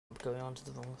going on to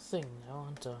the wrong thing now,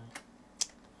 aren't I?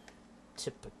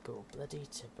 Typical, bloody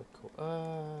typical.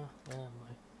 Where am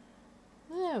I?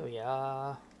 There we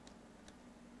are.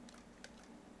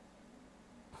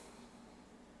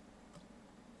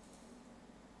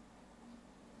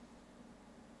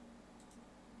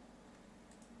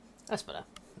 That's better.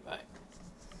 Right.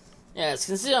 Yeah, as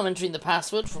you can see, I'm entering the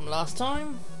password from last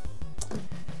time.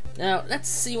 Now, let's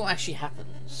see what actually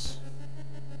happens.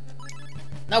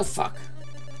 No, fuck.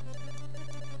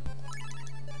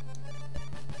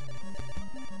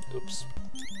 Oops.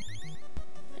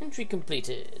 Entry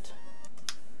completed.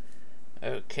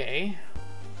 Okay.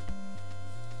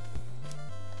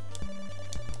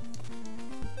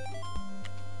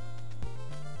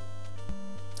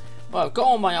 Well, I've got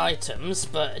all my items,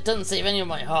 but it doesn't save any of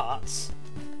my hearts.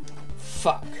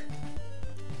 Fuck.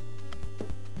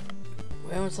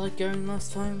 Where was I going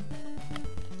last time?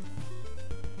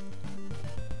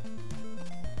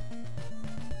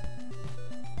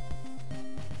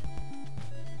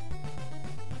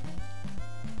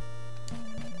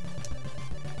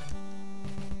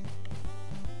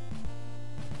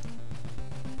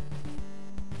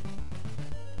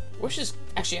 Wish this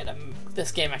actually had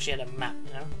this game actually had a map,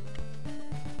 you know?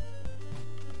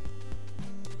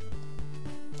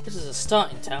 This is a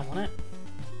starting town, wasn't it?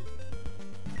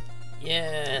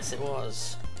 Yes, it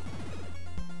was.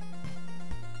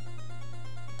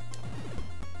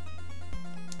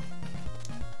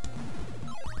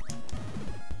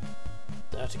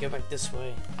 Do I have to go back this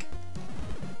way?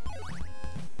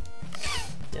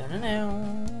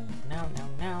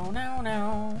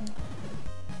 No.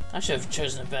 I should have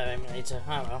chosen a better emulator.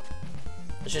 Oh well.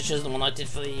 I should have chosen the one I did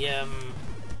for the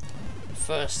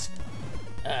first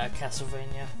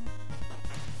Castlevania.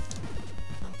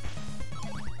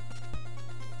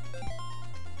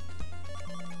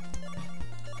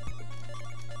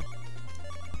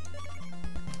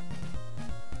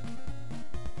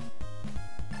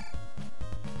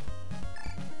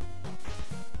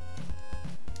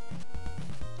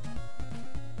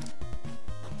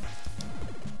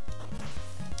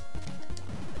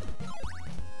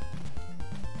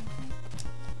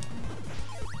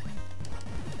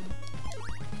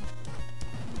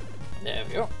 There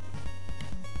we go.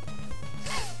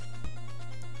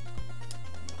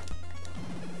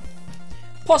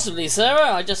 Possibly,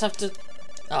 Sarah. I just have to.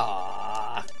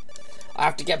 I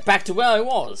have to get back to where I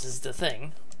was. Is the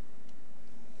thing.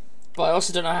 But I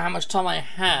also don't know how much time I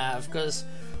have because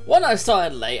one, I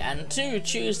started late, and two,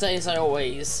 Tuesdays I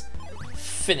always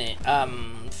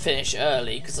finish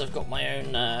early because I've got my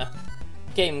own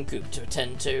game group to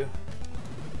attend to.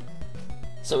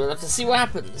 So we'll have to see what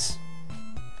happens.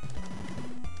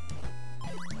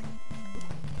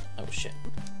 Oh shit.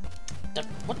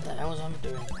 What the hell was I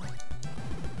doing?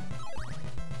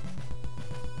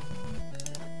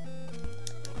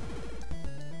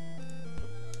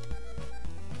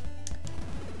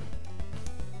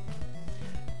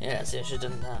 Yeah, see, I should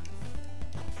have done that.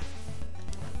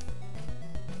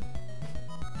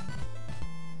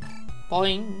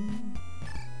 Boing!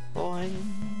 Boing!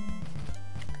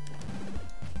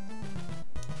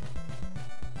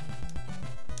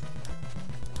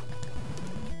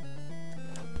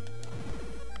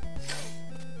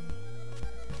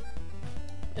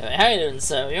 How you doing,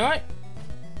 sir? You alright?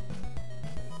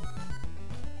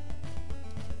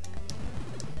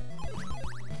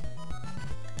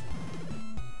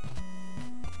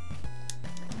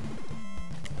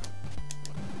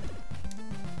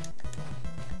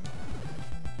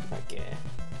 Okay.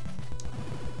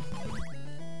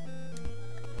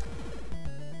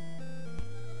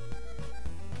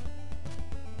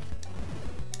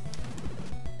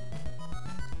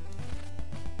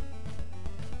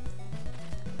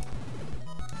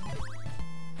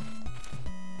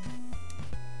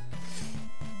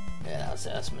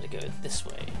 I'm going to go this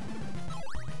way.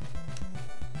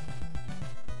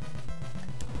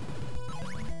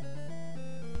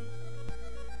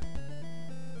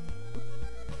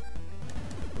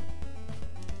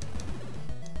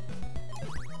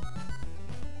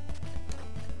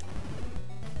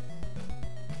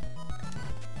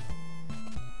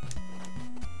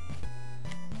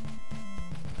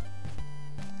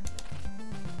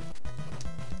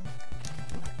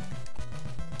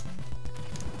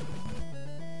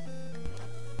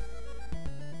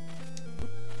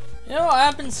 You know, I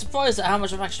have been surprised at how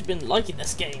much I've actually been liking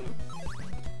this game.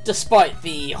 Despite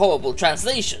the horrible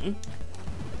translation.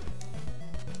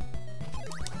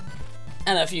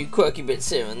 And a few quirky bits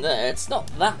here and there, it's not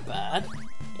that bad,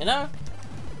 you know?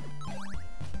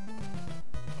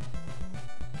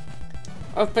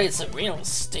 I've played some real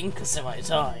stinkers in my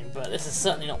time, but this is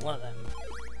certainly not one of them.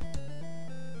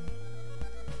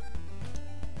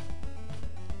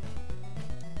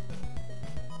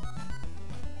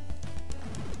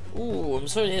 Ooh, I'm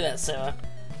sorry to hear that, Sarah.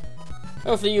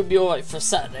 Hopefully you'll be alright for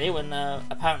Saturday when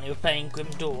apparently we're playing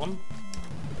Grim Dawn.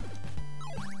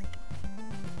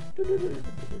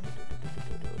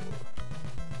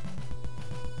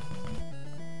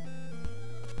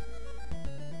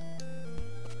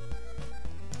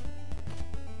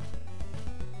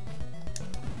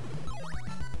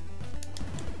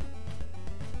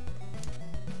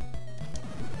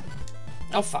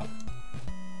 Oh fuck.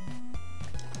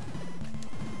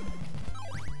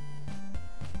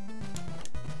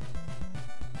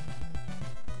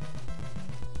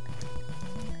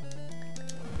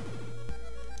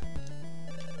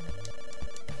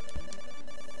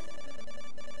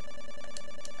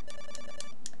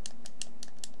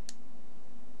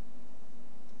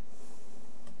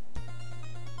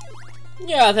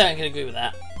 Yeah, I think I can agree with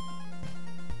that.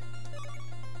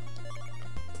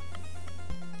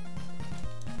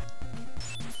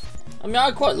 I mean,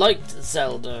 I quite liked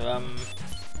Zelda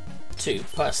 2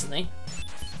 personally.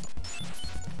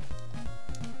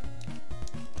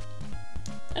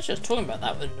 Actually, I was talking about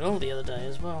that with Noel the other day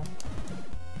as well.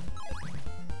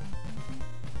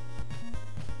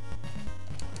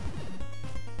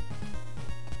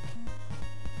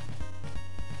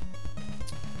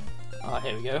 Ah,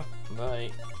 here we go.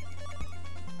 Right.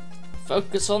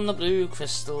 Focus on the blue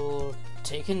crystal.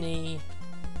 Take a knee.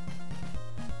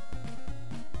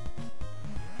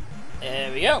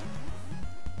 There we go.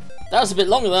 That was a bit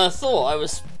longer than I thought. I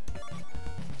was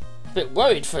a bit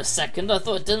worried for a second. I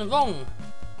thought I did it wrong.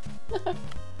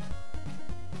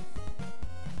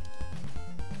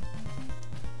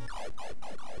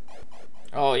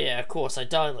 Oh yeah, of course. I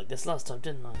died like this last time,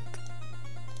 didn't I?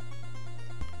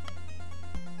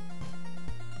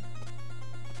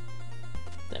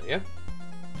 There we go.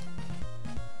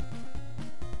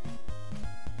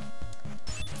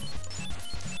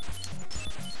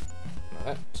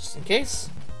 Alright, just in case.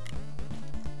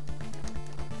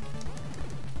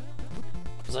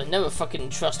 Because I never fucking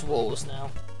trust walls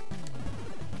now.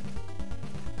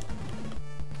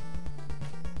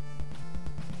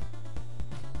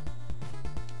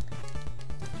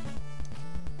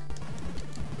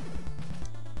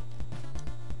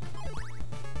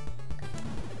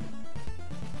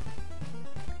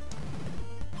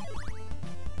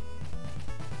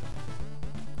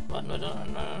 Run, run,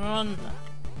 run, run, run.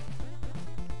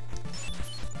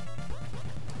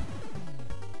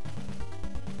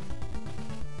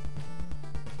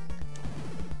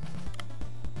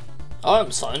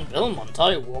 I'm Silent Belmont,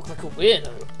 I walk like a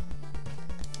weirdo.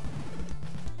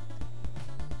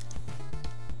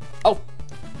 Oh.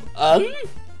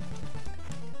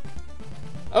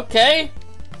 Okay.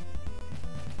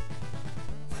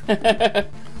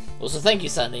 Also, thank you,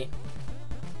 Sandy.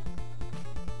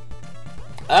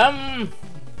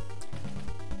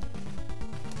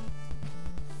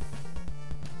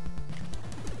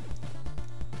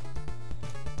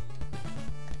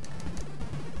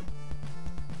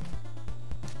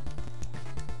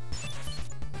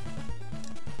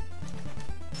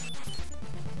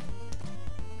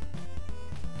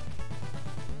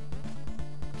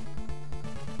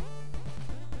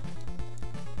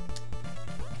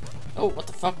 Oh, what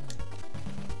the fuck?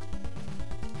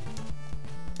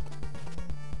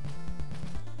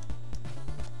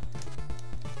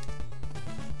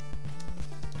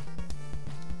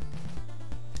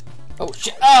 Oh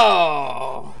shit!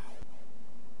 Oh!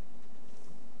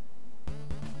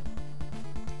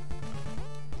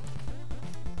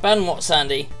 Ban what,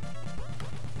 Sandy?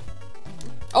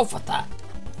 Oh, for that.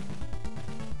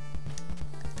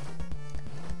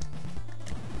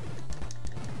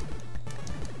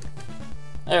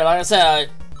 Anyway, like I said,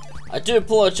 I do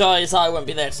apologise I won't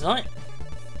be there tonight.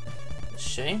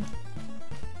 Shame.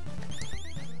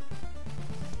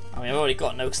 I mean, I've already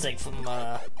got no steak from,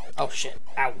 oh shit.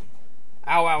 Ow.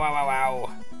 Ow, ow, ow, ow,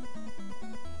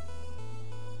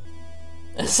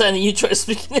 ow. Sandy, you try to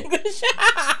speak in English?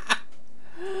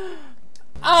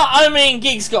 Oh, I mean,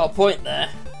 Geek's got a point there.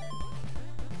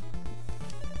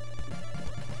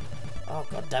 Oh,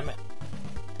 god damn it.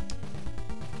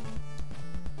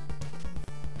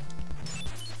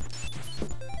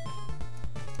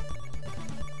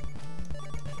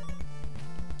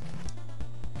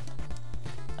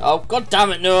 Oh, god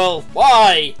damn it, Noel!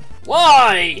 Why?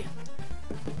 Why?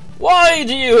 Why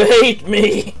do you hate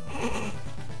me?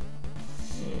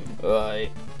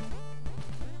 Right.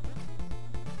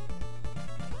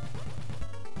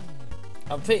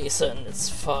 I'm pretty certain it's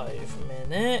 5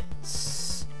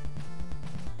 minutes.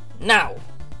 Now!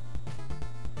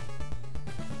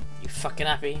 You fucking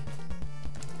happy?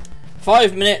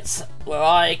 5 minutes where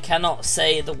I cannot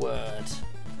say the word.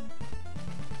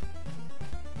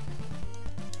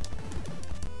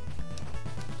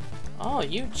 Oh,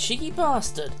 you cheeky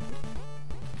bastard.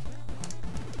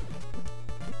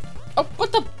 Oh,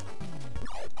 what the?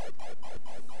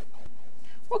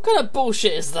 What kind of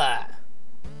bullshit is that?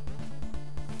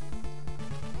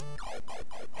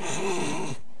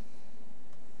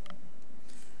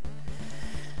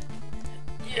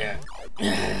 Yeah.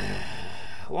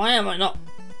 Why am I not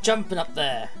jumping up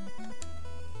there?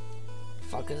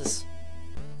 Fuckers.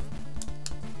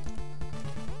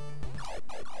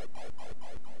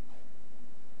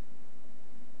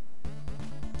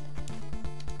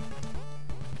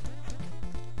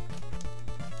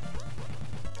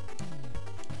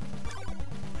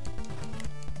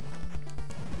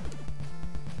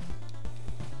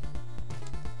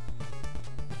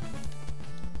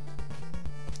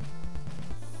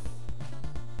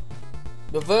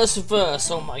 Reverse, reverse,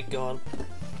 oh my god.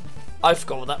 I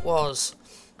forgot what that was.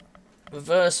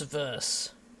 Reverse,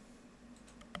 reverse.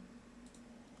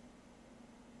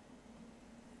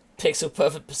 Pixel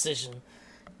perfect precision.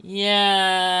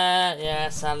 Yeah,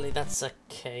 sadly that's the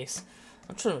case.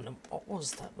 I'm trying to remember, what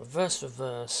was that? Reverse,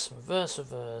 reverse, reverse,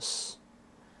 reverse.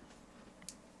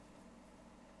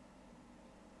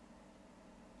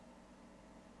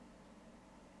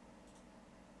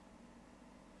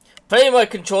 Play my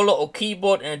controller or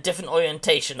keyboard in a different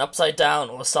orientation, upside down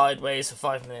or sideways for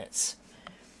 5 minutes.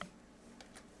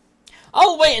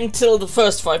 I'll wait until the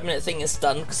first 5-minute thing is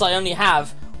done, because I only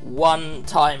have one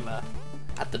timer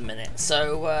at the minute.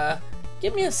 So,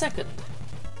 give me a second.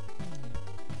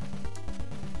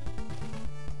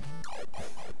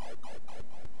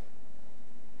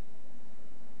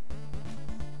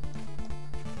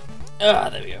 Ah,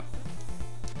 there we go.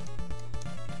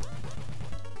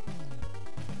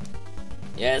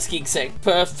 Yeah, it's Geek Sec.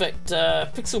 Perfect,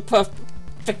 pixel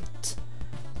perfect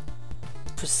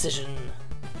precision.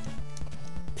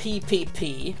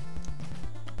 PPP.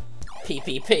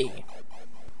 PPP.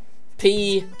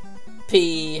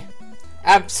 P.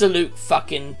 Absolute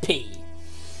fucking P.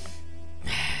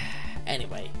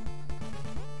 Anyway.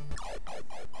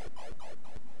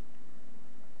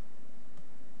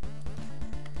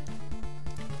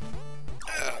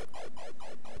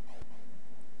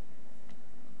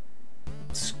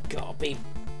 It's gotta be,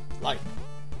 like,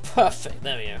 perfect.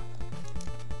 There we go.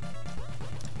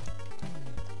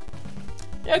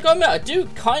 Yeah, I gotta admit, I do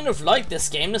kind of like this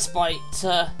game, despite,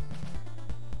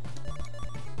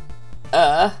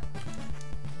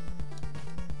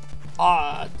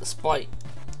 despite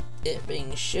it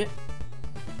being shit.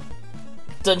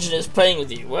 Dungeon is playing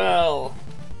with you. Well,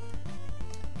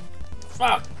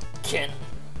 fucking.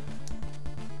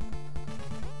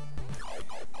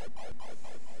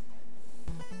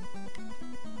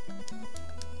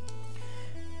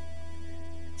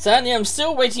 Sandy, I'm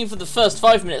still waiting for the first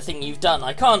 5-minute thing you've done.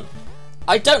 I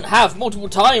don't have multiple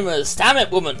timers. Damn it,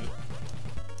 woman.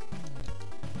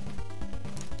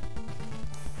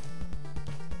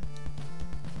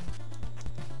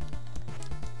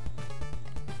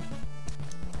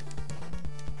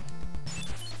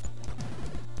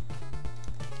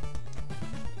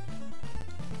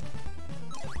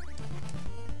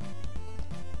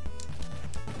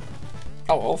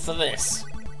 Oh, all for this.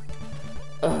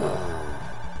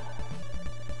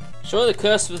 Show the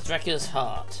curse with Dracula's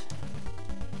heart.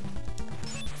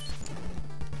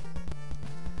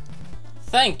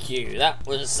 Thank you. That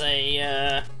was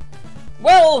a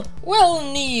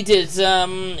well needed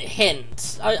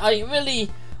hint. I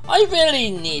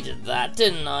really needed that,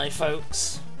 didn't I,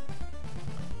 folks?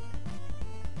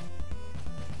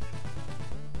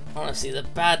 Honestly, the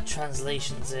bad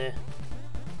translations here.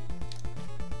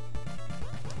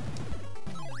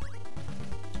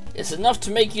 It's enough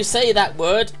to make you say that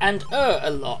word and a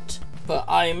lot, but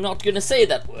I'm not gonna say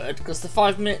that word because the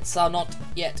 5 minutes are not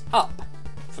yet up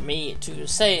for me to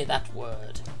say that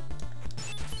word.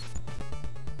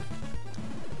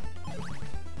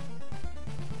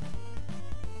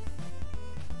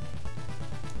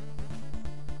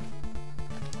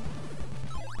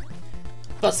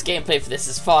 Plus, the gameplay for this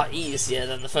is far easier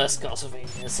than the first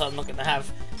Castlevania, so I'm not gonna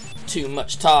have too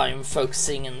much time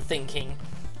focusing and thinking.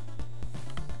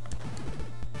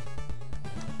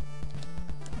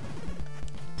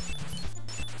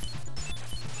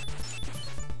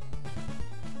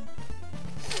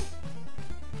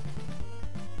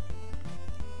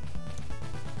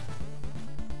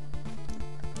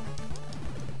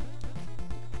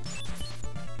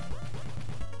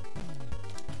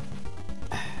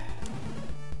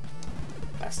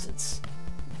 Bastards.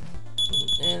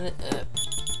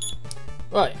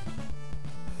 Right.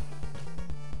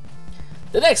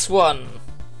 The next one.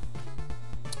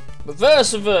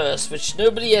 Reverse, reverse, which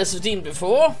nobody has redeemed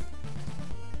before.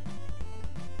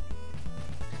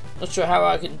 Not sure how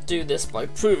I can do this by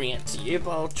proving it to you, but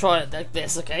I'll try it like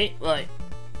this, okay? Right.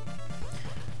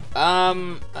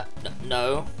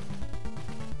 No.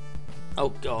 Oh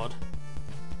god.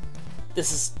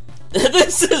 This is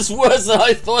this is worse than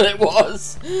I thought it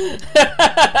was.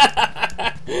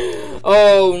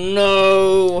 Oh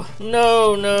no.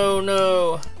 No, no,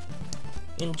 no.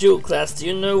 In dual class, do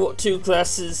you know what two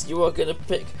classes you are gonna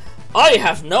pick? I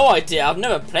have no idea. I've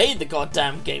never played the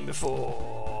goddamn game before.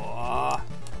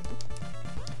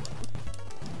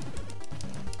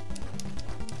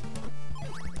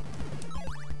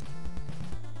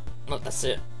 Oh, that's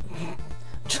it.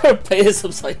 Try to play this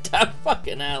upside down.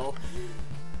 Fucking hell.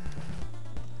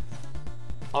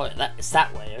 Oh, it's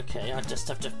that way. Okay, I just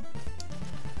have to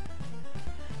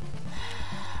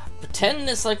pretend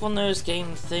it's like one of those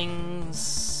game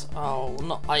things. Oh,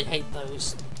 not. I hate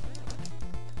those.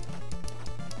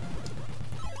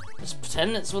 Just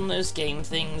pretend it's one of those game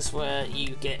things where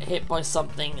you get hit by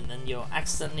something and then you're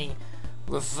accidentally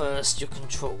reversed your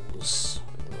controls.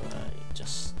 Right,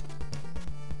 just.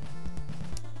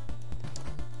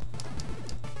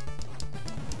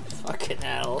 Fucking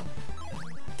hell.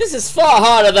 This is far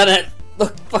harder than it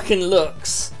fucking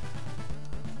looks.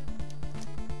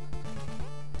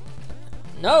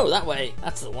 No, that way.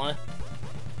 That's the one.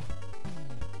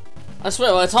 I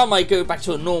swear, by the time I go back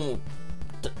to a normal...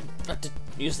 I have to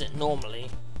use it normally.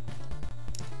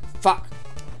 Fuck.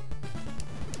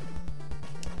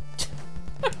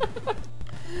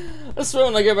 I swear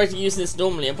when I go back to using this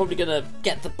normally, I'm probably gonna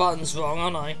get the buttons wrong,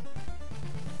 aren't I?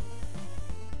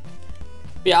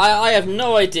 Yeah, I have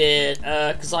no idea,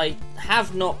 because I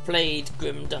have not played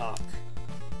Grimdark.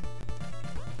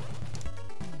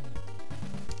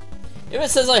 If it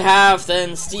says I have,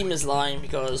 then Steam is lying,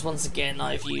 because once again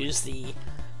I've used the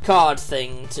card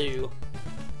thing to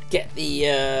get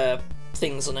the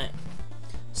things on it.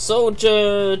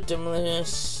 Soldier,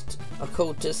 Demolist,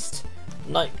 Occultist,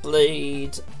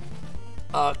 Nightblade,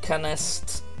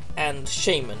 Arcanist, and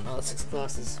Shaman are the 6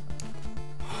 classes.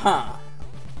 Huh.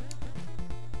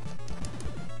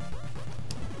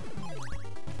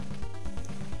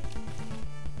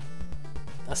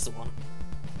 That's the one.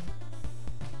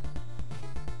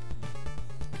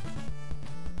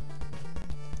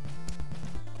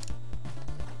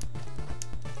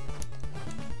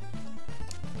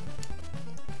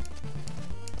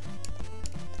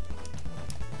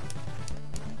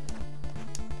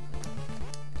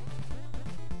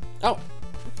 Oh!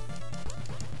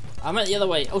 I meant the other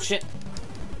way. Oh shit.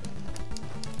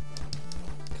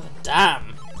 God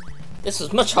damn. This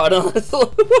was much harder than I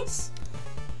thought it was.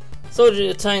 Soldier,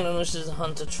 a tank that wishes a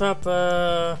hunter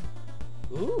trapper.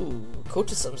 Ooh,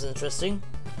 cultist sounds interesting.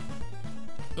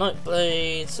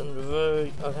 Nightblade, some of the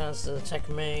rogue, Arcanist, an attack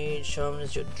mage, Shaman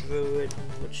is your druid,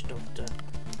 and witch doctor.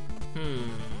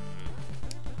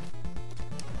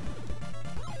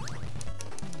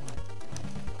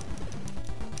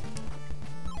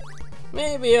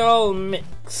 Maybe I'll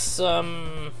mix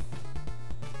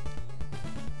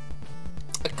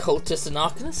occultist and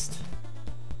arcanist?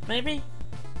 Maybe?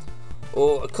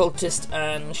 Or occultist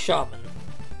and shaman.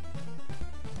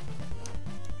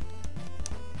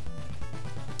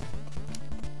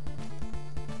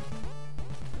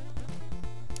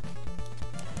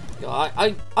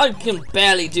 I can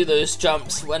barely do those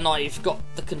jumps when I've got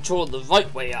the control the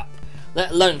right way up,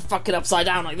 let alone fuck it upside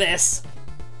down like this.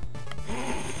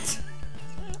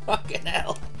 Fucking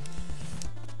hell.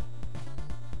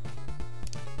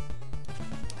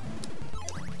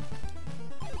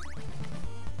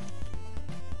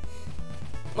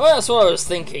 Well, that's what I was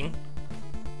thinking.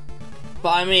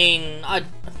 But I mean,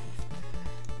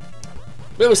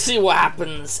 we'll see what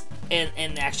happens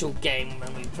in the actual game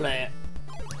when we play it.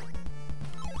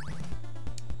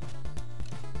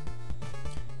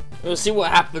 We'll see what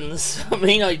happens. I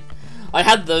mean, I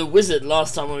had the wizard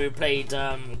last time when we played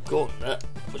Gauntlet,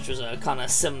 which was a kind of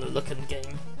similar looking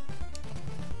game.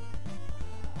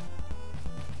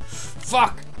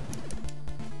 Fuck!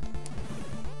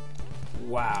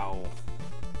 Wow.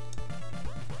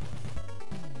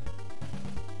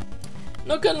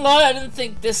 Not gonna lie, I didn't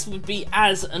think this would be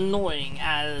as annoying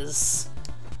as...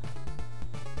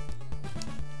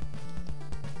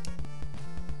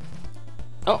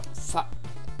 Oh, fuck.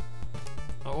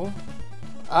 Oh.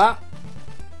 Ah.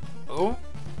 Oh.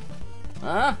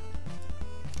 Ah.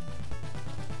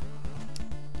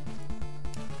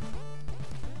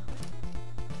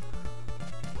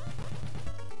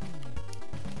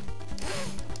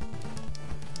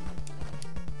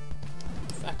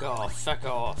 Fuck off, fuck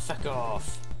off, fuck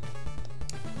off.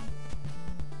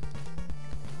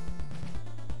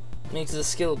 Need the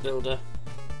skill builder.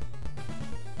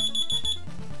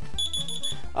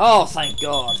 Oh, thank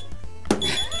God.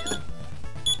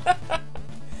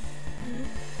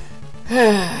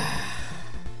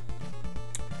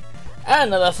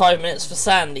 And another 5 minutes for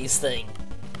Sandy's thing.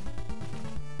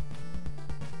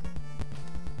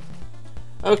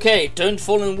 Okay, don't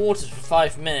fall in water for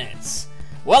 5 minutes.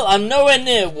 Well, I'm nowhere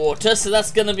near water, so that's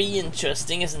gonna be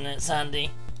interesting, isn't it, Sandy?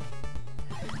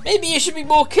 Maybe you should be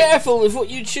more careful with what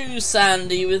you choose,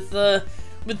 Sandy, with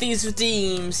these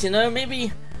redeems, you know?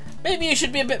 Maybe you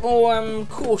should be a bit more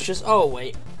cautious. Oh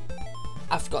wait,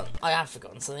 I have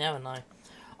forgotten something, haven't I?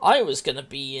 I was gonna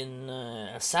be in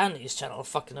Sandy's channel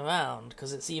fucking around,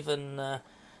 because it's even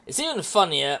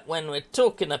funnier when we're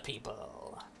talking to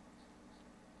people.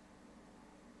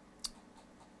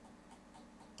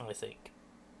 I think.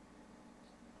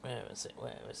 Where is it?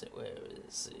 Where is it? Where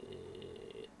is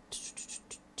it?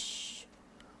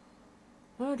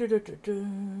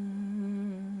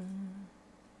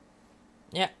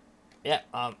 Yeah.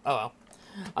 Oh well.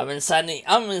 I'm in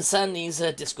Sandy's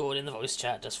Discord in the voice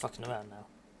chat, just fucking around now.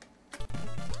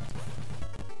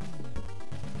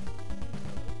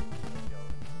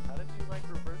 How did you like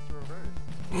reverse?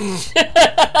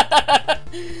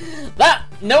 That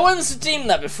no one's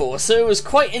redeemed that before, so it was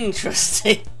quite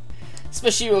interesting.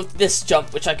 Especially with this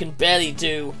jump, which I can barely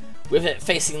do with it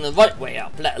facing the right way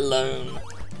up, let alone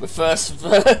reverse. I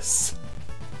had reverse at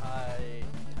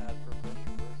one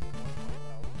point when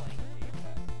I was playing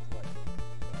Apex, but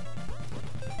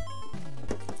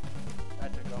I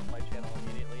took it off my channel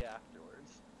immediately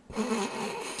afterwards.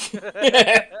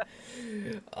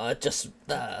 Just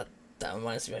that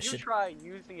reminds me. I should try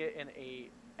using it in a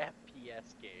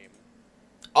FPS game.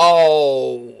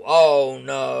 Oh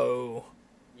no.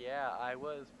 Yeah, I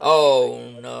was. Oh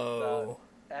no.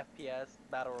 FPS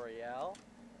Battle Royale?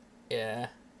 Yeah.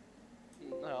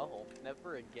 No,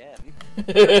 never again.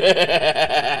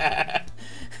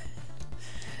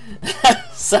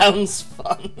 Sounds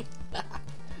fun.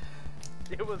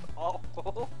 It was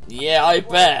awful. Yeah, I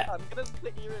bet. I'm gonna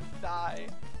sit here and die.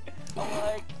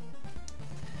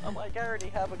 I'm like, I already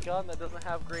have a gun that doesn't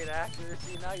have great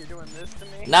accuracy. Now you're doing this to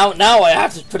me. Now I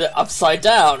have to put it upside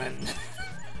down and.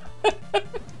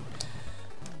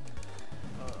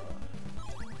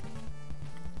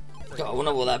 God, I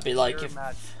wonder what that'd be like if.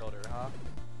 Match builder, huh?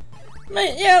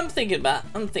 Mate, yeah, I'm thinking that.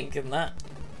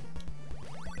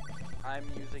 I'm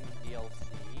using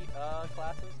DLC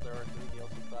classes. There are 3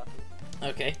 DLC classes.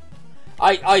 Okay.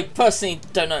 I personally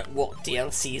don't know what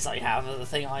DLCs I have of the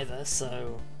thing either,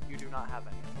 so. You do not have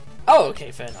any. Oh,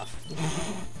 okay, fair enough.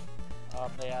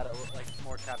 They add like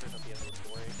more chapters at the end of the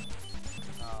story.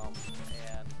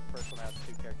 And first one adds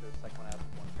 2 characters, second one adds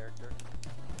 1 character.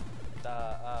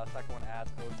 The second one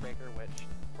adds Oathbreaker, which,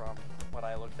 from what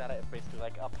I looked at it, is basically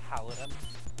like a paladin.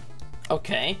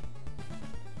 Okay.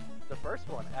 The first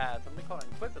one adds something called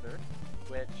Inquisitor,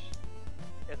 which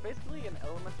is basically an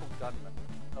elemental gunman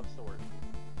of sorts.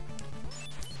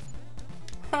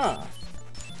 Huh.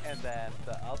 And then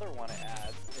the other one it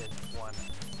adds is one.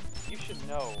 You should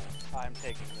know I'm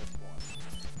taking this one.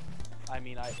 I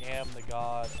mean, I am the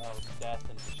god of death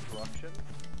and destruction.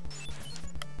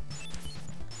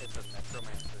 It's a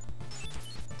necromancer.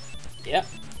 Yep.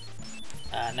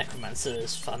 Necromancer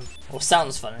is fun. Or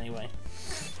sounds fun anyway.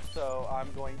 So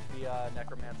I'm going to be a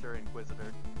necromancer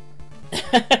inquisitor.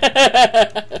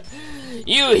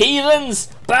 You heathens!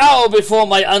 Bow before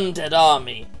my undead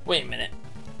army! Wait a minute.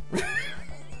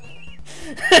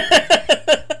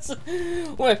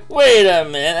 wait a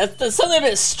minute. There's something a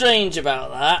bit strange about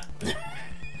that.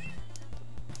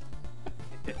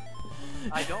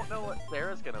 I don't know what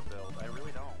Sarah's gonna build. I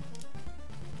really don't.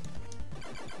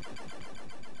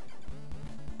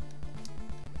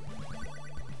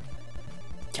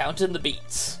 Counting the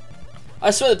beats.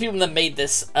 I swear the people that made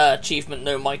this achievement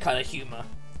know my kind of humor.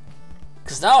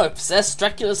 Because now I possess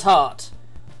Dracula's heart.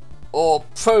 Or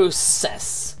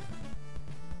process.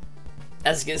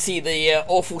 As you can see, the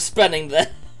awful spelling there.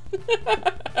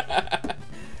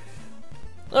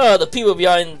 Oh, the people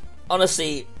behind.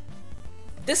 Honestly,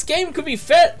 this game could be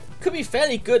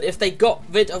fairly good if they got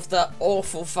rid of the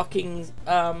awful fucking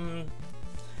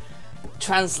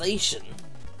translation,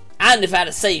 and if it had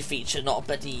a save feature, not a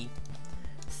bloody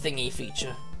thingy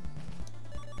feature.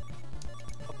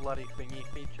 A bloody thingy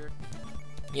feature?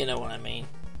 You know what I mean.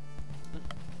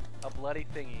 A bloody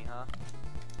thingy, huh?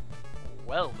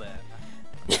 Well then.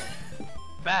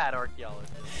 Bad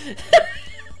archaeologist.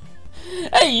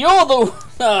 Hey, you're the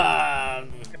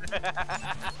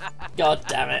God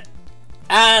damn it.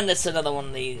 And it's another one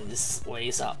of these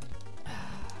ways up.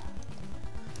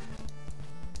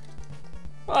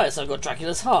 Right, so I've got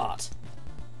Dracula's heart.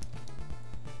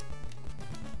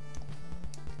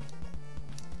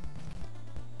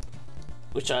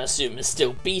 which I assume is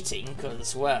still beating,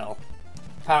 because, well,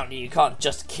 apparently you can't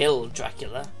just kill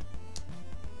Dracula.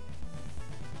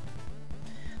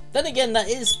 Then again, that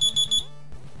is...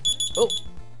 Oh.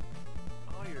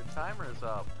 Oh, your timer's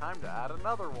up. Time to add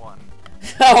another one.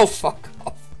 Oh, fuck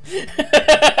off.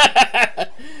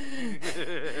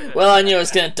 Well, I knew I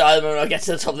was going to die the moment I get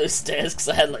to the top of those stairs, because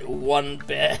I had like 1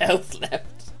 bare health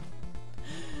left.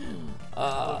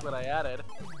 Look what I added.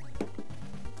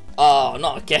 Oh,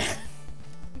 not again.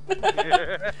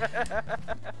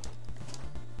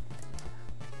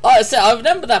 Like I said, I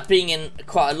remember that being in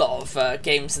quite a lot of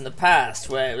games in the past,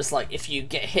 where it was like if you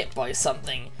get hit by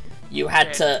something, you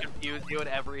had to confuse you and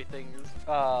everything.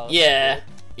 Yeah,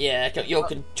 your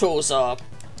controls are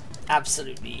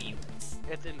absolutely.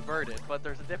 It's inverted, but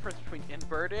there's a difference between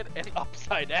inverted and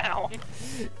upside down.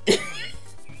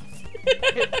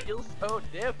 It feels so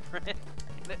different.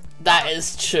 That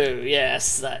is true.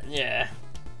 Yes, yeah.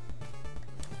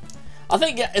 I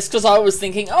think it's because I was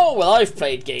thinking, oh well, I've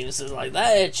played games like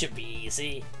that. It should be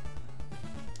easy.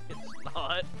 It's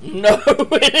not. No,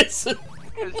 it isn't.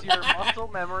 Because your muscle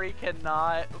memory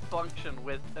cannot function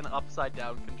with an upside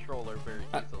down controller very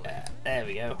easily. There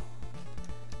we go.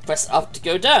 Press up to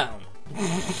go down.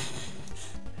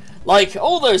 Like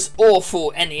all those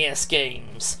awful NES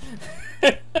games.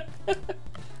 But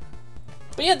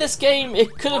yeah, this game,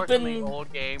 it could have been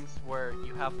old games where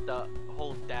you have to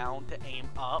hold down to aim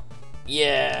up.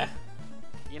 Yeah.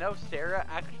 You know, Sarah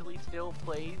actually still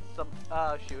plays some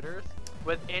shooters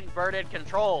with inverted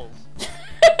controls.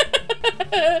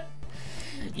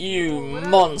 You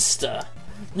monster.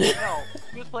 No,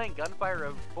 she was playing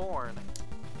Gunfire Reborn,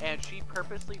 and she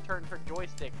purposely turned her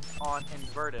joystick on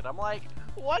inverted. I'm like,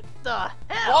 what the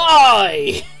hell?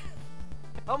 Why?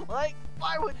 I'm like,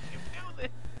 why would you do this?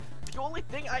 The only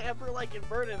thing I ever like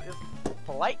inverted is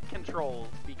flight controls,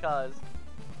 because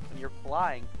when you're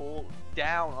flying, pull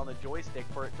down on the joystick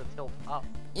for it to tilt up.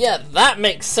 Yeah, that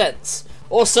makes sense.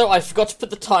 Also, I forgot to put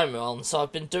the timer on, so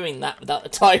I've been doing that without the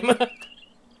timer.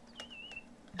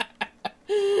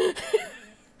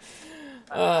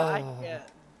 I can't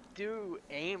do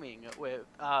aiming with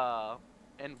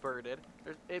inverted.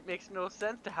 It makes no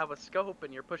sense to have a scope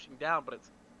and you're pushing down, but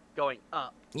it's going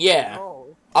up. Yeah.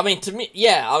 Oh. I mean, to me,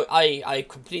 yeah, I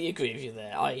completely agree with you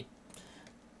there. I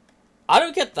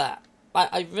don't get that.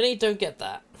 I really don't get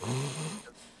that.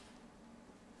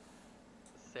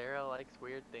 Sarah likes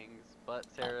weird things, but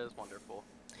Sarah is wonderful.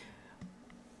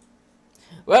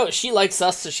 Well, she likes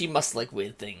us, so she must like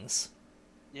weird things.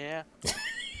 Yeah.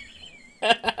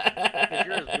 'Cause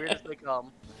you're as weird as they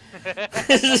come.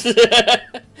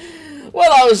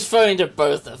 Well, I was referring to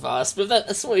both of us, but if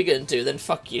that's what you're gonna do, then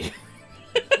fuck you.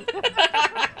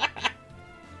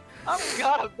 I'm the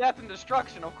god of death and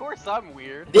destruction, of course I'm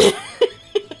weird.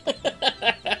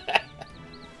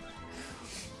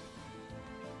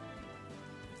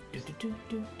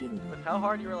 With how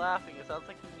hard you were laughing, it sounds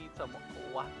like you need some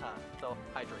water, so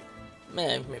hydrate.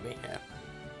 Man, maybe, yeah.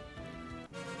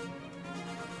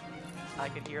 I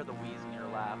can hear the wheeze in your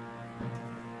laugh.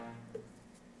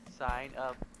 Sign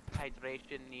of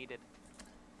hydration needed.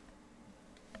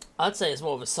 I'd say it's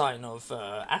more of a sign of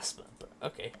asthma, but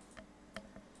okay.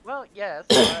 Well, yes,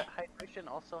 but hydration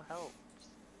also helps.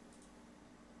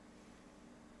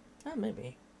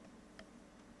 Maybe.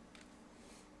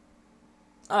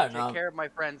 I don't know. Take care of my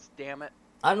friends, damn it.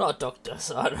 I'm not a doctor,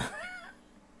 so I don't.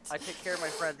 I take care of my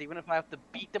friends, even if I have to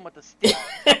beat them with a stick.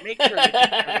 Make sure they take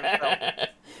care of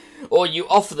themselves. Or you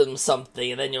offer them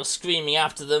something, and then you're screaming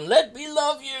after them, "Let me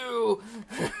love you!"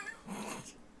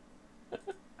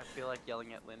 I feel like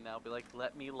yelling at Lynn now. Be like,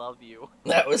 "Let me love you."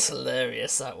 That was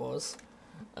hilarious. That was.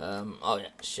 Oh yeah,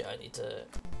 shit. I need to.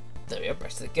 There we go.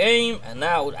 Back to the game, and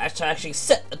now we'll actually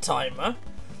set the timer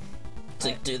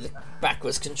to do the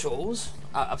backwards controls.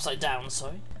 Upside down.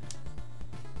 Sorry.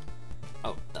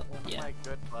 Oh, that one. One Yeah. of my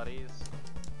good buddies,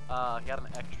 he had an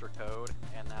extra code,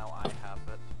 and now I have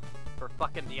it for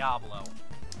fucking Diablo.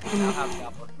 I now have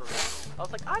Diablo 3. I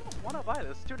was like, I don't want to buy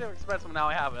this. It's too damn expensive. Now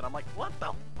I have it. I'm like, what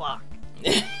the fuck?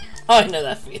 I know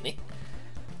that feeling.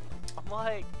 I'm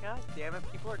like, god damn it,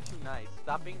 people are too nice.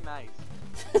 Stop being nice.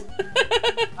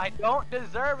 I don't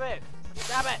deserve it.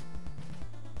 Stop it.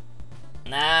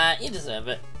 Nah, you deserve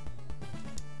it.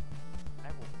 I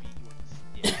will beat you with a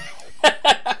stick.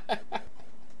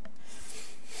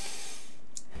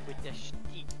 With the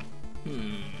stick.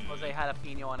 Jose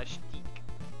Jalapeno on a stick.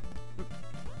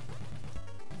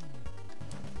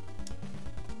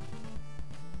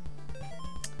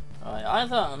 Alright,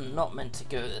 either I'm not meant to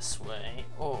go this way,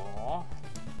 or...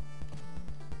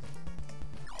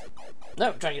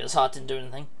 Nope, Dracula's heart didn't do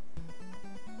anything.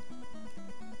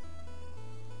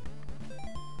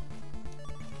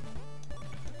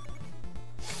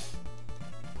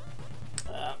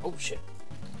 Oh shit.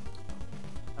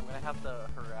 I'm gonna have to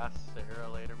harass Sarah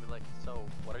later and be like, so,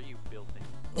 what are you building?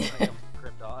 Like a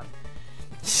Krypton.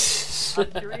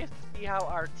 I'm curious to see how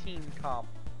our team comp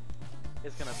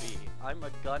is gonna be. I'm a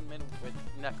gunman with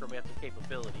necromancer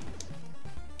capabilities.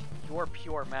 You're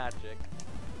pure magic.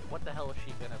 What the hell is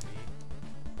she gonna be?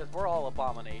 Because we're all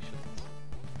abominations.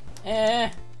 Eh.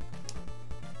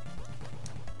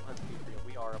 Let's be real,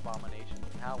 we are abominations,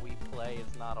 and how we play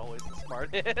is not always the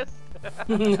smartest.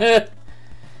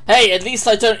 Hey, at least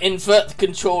I don't invert the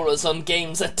controllers on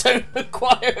games that don't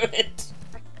require it.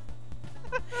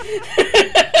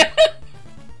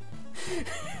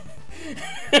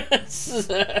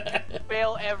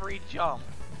 Fail every jump.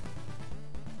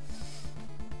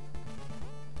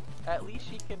 At least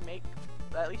she can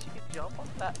jump on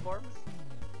platforms.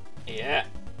 Yeah.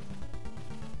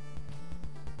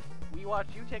 We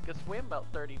watched you take a swim about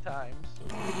 30 times.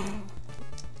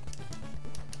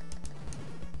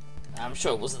 I'm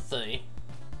sure it wasn't 30.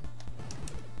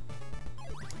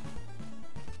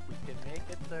 We can make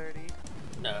it 30.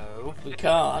 No, we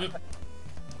can't.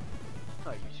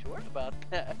 Are you sure about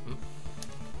that?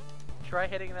 Try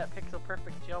hitting that pixel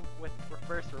perfect jump with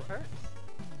reverse.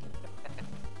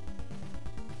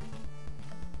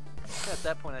 At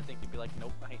that point, I think you'd be like,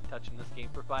 nope, I ain't touching this game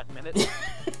for 5 minutes.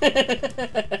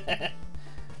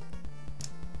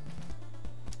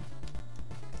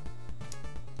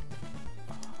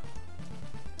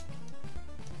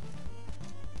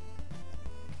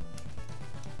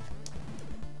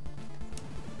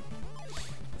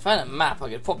 If I had a map, I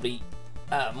could probably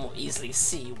more easily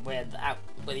see where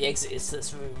the exit is to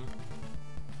this room.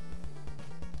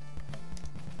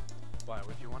 Why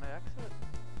would you want to exit?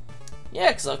 Yeah,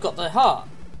 because I've got the heart.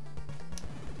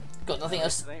 Got nothing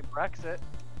else. It ain't Brexit.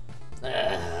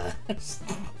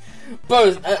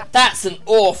 Both. That's an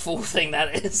awful thing.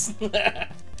 That is.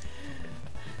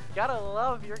 Gotta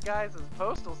love your guys'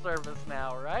 postal service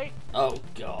now, right? Oh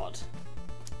God.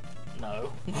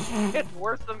 No. It's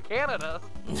worse than Canada's.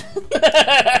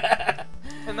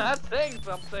 And that's saying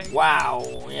something.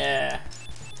 Wow. Yeah.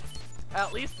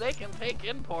 At least they can take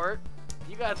import.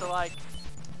 You guys are like,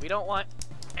 we don't want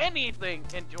anything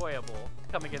enjoyable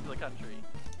coming into the country.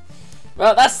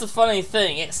 Well, that's the funny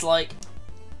thing. It's like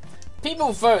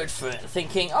people voted for it,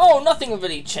 thinking, "Oh, nothing will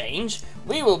really change.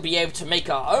 We will be able to make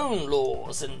our own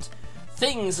laws, and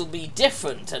things will be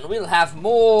different, and we'll have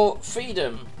more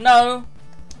freedom." No.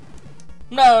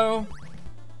 No.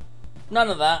 None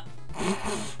of that.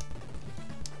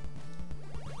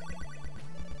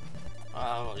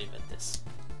 I'll leave it this.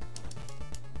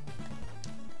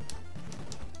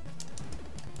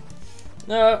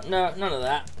 No, none of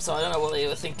that. So I don't know what they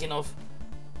were thinking of.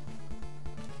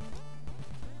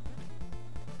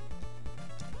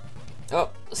 Oh,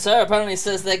 Sarah apparently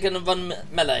says they're going to run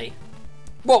melee.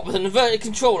 What, with an inverted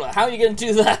controller? How are you going to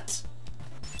do that?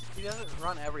 He doesn't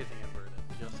run everything inverted,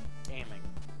 just aiming.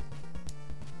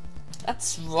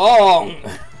 That's wrong.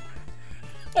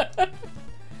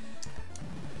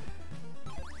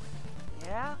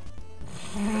 Yeah?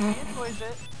 He enjoys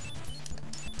it.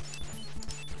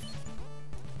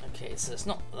 Okay, so it's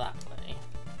not that way.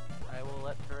 I will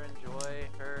let her enjoy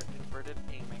her inverted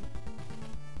aiming,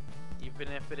 even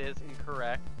if it is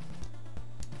incorrect.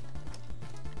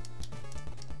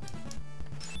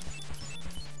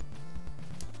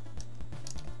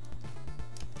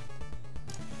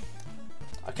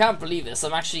 I can't believe this.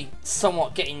 I'm actually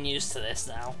somewhat getting used to this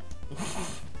now.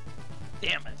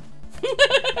 Damn it!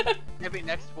 Maybe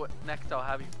next I'll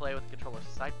have you play with the controller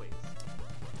sideways.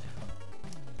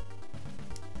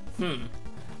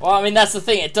 Well, I mean, that's the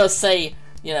thing. It does say,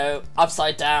 you know,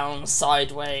 upside down,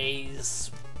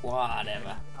 sideways,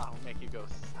 whatever. I'll make you go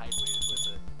sideways with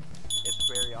it. It's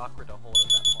very awkward to hold at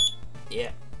that point.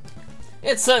 Yeah.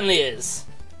 It certainly is.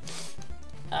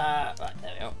 Right,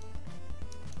 there we go.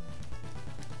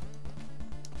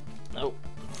 Nope.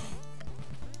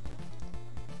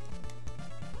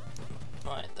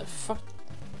 Right, the fuck.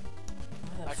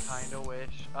 I kinda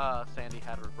wish Sandy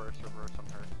had reverse on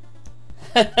her.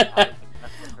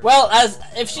 Well, as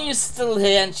if she's still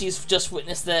here and she's just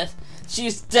witnessed this,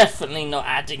 she's definitely not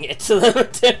adding it to the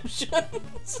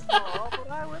redemptions. Oh, but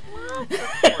I would love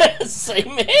to.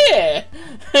 Same here.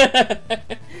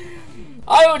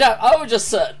 I would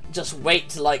just wait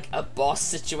till like a boss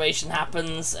situation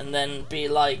happens and then be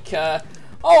like,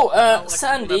 oh,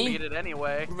 Sandy, beat it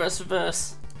anyway.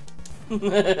 reverse. You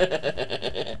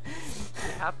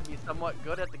have to be somewhat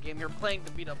good at the game you're playing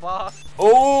to beat a boss.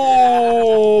 Oh,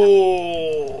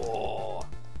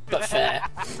 but fair.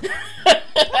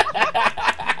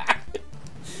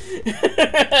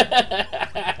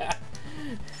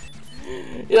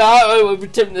 You I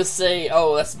would tempted to say,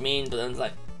 oh, that's mean, but then it's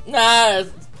like, nah,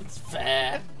 it's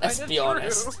fair. Let's be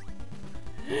honest.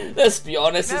 Let's be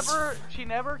honest. She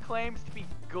never claims to be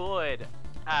good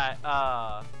at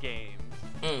games.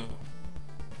 Mm.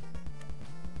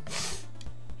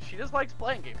 She just likes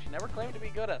playing games. She never claimed to be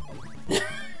good at them.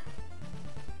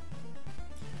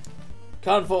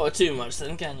 Can't fault her too much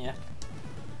then, can you?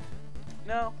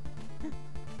 No.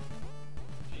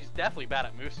 She's definitely bad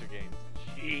at Musa games.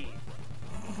 Gee.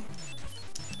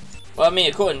 Well, I mean,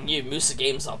 according to you, Musa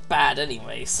games are bad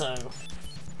anyway, so...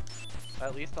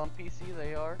 At least on PC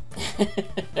they are.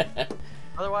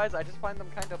 Otherwise, I just find them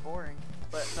kind of boring.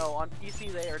 But no, on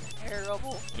PC they are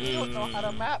terrible. You don't know how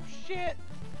to map shit.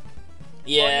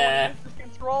 Yeah. The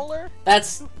controller.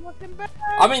 That's... Fucking bad.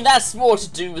 I mean, that's more to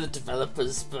do with the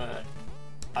developers, but...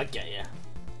 I get ya.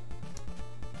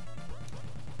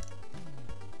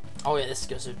 Oh yeah, this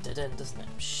goes to a dead end, doesn't it?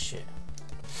 Shit.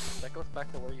 That goes back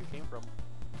to where you came from.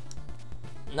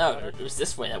 No, it was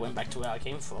this way that went back to where I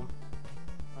came from.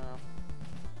 Oh.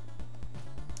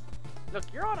 Look,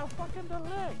 you're on a fucking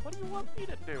delay. What do you want me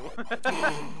to do?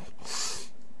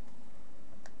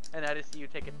 And I just see you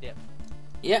take a dip.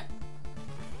 Yep.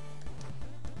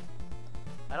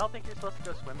 I don't think you're supposed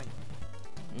to go swimming.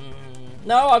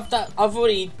 No, I've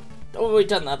already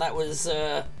done that. That was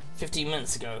 15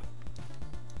 minutes ago.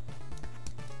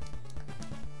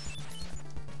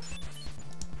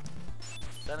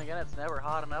 Then again, it's never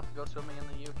hot enough to go swimming in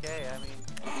the UK. I mean,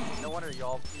 no wonder you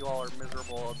all are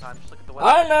miserable all the time. Just look at the weather.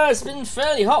 I don't know. It's been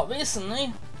fairly hot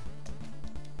recently.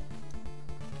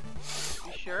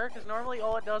 You sure? Because normally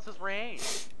all it does is rain.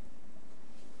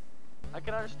 I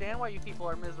can understand why you people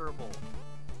are miserable.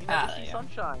 You never see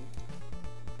sunshine.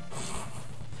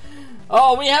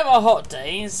 Oh, we have our hot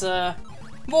days.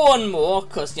 More and more,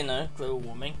 cause you know, global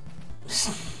warming.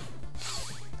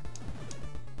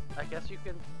 I guess you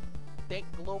can thank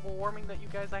global warming that you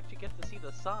guys actually get to see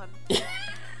the sun.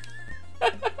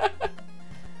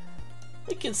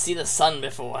 We could see the sun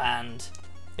beforehand.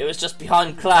 It was just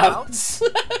behind clouds.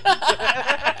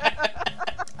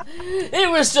 It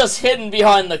was just hidden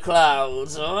behind the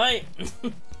clouds, alright?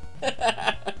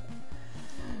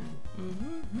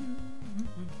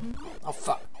 Oh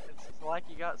fuck. It's like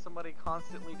you got somebody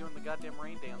constantly doing the goddamn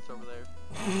rain dance over there.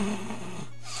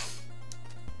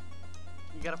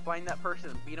 You gotta find that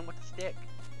person and beat him with the stick.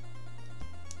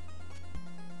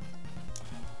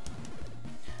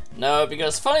 No,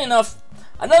 because funny enough,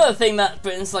 another thing that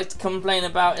Britons like to complain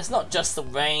about is not just the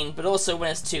rain, but also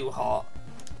when it's too hot.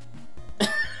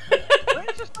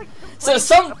 So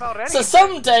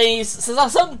some days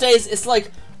it's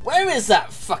like, where is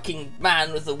that fucking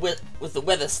man with the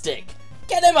weather stick?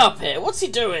 Get him up here. What's he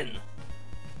doing?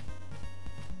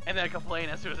 And then complain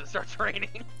as soon as it starts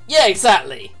raining. Yeah,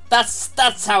 exactly.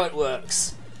 That's how it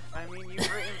works. I mean, you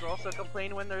Britons also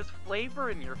complain when there's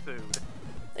flavor in your food.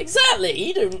 Exactly.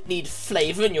 You don't need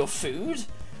flavor in your food.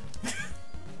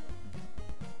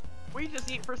 We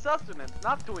just eat for sustenance,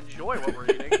 not to enjoy what we're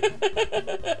eating.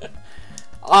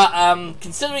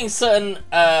 Considering certain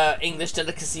English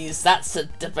delicacies, that's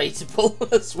debatable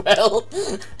as well.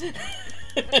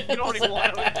 You don't even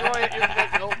want to enjoy it. You're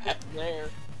like, nope, it's there.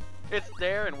 It's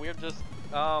there, and we're just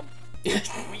we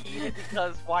eat it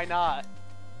because why not?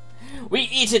 We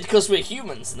eat it because we're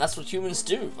humans, and that's what humans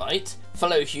do, right?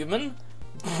 Fellow human.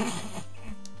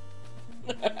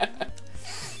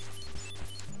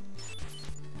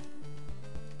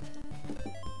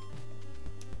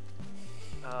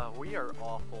 We are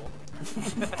awful.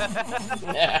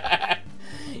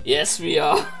 Yes, we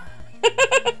are.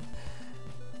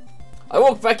 I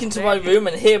walk back into my room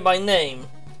and hear my name.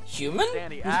 Human?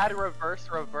 Sandy, add reverse.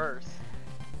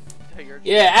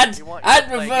 Yeah,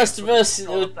 add reverse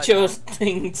your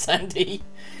thing, Sandy.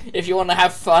 If you want to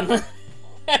have fun.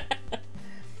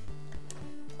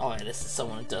 Oh yeah, this is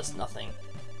someone who does nothing.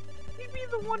 He'd be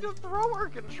the one to throw her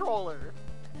controller.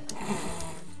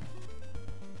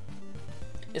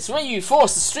 It's when you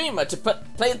force the streamer to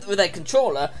play with a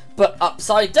controller, but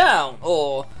upside down,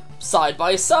 or side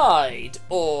by side,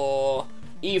 or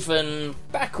even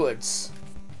backwards.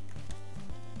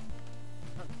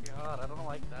 Oh god, I don't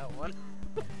like that one.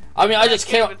 I mean, I just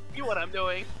came up. See what I'm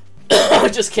doing. I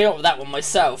just came up with that one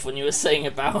myself when you were saying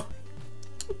about.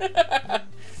 You're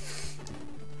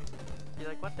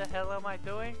like, what the hell am I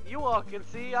doing? You all can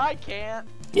see, I can't.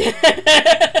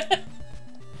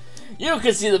 You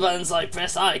can see the buttons I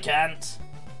press, I can't.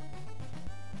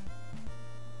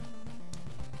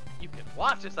 You can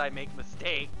watch as I make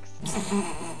mistakes.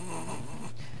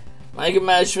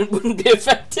 Micromanagement wouldn't be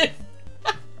effective.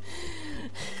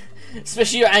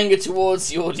 Especially your anger towards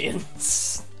the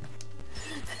audience.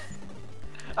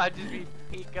 I just be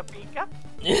Pika Pika.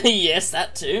 Yes,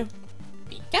 that too.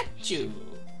 Pikachu.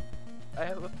 I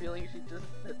have a feeling she just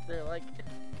sits there like,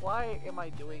 why am I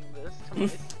doing this to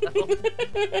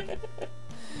myself?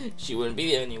 She wouldn't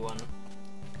be the only one.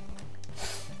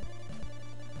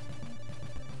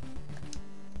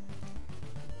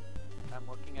 I'm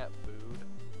looking at food,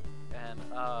 and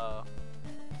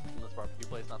this barbecue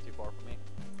place not too far from me.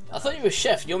 I thought you were a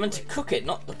chef. You're meant to cook it,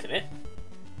 not look at it.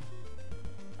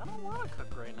 I don't want to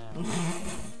cook right now.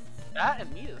 That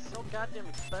and meat is so goddamn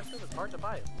expensive, it's hard to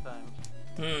buy it sometimes.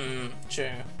 True.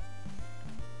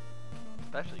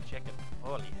 Especially chicken.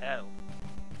 Holy hell.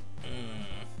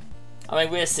 I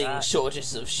mean, we're seeing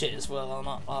shortages of shit as well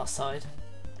on our side.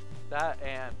 That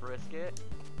and brisket.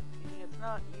 It's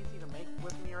not easy to make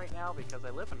with me right now because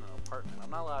I live in an apartment. I'm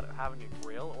not allowed having a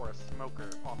grill or a smoker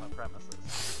on the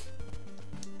premises.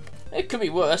 It could be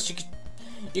worse.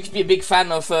 You could be a big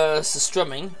fan of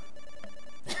strumming.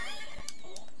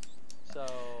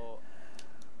 So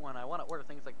when I want to order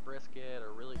things like brisket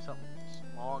or really something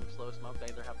small and slow smoked, I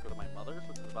either have to go to my mother's,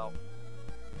 which is about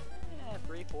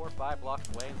 3, 4, 5 blocks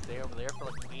away, and stay over there for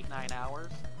like 8-9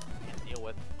 hours and deal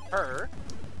with her.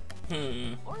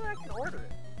 Or I can order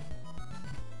it.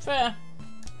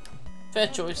 Fair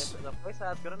choice. If the place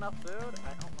has good enough food,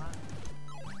 I don't mind.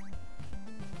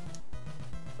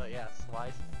 But yeah,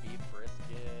 sliced beef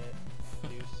brisket, 2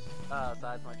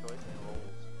 sides my choice, and rolls.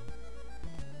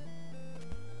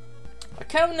 I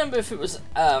can't remember if it was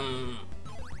a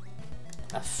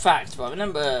fact, but I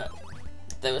remember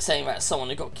they were saying about someone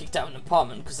who got kicked out of an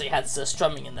apartment because they had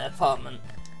strumming in their apartment,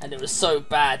 and it was so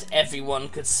bad everyone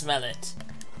could smell it.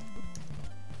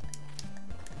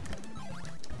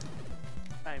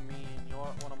 I mean, you know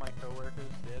what one of my coworkers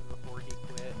did before he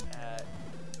quit at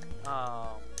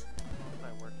what was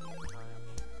I working at the time?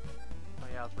 Oh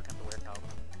yeah, I was working at the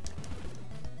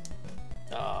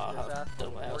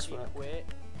warehouse. Before he quit,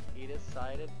 he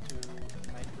decided to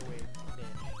microwave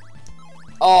fish.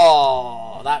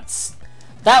 Oh,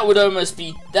 that would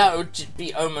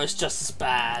be almost just as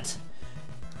bad.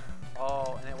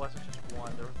 Oh, and it wasn't just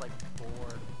one. There was like 4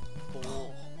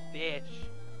 full fish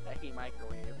that he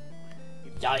microwaved. He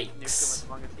nuked them as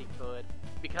long as he could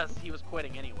because he was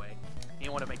quitting anyway. He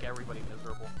didn't want to make everybody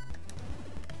miserable.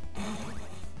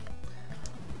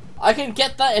 I can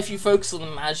get that if you focus on the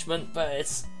management, but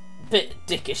it's a bit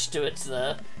dickish to it to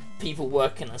the people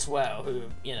working as well, who,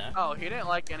 you know. Oh, he didn't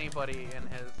like anybody in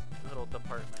his little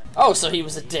department. Oh, so he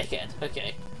was a dickhead.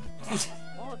 Okay.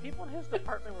 Well, the people in his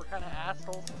department were kind of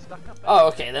assholes and stuck up. Oh,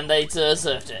 okay, then they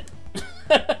deserved it.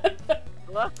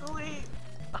 Luckily,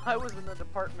 I was in the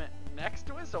department next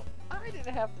to it, so I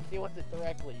didn't have to deal with it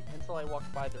directly until I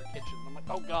walked by their kitchen. I'm like,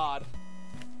 oh god.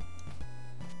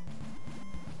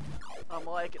 I'm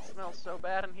like, it smells so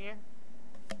bad in here.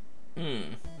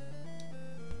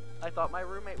 I thought my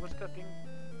roommate was cooking.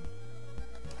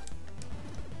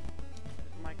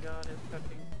 Oh my god, his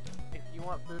cooking. If you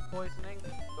want food poisoning,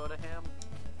 go to him.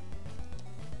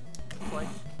 It's like,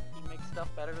 he makes stuff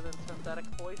better than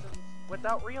synthetic poisons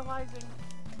without realizing.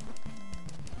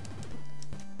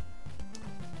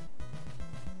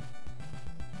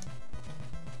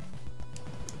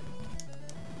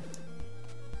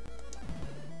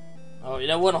 Oh, you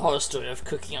know, one horror story of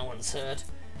cooking I once heard.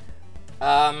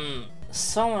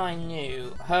 Someone I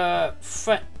knew,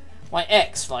 my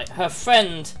ex, right, her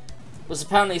friend was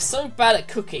apparently so bad at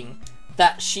cooking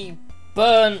that she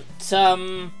burnt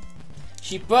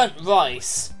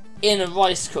rice in a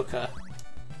rice cooker.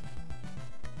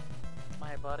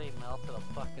 My buddy melted a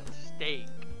fucking steak.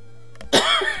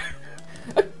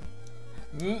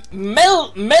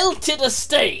 Melted a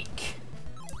steak?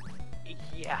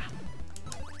 Yeah.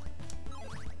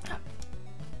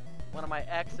 One of my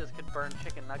exes could burn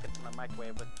chicken nuggets in the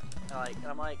microwave, but and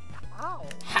I'm like, how?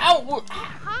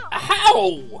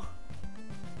 How?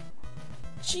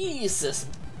 Jesus.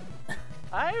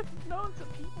 I've known some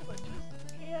people that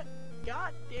just can't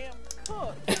goddamn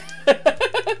cook.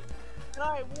 And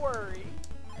I worry.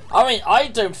 I mean, I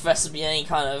don't profess to be any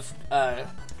kind of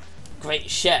great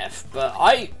chef, but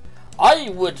I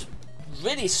would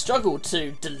really struggle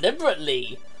to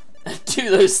deliberately do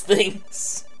those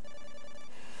things.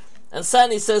 And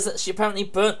Sandy says that she apparently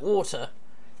burnt water.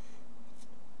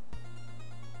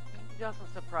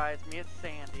 Doesn't surprise me, it's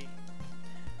Sandy.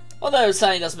 Although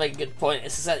Sandy does make a good point,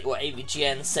 it's exactly what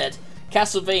AVGN said.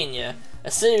 Castlevania,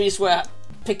 a series where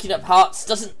picking up hearts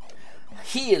doesn't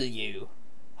heal you.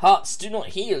 Hearts do not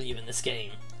heal you in this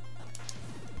game.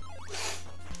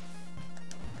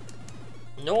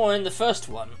 Nor in the first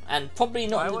one, and probably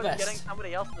not in the best. Why would getting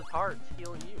somebody else's heart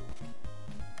heal you?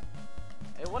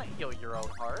 It wouldn't heal your own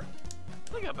heart.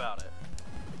 Think about it.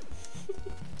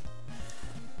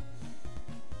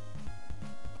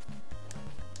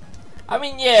 I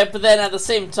mean, yeah, but then at the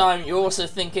same time, you're also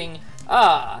thinking,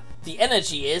 ah, the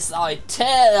energy is I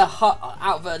tear a heart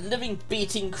out of a living,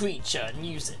 beating creature and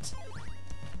use it.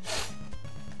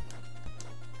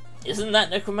 Isn't that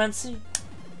necromancy?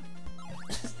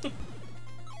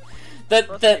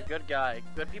 That's a good guy.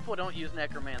 Good people don't use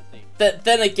necromancy.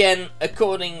 Then again,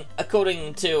 according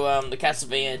to the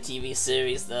Castlevania TV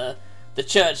series, the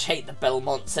church hate the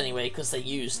Belmonts anyway because they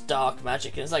use dark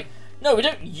magic, and it's like, no, we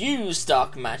don't use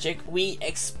dark magic. We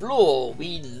explore,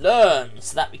 we learn,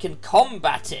 so that we can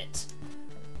combat it.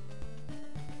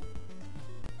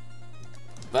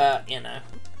 But you know.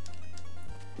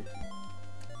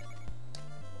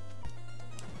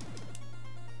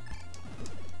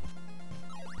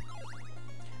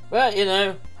 Well, you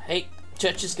know, hate.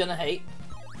 Church is gonna hate.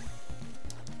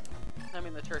 I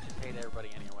mean, the churches hate everybody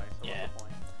anyway, so yeah. what's the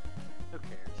point? Who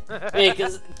cares?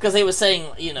 Yeah, because they were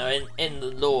saying, you know, in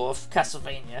the lore of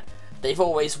Castlevania, they've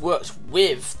always worked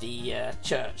with the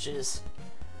churches,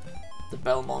 the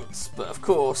Belmonts, but of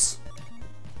course,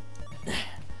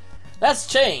 that's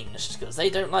changed, because they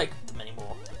don't like them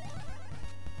anymore.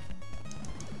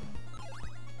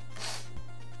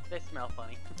 They smell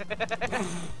funny.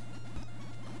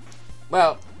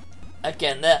 Well,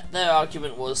 again, their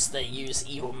argument was they use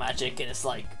evil magic, and it's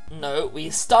like, no, we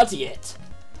study it.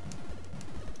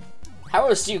 How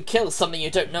else do you kill something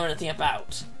you don't know anything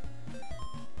about?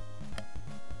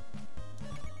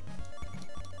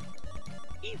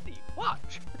 Easy,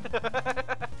 watch.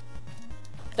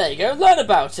 There you go, learn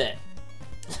about it.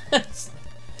 You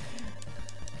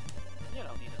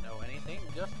don't need to know anything,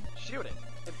 just shoot it.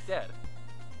 It's dead.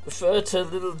 Refer to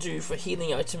Little Drew for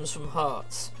healing items from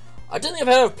hearts. I don't think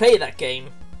I've ever played that game.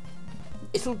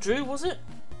 Little Drew, was it?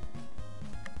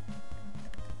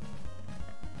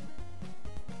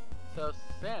 So,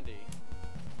 Sandy,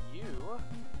 you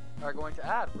are going to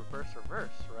add reverse,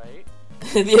 right?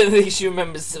 The other thing she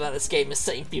remembers about this game is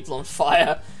setting people on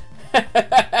fire.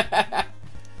 Yeah,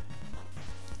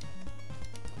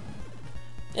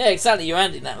 exactly, you're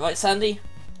adding that, right, Sandy?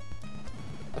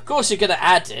 Of course you're gonna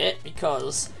add it,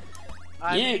 because...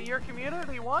 I mean, your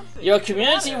community wants it. Your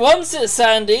community wants it,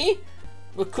 Sandy!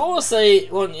 Of course they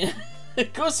want you.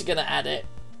 Of course you're gonna add it.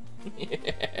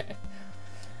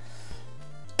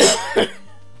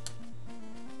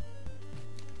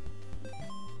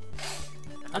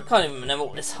 I can't even remember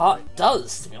what this heart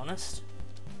does, to be honest.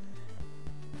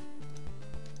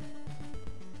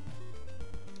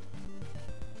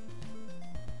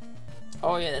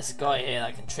 Oh yeah, there's a guy here that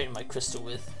I can trade my crystal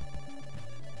with.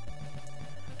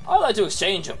 I'd like to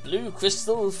exchange a blue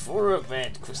crystal for a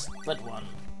red one.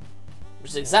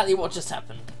 Which is exactly what just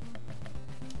happened.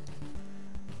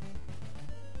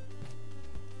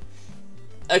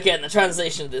 Again, the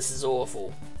translation of this is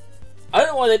awful. I don't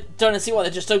know why they don't see why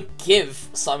they just don't give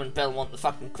Simon Belmont the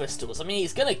fucking crystals. I mean,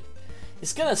 he's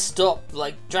gonna stop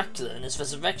like Dracula in his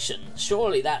resurrection.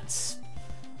 Surely that's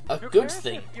a good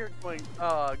thing. If you're doing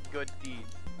good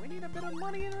deeds, we need a bit of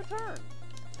money in return.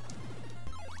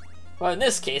 Well, in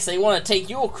this case, they want to take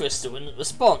your crystal in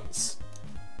response.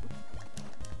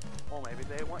 Well, maybe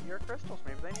they want your crystals.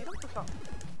 Maybe they need them for something.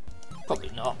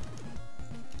 Probably not.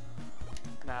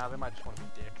 Nah, they might just want to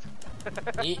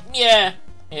be dicks.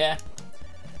 Yeah.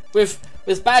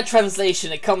 With bad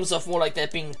translation, it comes off more like they're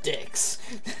being dicks.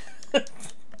 I'll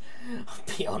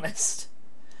be honest.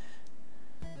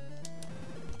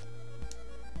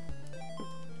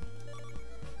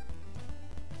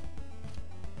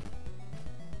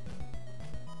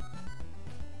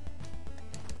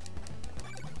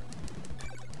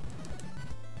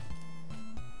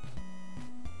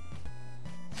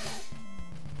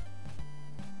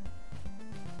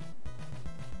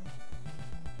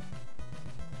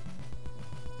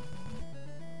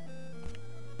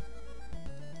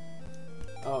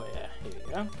 Oh yeah, here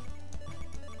we go.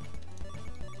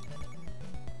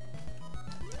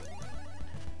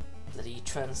 Bloody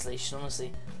translation,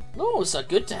 honestly. Laws are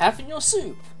good to have in your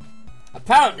soup.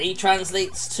 Apparently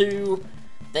translates to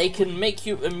they can make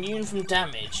you immune from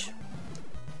damage.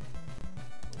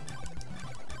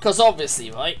 Because obviously,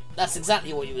 right? That's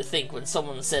exactly what you would think when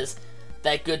someone says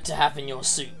they're good to have in your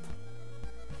soup.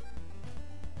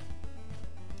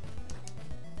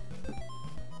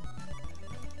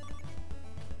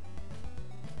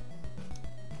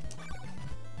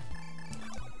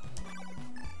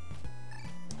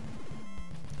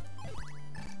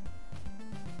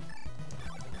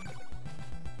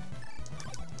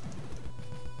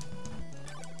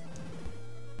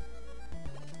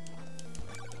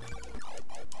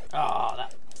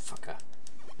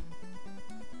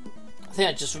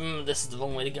 think I just remember this is the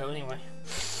wrong way to go anyway.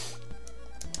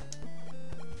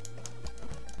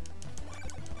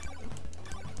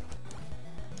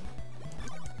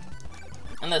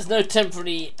 And there's no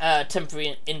temporary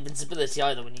invincibility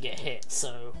either when you get hit,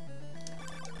 so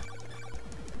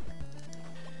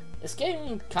this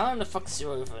game kind of fucks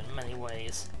you over in many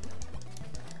ways.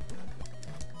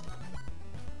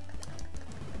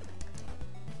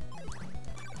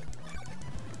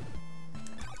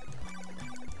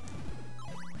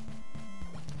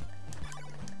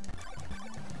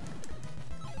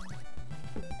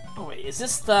 Oh wait, is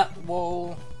this that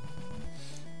wall?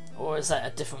 Or is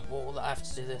that a different wall that I have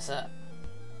to do this at?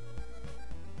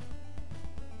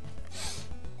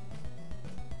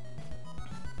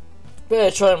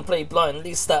 Better try and play blind, at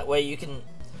least that way you can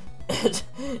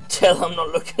tell I'm not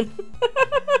looking.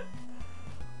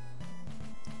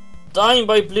 Dying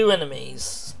by blue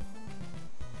enemies.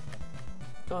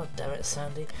 God damn it,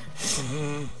 Sandy.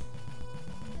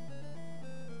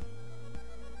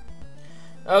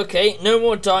 Okay, no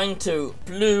more dying to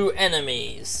blue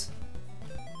enemies.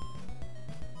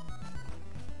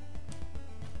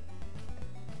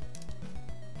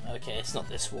 Okay, it's not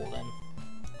this wall then.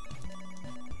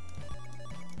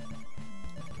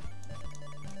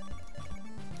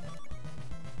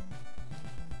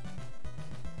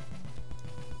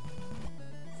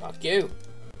 Fuck you.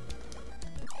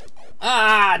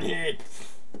 Ah, dude.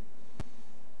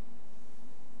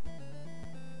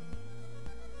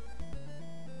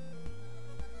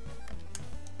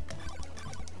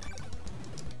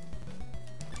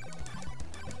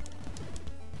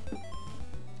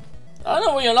 I don't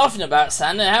know what you're laughing about,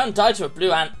 Sandy. I haven't died to a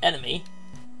blue enemy.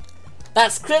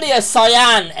 That's clearly a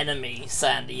cyan enemy,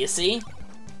 Sandy, you see?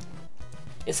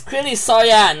 It's clearly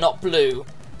cyan, not blue.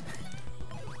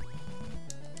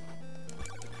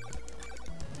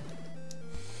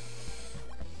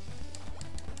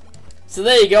 So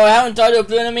there you go, I haven't died to a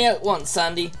blue enemy at once,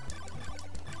 Sandy.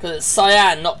 Because it's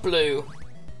cyan, not blue.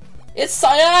 It's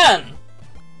cyan!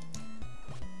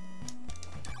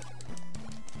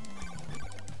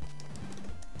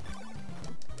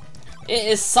 It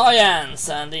is cyan,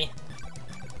 Sandy.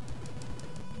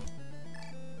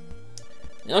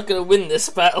 You're not gonna win this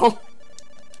battle.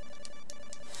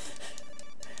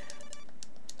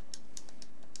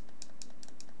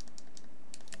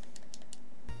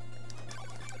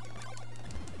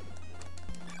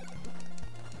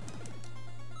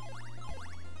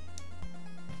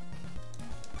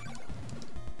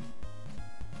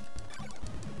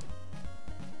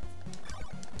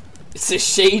 It's a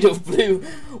shade of blue.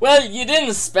 Well, you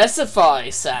didn't specify,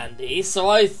 Sandy, so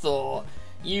I thought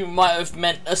you might have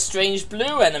meant a strange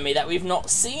blue enemy that we've not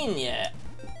seen yet.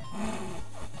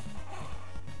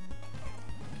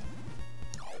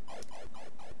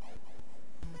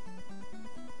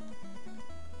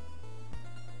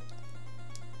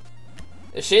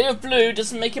 A shade of blue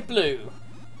doesn't make it blue.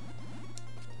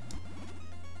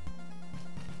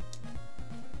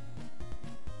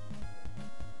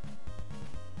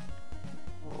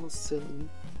 Oh, silly.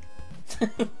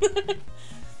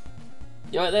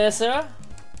 You right there, Sarah?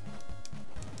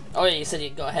 Oh yeah, you said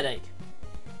you got a headache.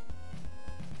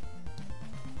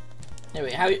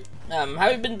 Anyway, how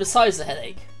you been besides the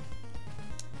headache?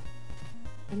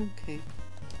 I'm okay.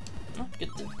 Oh, good,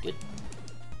 good.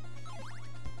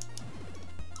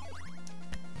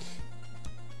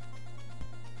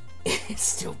 It's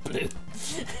still blue.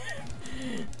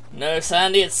 No,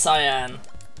 Sandy, it's cyan.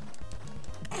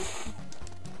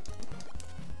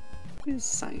 What is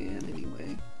cyan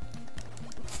anyway?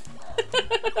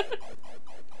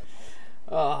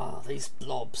 Oh, these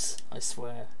blobs, I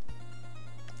swear.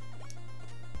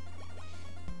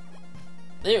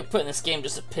 They were put in this game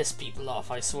just to piss people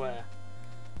off, I swear.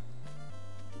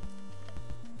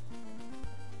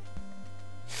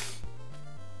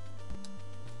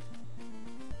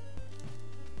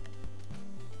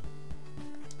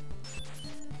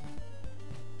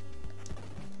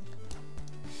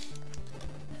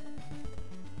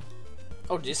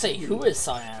 Oh, did you say who is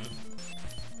cyan?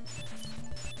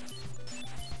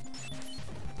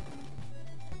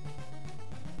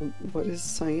 What is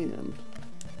cyan?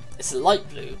 It's a light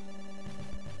blue.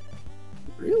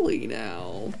 Really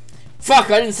now?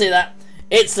 Fuck, I didn't say that.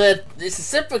 It's a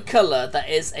separate colour that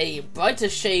is a brighter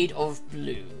shade of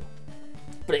blue.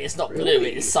 But it is not blue,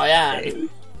 it is cyan.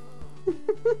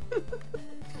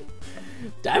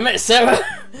 Damn it, Sarah!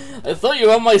 I thought you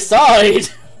were on my side!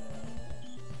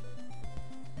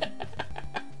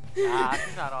 Ah,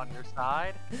 he's not on your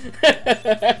side.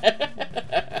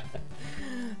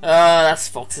 That's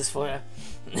Fox's for you.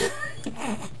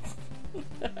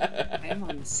 I'm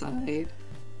on the side.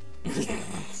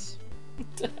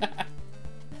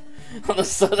 On the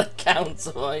side that counts,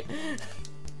 right?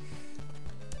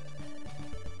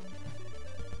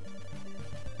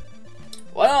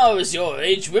 When I was your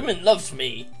age, women loved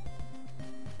me.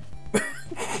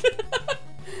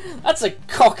 That's a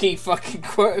cocky fucking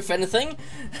quote, if anything.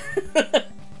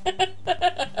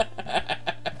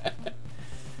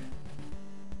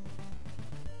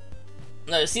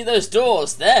 No, see those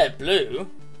doors? They're blue.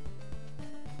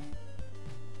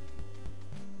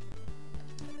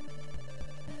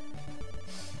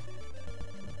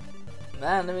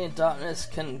 Man, enemy in darkness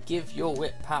can give your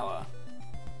whip power.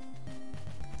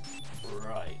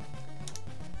 Right.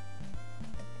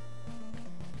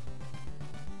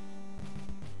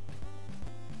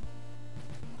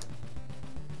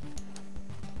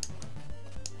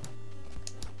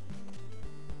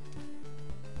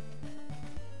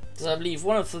 Because I believe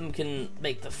one of them can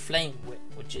make the flame whip,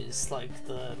 which is like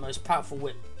the most powerful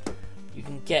whip you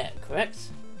can get, correct?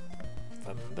 If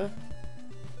I remember.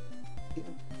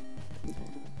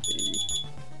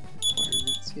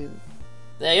 Requirements, yeah.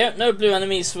 There you go, no blue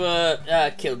enemies were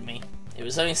killed me. It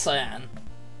was only cyan.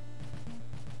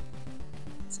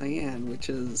 Cyan, which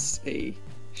is a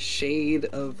shade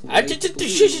of light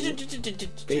blue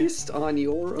based on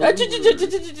your own word.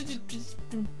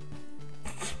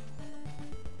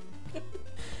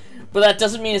 But that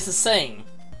doesn't mean it's the same.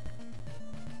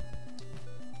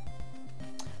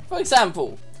 For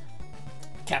example,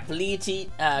 Cappelletti,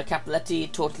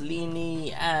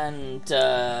 tortellini, and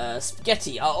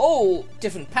spaghetti are all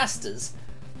different pastas,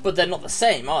 but they're not the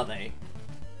same, are they?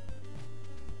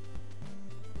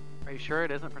 Are you sure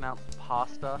it isn't pronounced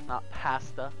pasta, not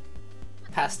pasta?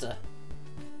 Pasta.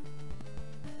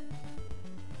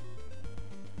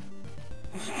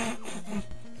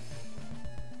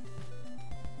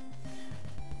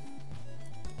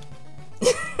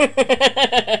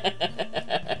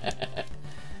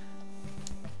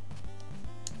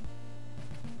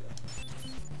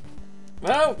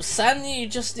 Well, Sandy, you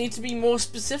just need to be more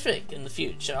specific in the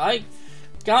future. I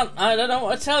don't know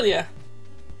what to tell you.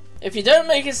 If you don't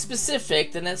make it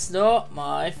specific, then it's not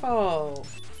my fault.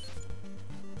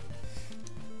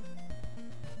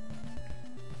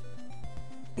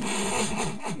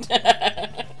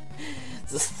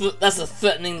 That's a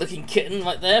threatening looking kitten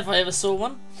right there, if I ever saw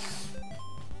one.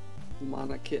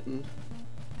 Mana kitten.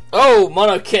 Oh,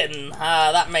 mono kitten.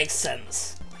 Ah, that makes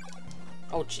sense.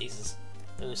 Oh, Jesus.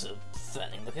 Those are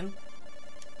threatening looking.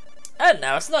 And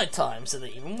now it's night time, so they're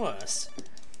even worse.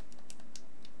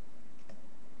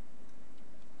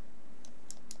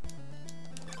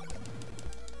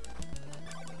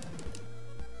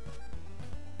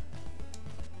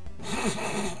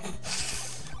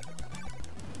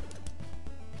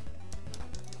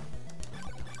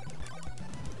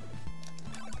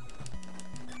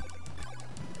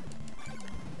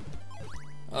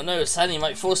 Oh no, Sandy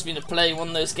might force me to play one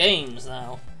of those games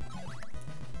now.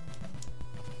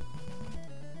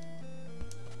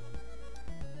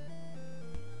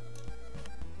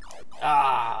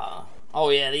 Ah, oh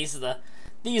yeah, these are the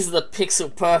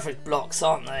pixel perfect blocks,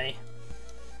 aren't they?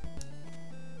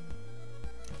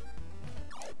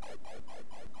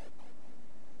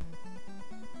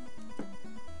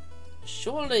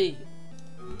 Surely.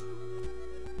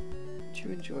 Do you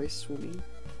enjoy swimming?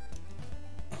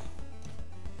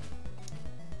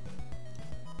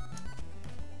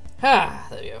 Ah,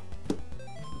 there we go.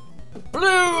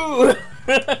 Blue!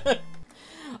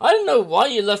 I don't know why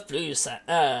you love blue so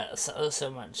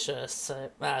much,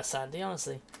 Sandy,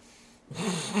 honestly.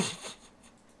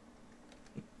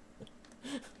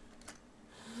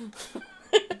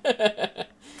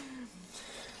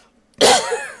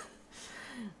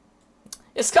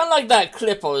 It's kind of like that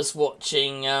clip I was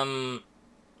watching on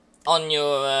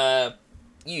your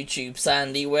YouTube,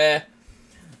 Sandy, where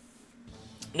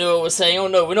Noah was saying, "Oh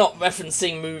no, we're not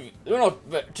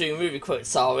doing movie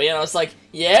quotes, are we?" And I was like,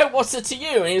 "Yeah, what's it to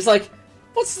you?" And he was like,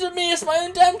 "What's it to me? It's my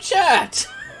own damn chat."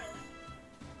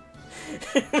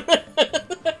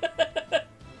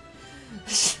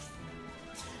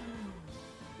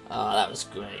 Oh, that was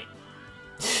great.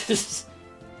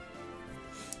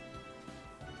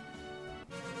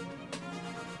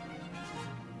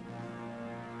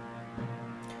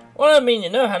 Well, I mean, you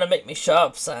know how to make me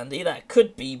sharp, Sandy. That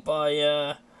could be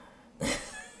by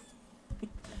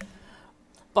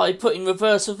by putting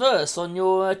reverse on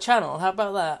your channel. How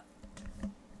about that?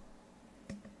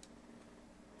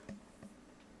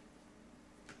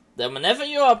 Then whenever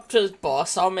you're up to the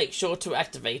boss, I'll make sure to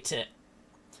activate it.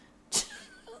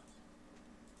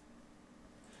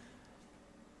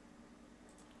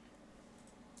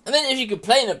 And then if you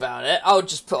complain about it, I'll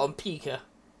just put on Pika.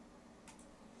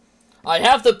 I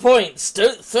have the points.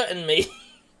 Don't threaten me.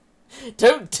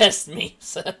 Don't test me,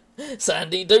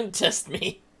 Sandy. Don't test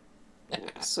me.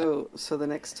 So the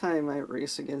next time I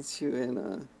race against you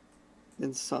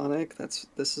in Sonic,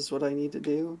 this is what I need to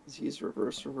do: is use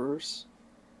reverse.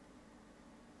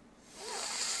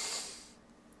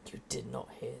 You did not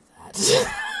hear that.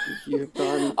 You've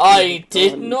gone. I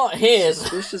did not hear that.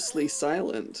 Suspiciously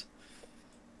silent.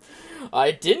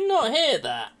 I did not hear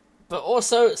that. But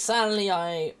also, sadly,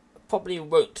 I probably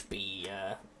won't be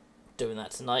doing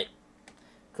that tonight,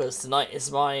 because tonight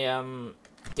is my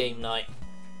game night.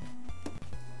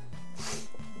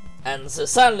 And so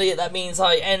sadly that means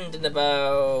I end in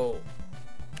about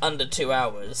under 2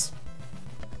 hours.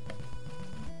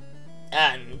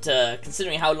 And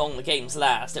considering how long the games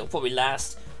last, it'll probably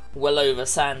last well over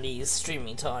Sandy's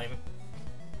streaming time.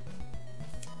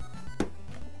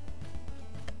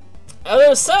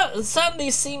 Although Sandy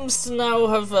seems to now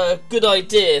have a good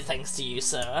idea thanks to you,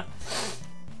 Sarah.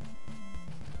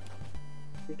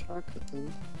 You're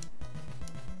talking.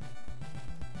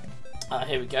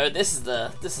 Here we go. This is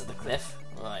the cliff.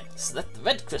 Right, select the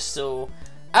red crystal,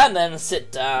 and then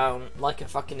sit down like a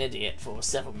fucking idiot for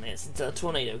several minutes until a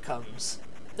tornado comes.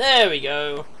 There we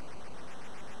go.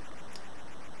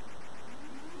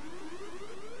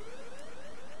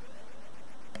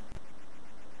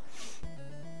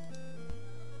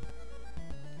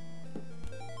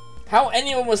 How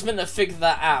anyone was meant to figure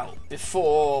that out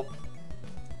before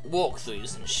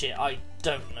walkthroughs and shit, I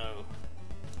don't know.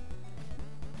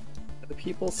 The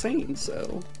people saying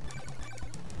so.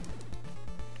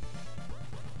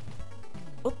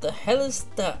 What the hell is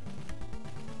that?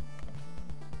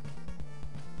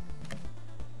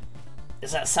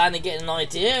 Is that Sandy getting an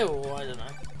idea, or I don't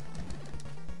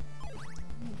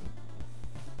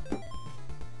know?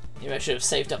 Maybe I should have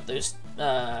saved up those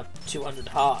 200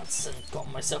 hearts and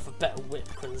got myself a better whip,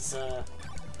 because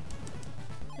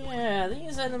yeah,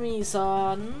 these enemies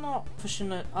are not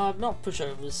not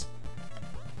pushovers.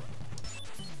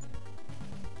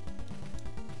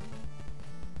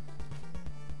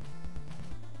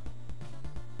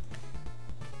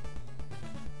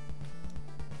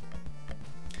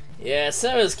 Yeah,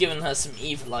 Sarah's given her some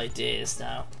evil ideas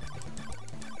now.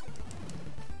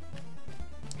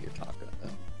 You're talking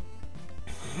about.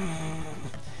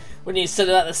 When you said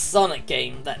about the Sonic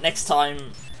game, that next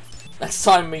time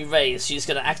we race, she's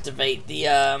gonna activate the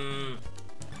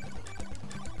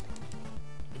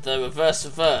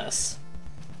reverse.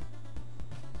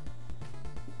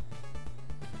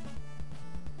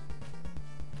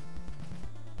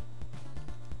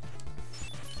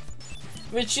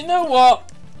 Which, you know what?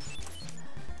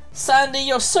 Sandy,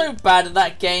 you're so bad at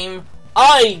that game.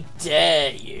 I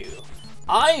dare you.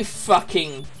 I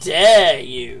fucking dare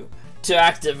you to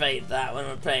activate that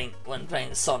when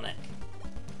playing Sonic.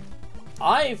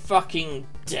 I fucking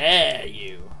dare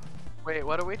you. Wait,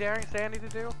 what are we daring Sandy to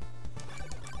do?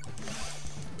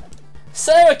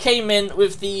 Sarah came in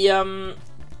with the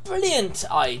brilliant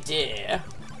idea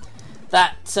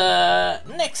that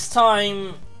next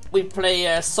time we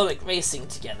play Sonic Racing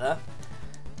together,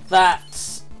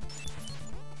 that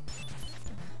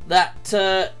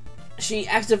she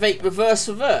activate reverse.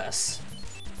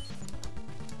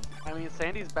 I mean,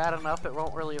 Sandy's bad enough, it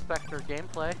won't really affect her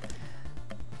gameplay.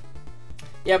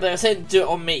 Yeah, but they were saying to do it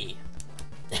on me.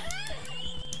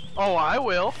 Oh, I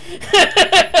will.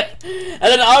 And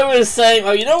then I was saying,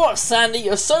 oh, you know what, Sandy,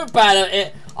 you're so bad at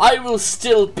it, I will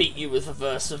still beat you with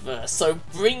reverse, so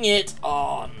bring it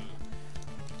on.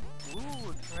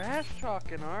 Ooh, trash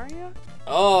talking, are you?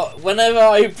 Oh, whenever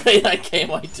I play that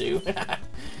game, I do.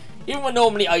 Even when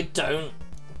normally I don't,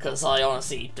 because I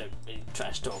honestly don't really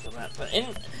trash talk on that. But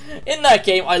in that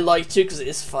game, I like to because it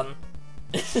is fun.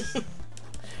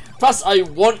 Plus, I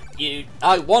want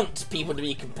people to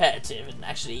be competitive and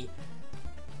actually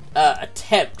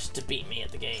attempt to beat me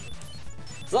at the game.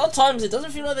 A lot of times, it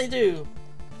doesn't feel like they do.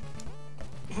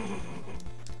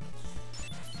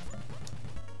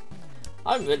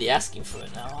 I'm really asking for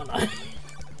it now, aren't I?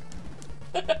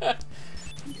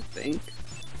 You think?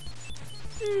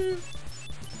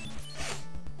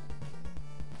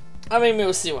 I mean,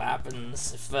 we'll see what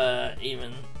happens if you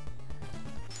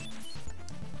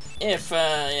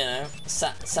know,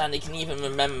 Sandy can even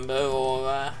remember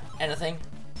or anything.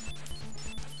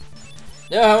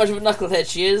 Know how much of a knucklehead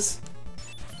she is.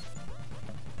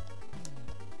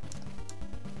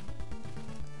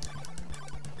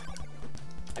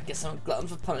 I guess I'm a glutton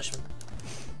for punishment.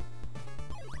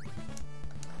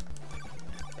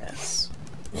 Yes.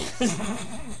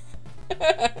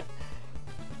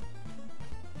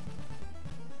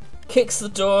 Kicks the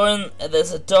door and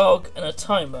there's a dog and a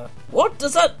timer. What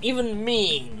does that even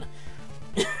mean?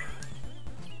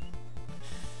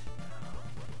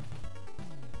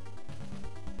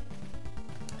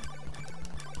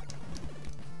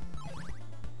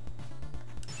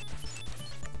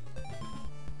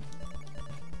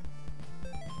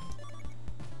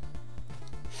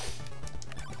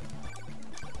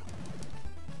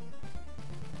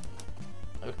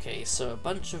 Okay, so a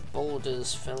bunch of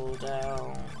boulders fell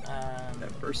down, and...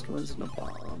 That first wasn't a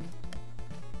bomb.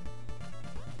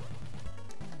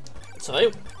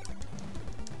 Sorry?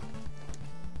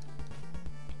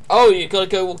 Oh, you gotta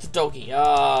go walk the doggy.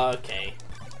 Ah, okay.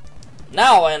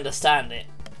 Now I understand it.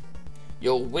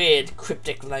 Your weird,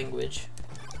 cryptic language.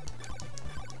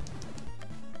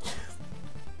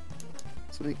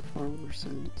 This make far more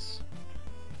sense.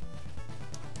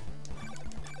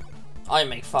 I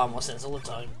make far more sense all the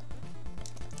time.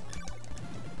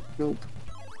 Nope.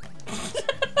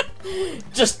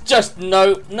 just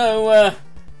no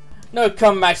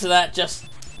comeback to that, just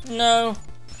no.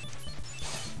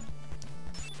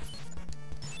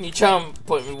 You charm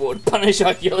point reward, punish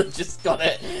archaeologist, got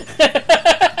it.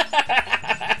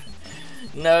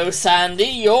 No, Sandy,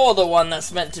 you're the one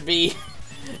that's meant to be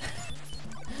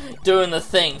doing the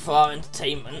thing for our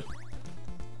entertainment.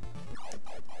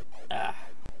 Ah.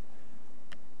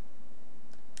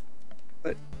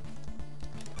 But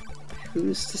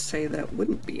who's to say that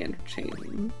wouldn't be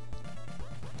entertaining?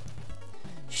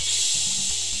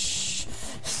 Shh.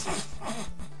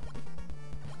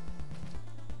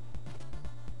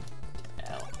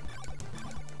 Hell.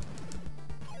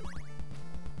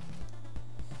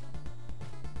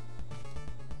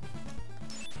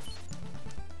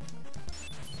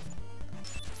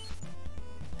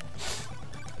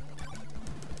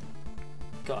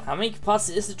 God, how many parts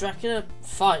is the Dracula?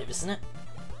 5, isn't it?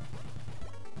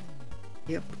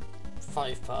 Yep.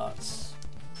 5 parts.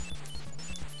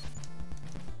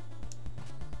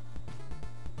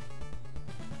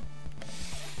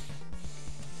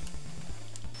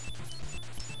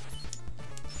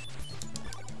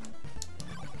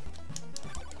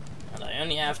 And I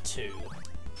only have 2.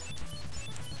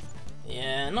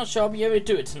 Yeah, not sure I'll be able to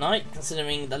do it tonight,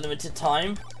 considering the limited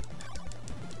time.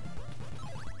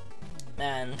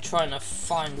 And trying to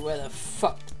find where the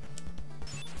fuck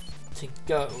to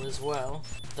go as well.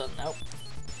 Doesn't help.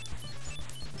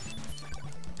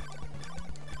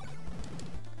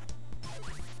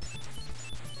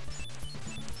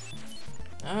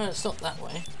 It's not that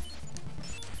way.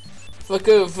 If I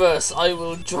go reverse, I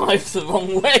will drive the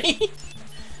wrong way.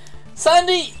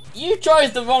 Sandy, you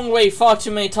drive the wrong way far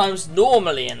too many times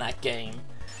normally in that game.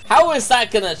 How is that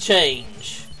gonna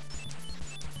change?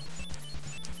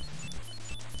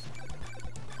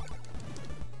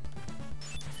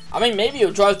 I mean, maybe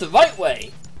you'll drive the right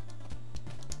way.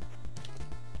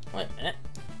 Wait a minute.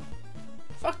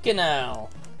 Fucking hell.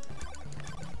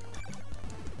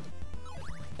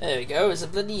 There we go, there's a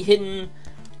bloody hidden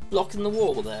block in the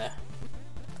wall there.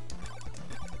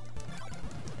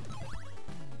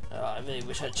 Oh, I really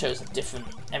wish I chose a different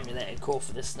emulator core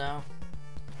for this now.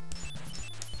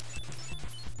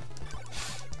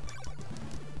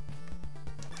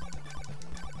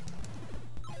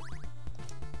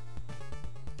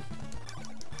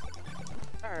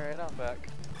 Alright, I'm back.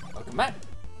 Welcome back.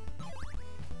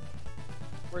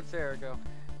 Where'd Sarah go?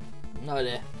 No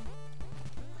idea.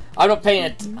 I'm not paying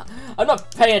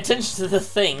attention to the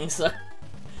thing, so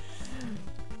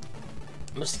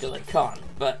must go I can't.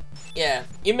 But yeah,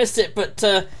 you missed it. But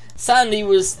Sandy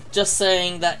was just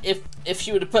saying that if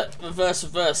she would have put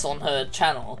reverse on her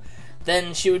channel,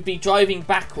 then she would be driving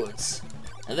backwards.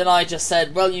 And then I just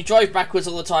said, well, you drive backwards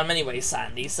all the time anyway,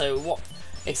 Sandy. So what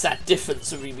exact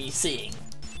difference would we be seeing?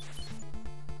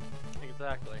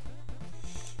 Exactly.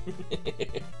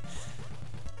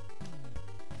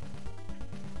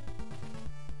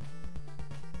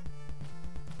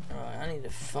 Alright, I need to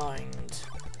find...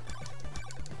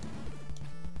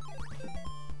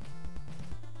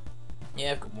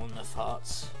 Yeah, I've got more than enough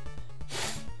hearts.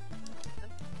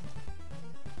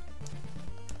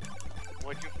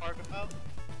 What'd you fart about?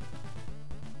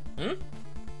 Hmm?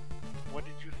 What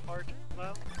did you fart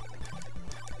about?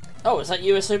 Oh, is that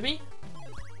USOB?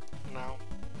 No.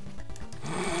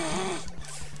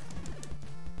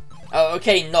 Oh,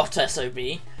 okay, not SOB.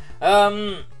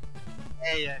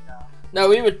 Yeah. No,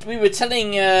 we were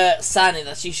telling Sandy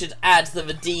that she should add the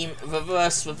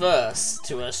reverse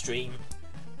to her stream.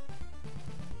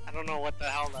 I don't know what the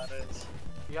hell that is.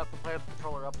 You have to play with the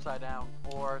controller upside down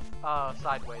or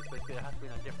sideways. Basically, it has to be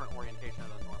in a different orientation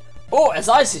than normal. Or, as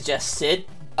I suggested,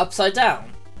 upside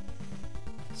down.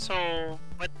 So,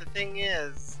 but the thing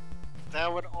is,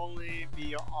 that would only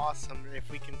be awesome if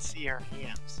we can see her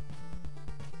hands.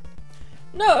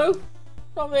 No,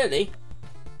 not really.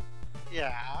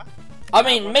 Yeah. I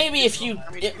mean, maybe if you,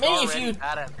 She's already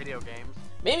bad at video games.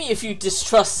 maybe if you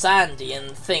distrust Sandy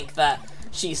and think that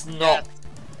she's not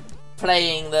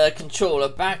playing the controller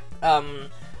back,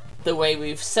 the way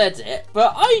we've said it.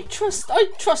 But I trust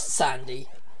Sandy.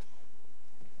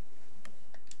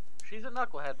 She's a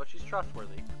knucklehead, but she's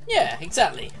trustworthy. Yeah,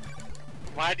 exactly.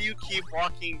 Why do you keep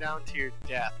walking down to your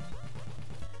death?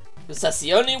 Because that's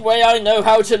the only way I know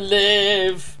how to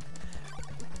live.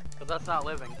 But that's not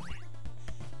living.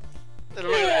 Look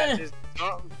at that, just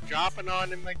dropping on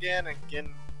him again and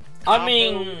getting... I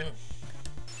mean,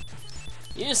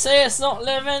 you say it's not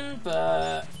living,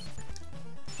 but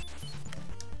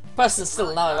person's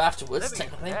still alive afterwards, Living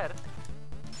technically. dead.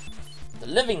 The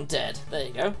living dead. There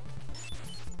you go.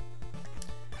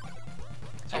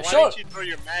 So why Sure. don't you throw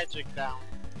your magic down?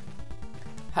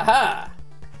 Haha.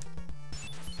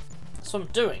 That's what I'm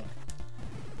doing.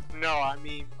 No, I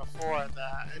mean before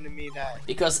the enemy that...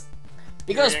 Because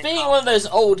You're being one of those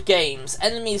old games,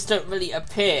 enemies don't really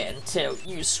appear until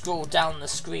you scroll down the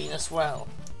screen as well.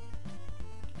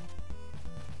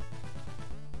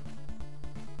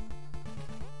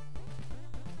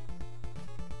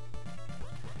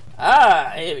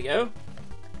 Ah, here we go.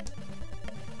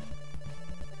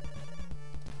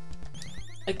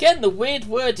 Again, the weird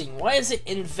wording. Why is it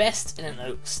invest in an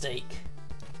oak stake?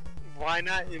 Why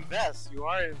not invest? You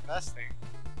are investing.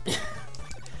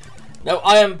 No,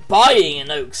 I am buying an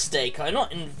oak stake. I'm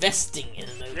not investing in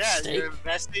an oak Yeah, stake. you're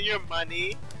investing your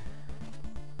money,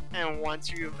 and once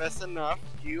you invest enough,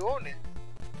 you own it.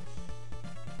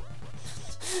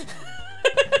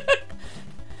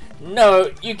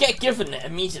 No, you get given it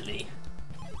immediately.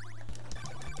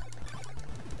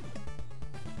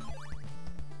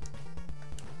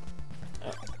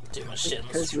 Oh, too much shit.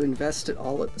 Because you invest it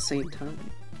all at the same time.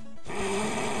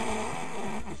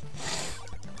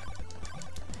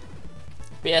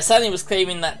 But yeah, Sally was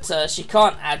claiming that she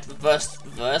can't add reverse to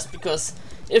reverse because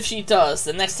if she does,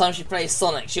 the next time she plays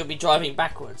Sonic, she'll be driving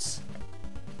backwards.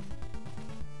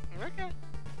 Okay.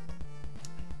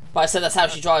 But I said that's how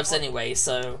she drives anyway,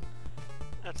 so...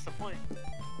 That's the point.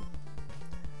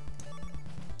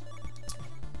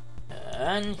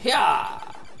 And yeah,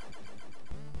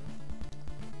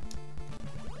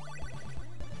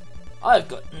 I've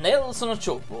got nails on a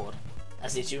chalkboard,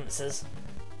 as the achievement says.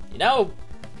 You know,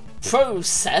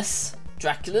 process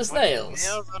Dracula's nails.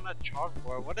 Nails on a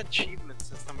chalkboard. What achievement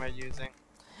system are you using?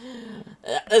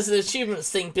 There's an achievements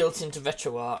thing built into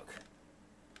RetroArch.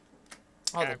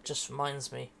 Oh, that just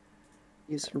reminds me.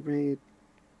 User made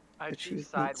I choose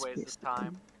achievements sideways this based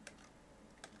time.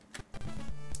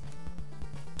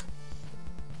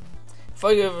 If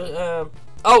I go,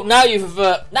 oh, now you've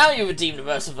redeemed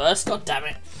reverse. God damn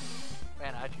it!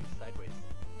 Man, I choose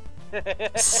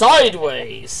sideways.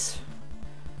 Sideways.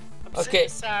 I'm Okay. sitting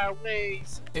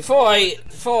sideways. Before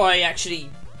I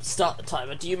actually start the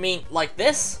timer, do you mean like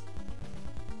this?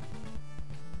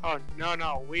 Oh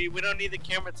no, we don't need the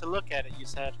camera to look at it. You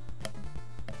said.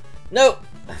 No.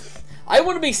 I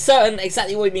want to be certain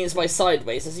exactly what he means by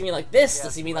sideways. Does he mean like this? Yeah,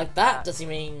 Does he mean like like that? that. Does he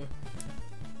mean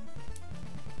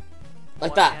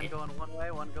like one that? hand going one way,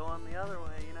 one going the other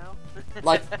way, you know?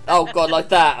 Like, oh god, like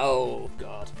that. Oh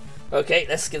god. Okay,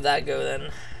 let's give that a go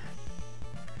then.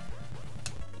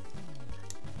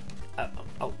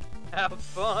 Oh. Have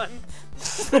fun.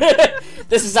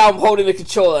 This is how I'm holding the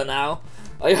controller now.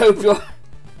 I hope you're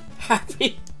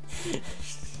happy. Good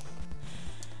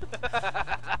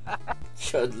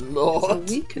It's a lord.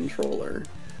 Wii controller.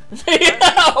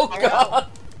 Oh god.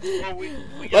 Well, we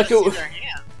Like gotta a- see their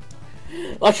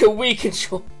hand. Like a Wii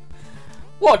control.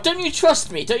 What? Don't you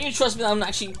trust me? Don't you trust me that I'm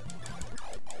actually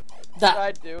that?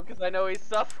 I do, because I know he's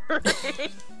suffering.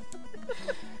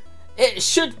 It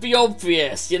should be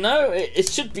obvious, you know. It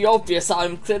should be obvious that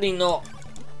I'm clearly not.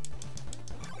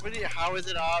 How is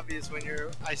it obvious when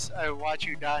I watch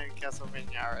you die in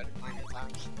Castlevania already plenty of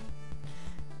times?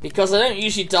 Because I don't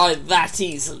usually die that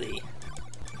easily.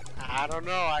 I don't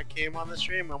know. I came on the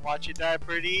stream and watched you die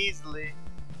pretty easily.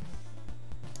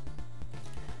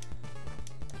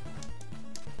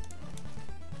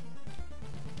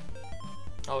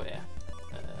 Oh yeah.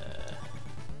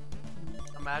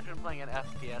 Imagine playing an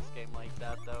FPS game like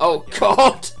that, though. Oh Like,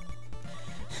 god.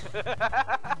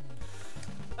 that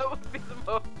would be the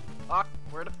most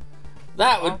awkward.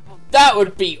 That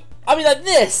would be. I mean, like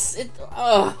this.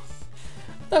 That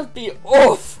would be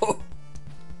awful.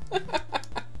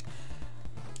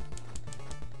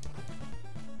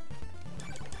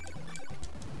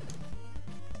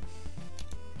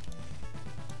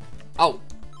 Oh.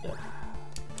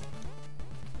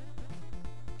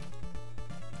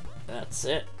 That's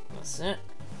it. That's it.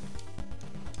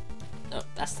 No,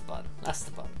 that's the button. That's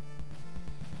the button.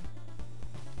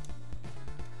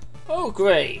 Oh,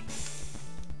 great.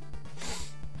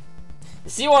 You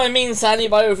see what I mean, Sandy,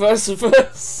 by reverse?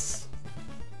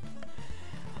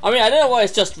 I mean, I don't know why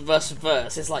it's just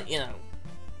reverse. It's like, you know,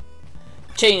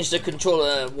 change the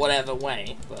controller whatever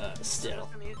way, but still.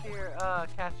 It's an easier,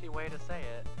 catchy way to say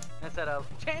it instead of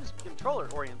change controller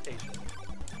orientation.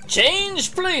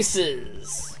 Change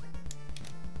places.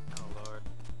 Oh lord.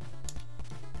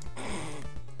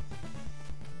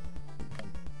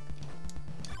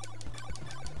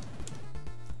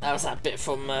 That was that bit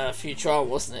from Futurama,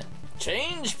 wasn't it?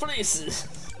 Change places.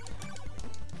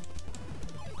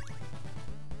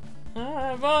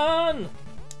 Run!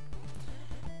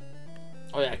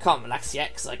 Oh yeah, I can't relax yet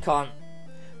because I can't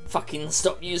fucking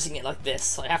stop using it like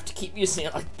this. I have to keep using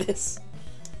it like this.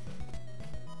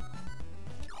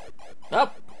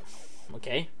 Up. Oh,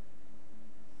 okay.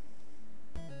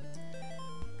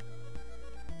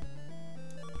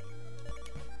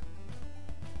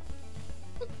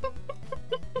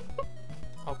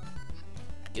 Oh,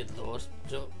 good lord.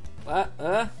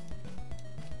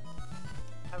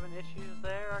 Having issues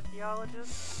there,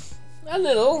 Archaeologist? A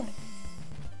little.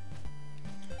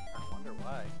 I wonder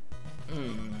why.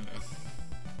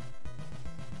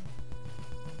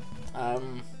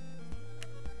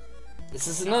 This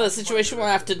is another situation where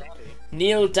I have to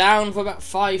kneel down for about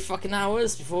 5 fucking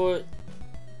hours before...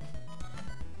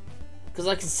 Because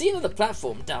I can see another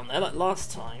platform down there like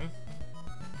last time.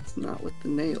 It's not with the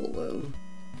nail, though.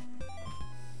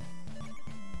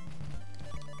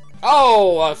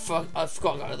 Oh, I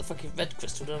forgot about the fucking red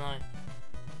crystal, don't I?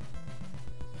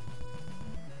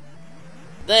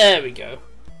 There we go.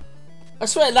 I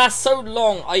swear it lasts so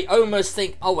long, I almost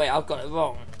think, oh wait, I've got it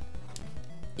wrong.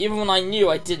 Even when I knew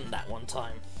I didn't that one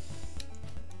time.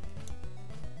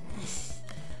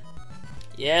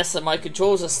 Yes, and my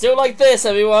controls are still like this,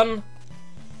 everyone.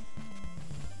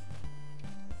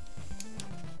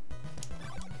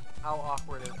 How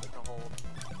awkward is it to hold?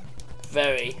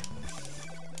 Very.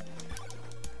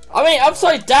 I mean,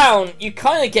 upside down, you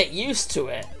kind of get used to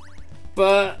it,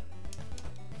 but...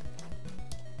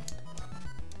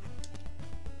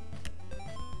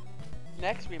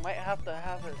 Next, we might have to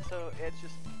have it so it's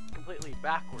just completely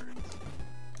backwards.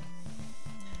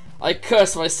 I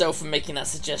curse myself for making that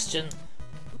suggestion.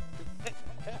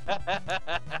 At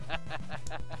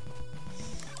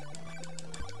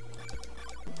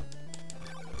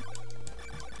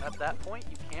that point,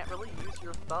 you can't really use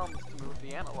your thumbs to move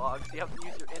the analogs. You have to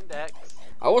use your index.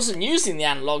 I wasn't using the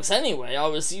analogs anyway, I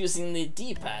was using the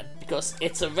D-pad because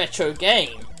it's a retro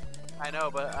game. I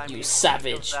know, but I mean, you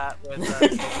savage. That with, you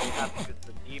have to use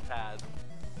the D-pad.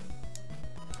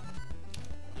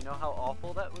 You know how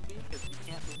awful that would be? Because you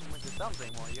can't move them with your thumbs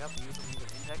anymore. You have to use them with your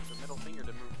index or middle finger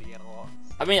to move the analogs.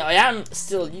 I mean, I am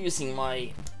still using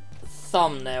my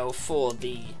thumbnail for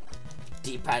the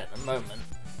D-pad at the moment.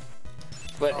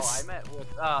 But I meant with,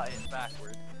 it's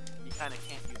backwards. You kind of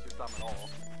can't use your thumb at all.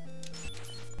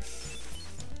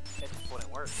 It just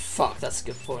wouldn't work. Fuck, that's a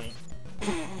good point.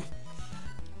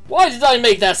 Why did I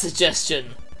make that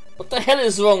suggestion? What the hell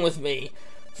is wrong with me?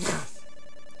 Because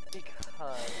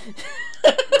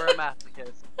you're a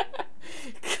masochist.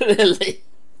 Clearly.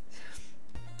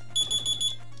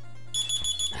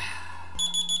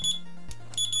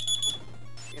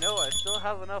 You know, I still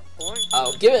have enough points.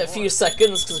 I'll give it a few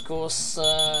seconds, because of course,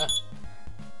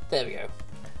 there we go.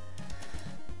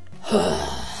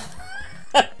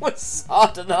 That was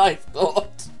harder than I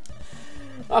thought.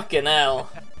 Fucking hell.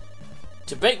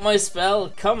 To break my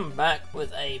spell, come back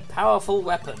with a powerful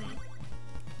weapon.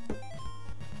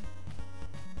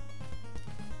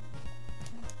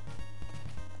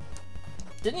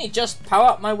 Didn't he just power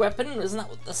up my weapon? Isn't that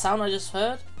what the sound I just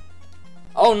heard?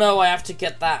 Oh no, I have to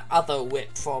get that other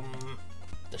whip from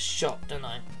the shop, don't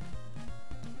I?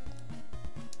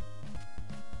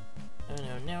 Oh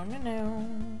no, no, no,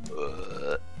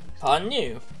 no. Pardon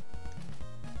you.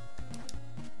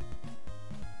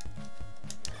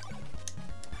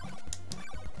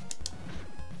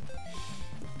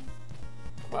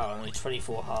 Wow, only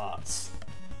 24 hearts.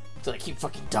 So I keep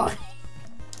fucking dying.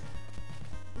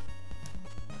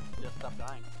 Just stop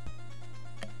dying.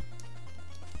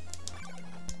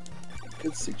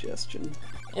 Good suggestion.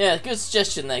 Yeah, good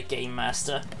suggestion there, Game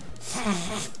Master.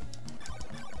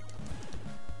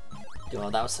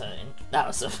 God, that was a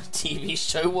TV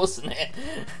show, wasn't it?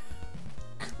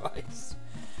 Christ.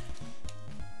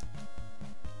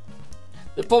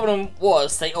 The problem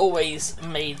was they always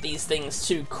made these things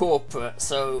too corporate,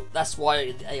 so that's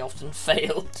why they often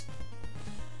failed.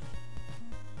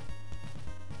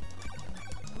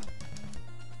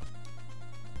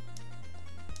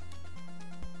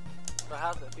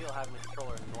 How's it feel having the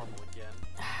controller normal again?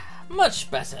 Much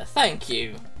better, thank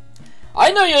you. I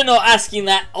know you're not asking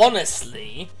that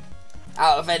honestly,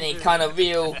 out of any kind of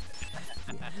real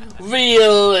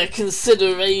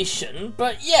consideration,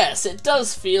 but yes, it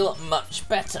does feel much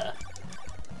better.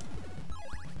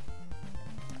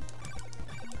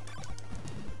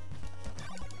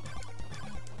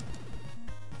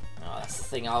 Oh, that's the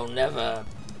thing I'll never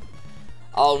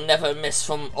miss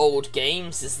from old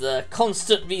games, is the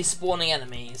constant respawning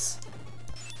enemies.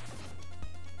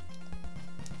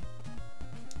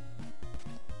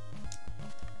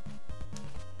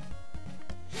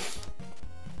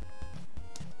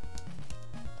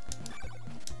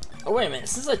 Oh wait a minute,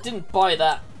 since I didn't buy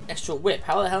that extra whip,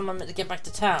 how the hell am I meant to get back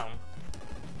to town?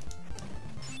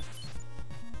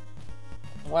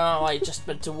 Well, I just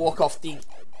meant to walk off the...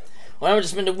 Well, I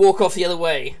just meant to walk off the other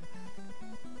way.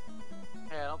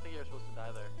 Hey, I don't think you're supposed to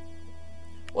die there.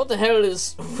 What the hell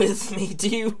is with me? Do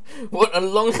you want a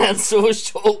long answer or a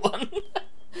short one?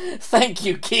 Thank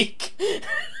you, geek.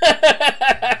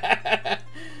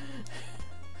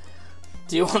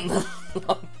 Do you want the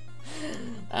long...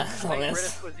 I think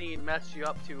British cuisine messed you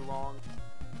up too long.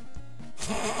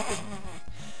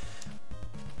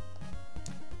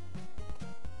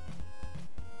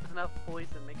 Enough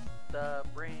poison makes the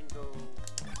brain go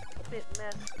a bit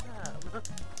messed up.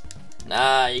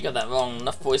 Nah, you got that wrong.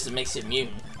 Enough poison makes you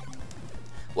immune.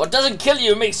 What doesn't kill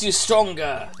you makes you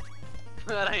stronger.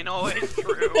 That ain't always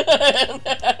true.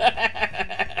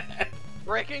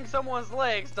 Breaking someone's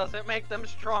legs doesn't make them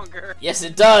stronger. Yes,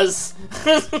 it does.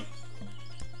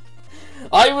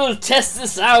 I will test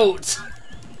this out.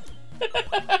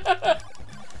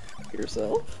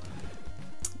 Yourself?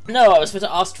 No, I was supposed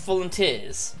to ask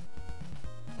volunteers.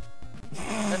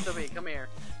 SOB, come here.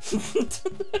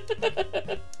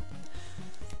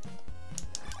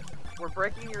 We're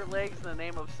breaking your legs in the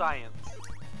name of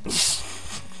science.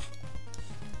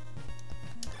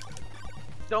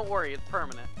 Don't worry, it's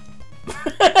permanent.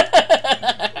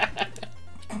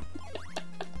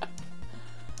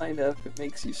 Find out if it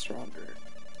makes you stronger.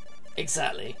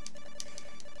 Exactly.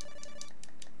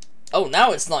 Oh,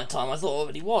 now it's night time. I thought it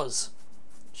already was.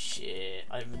 Shit,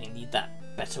 I really need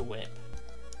that better whip.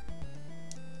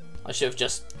 I should have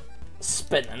just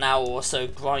spent an hour or so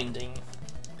grinding.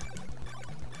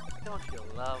 Don't you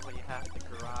love when you have to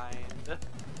grind?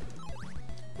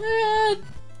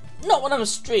 Not when I'm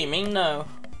streaming, no.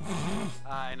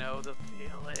 I know the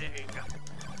feeling.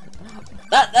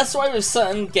 That's why with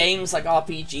certain games like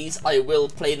RPGs, I will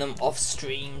play them off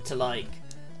stream to like,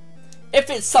 if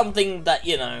it's something that,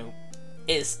 you know,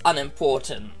 is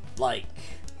unimportant, like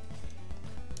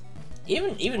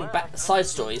even side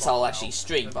stories I'll actually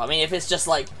stream. But I mean, if it's just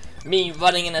like me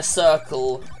running in a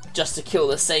circle just to kill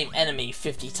the same enemy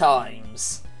 50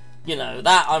 times, you know,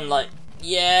 that I'm like,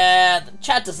 yeah, the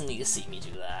chat doesn't need to see me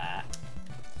do that.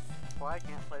 Why I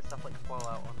can't play stuff like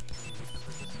Fallout on stream because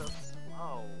they're just so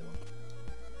slow.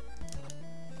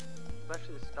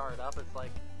 Especially to start up, it's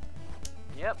like,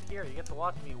 yep, here, you get to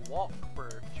watch me walk for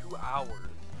 2 hours.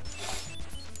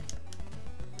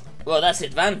 Well, that's the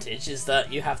advantage, is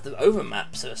that you have the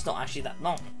overmap, so it's not actually that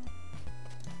long.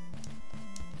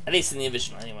 At least in the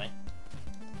original, anyway.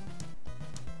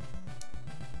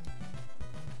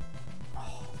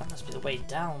 Oh, that must be the way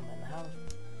down, then. How...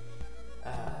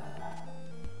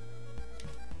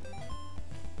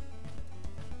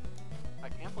 I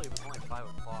can't believe it's only 5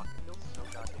 o'clock. It feels so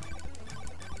goddamn.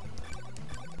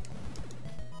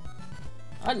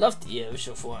 I loved the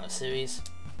original Fallout series,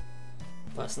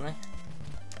 personally.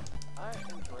 I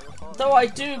enjoy the Fallout. Though I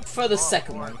do prefer the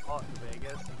second one.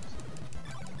 Vegas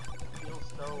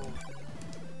feels so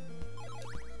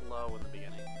slow in the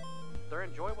beginning. They're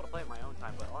enjoyable to play at my own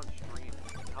time, but on stream,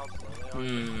 how slow they are.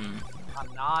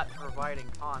 I'm not providing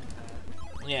content.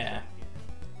 Yeah.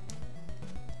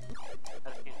 I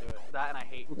just can't do it. That, and I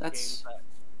hate games that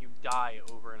you die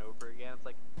over and over again. It's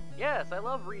like, yes, I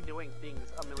love redoing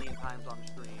things a million times on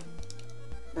stream.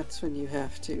 That's when you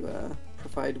have to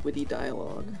provide witty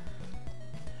dialogue.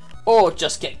 Or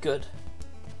just get good.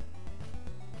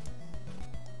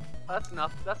 That's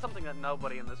something that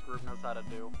nobody in this group knows how to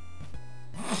do.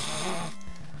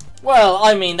 Well,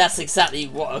 I mean, that's exactly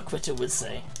what a quitter would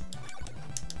say.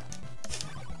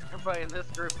 Everybody in this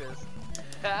group is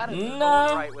bad and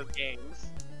No. right with games.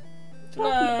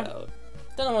 No.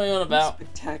 Don't know what you're on about.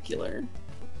 Spectacular.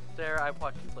 Sarah, I've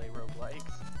watched you play roguelikes.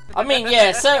 I mean,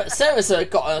 yeah, Sarah's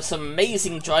got some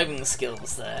amazing driving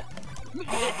skills there.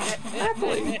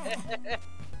 Exactly.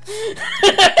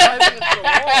 Driving into the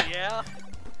wall, yeah.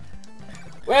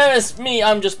 Whereas me,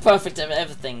 I'm just perfect at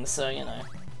everything, so, you know.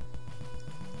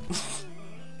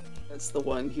 That's the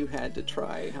one you had to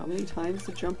try how many times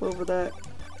to jump over that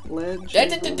ledge?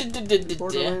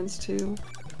 Borderlands 2?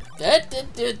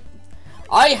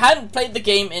 I hadn't played the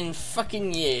game in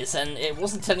fucking years, and it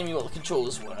wasn't telling me what the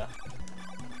controls were.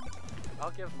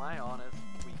 I'll give my honest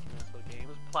weakness with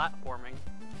games: platforming.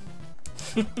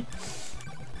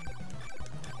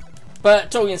 But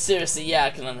talking seriously, yeah,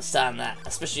 I can understand that.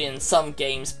 Especially in some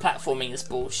games, platforming is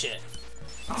bullshit.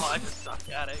 Oh, I just suck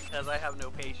at it because I have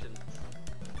no patience.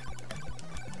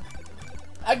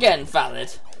 Again,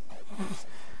 valid.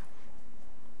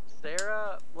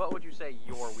 Sarah, what would you say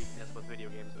your weakness with video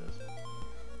games is?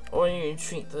 Or you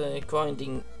treat the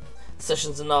grinding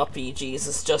sessions and RPGs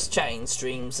as just chatting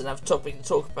streams and have a topic to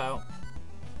talk about.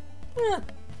 Yeah,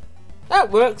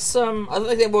 that works. I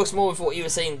think it works more with what you were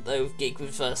saying though, Geek,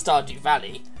 with Stardew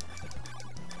Valley.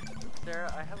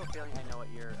 Sarah, I have a feeling I know what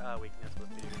your weakness with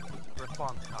video games is.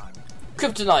 Response time.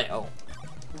 Kryptonite. Oh.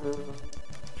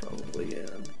 Probably, yeah.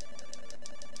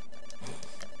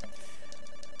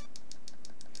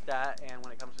 That, and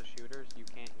when it comes to shooters, you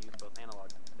can't use both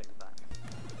analogs at the same time.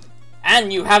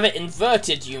 And you have it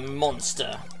inverted, you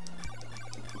monster.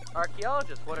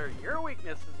 Archaeologist, what are your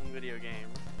weaknesses in video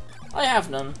games? I have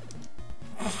none.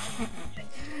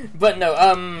 But no,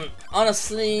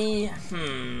 honestly,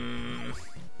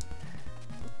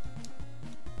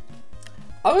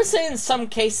 I would say in some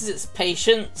cases it's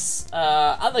patience,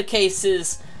 other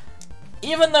cases,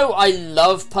 even though I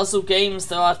love puzzle games,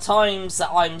 there are times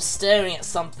that I'm staring at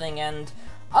something and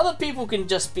other people can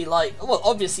just be like, well,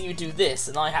 obviously you do this,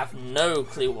 and I have no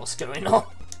clue what's going on.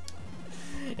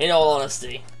 In all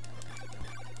honesty.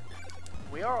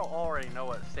 We all already know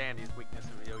what Sandy's weakness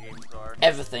in video games are.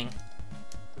 Everything.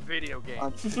 Video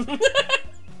games.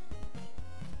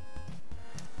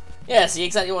 Yeah, see,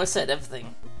 exactly what I said,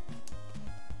 everything.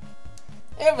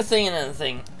 Everything and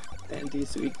anything.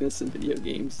 Andy's weakness in video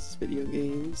games is video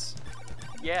games.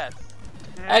 Yes.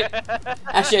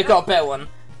 Actually, I got a better one.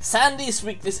 Sandy's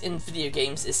weakness in video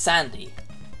games is Sandy.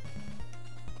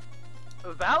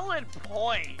 Valid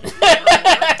point.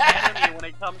 Enemy when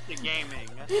it comes to gaming.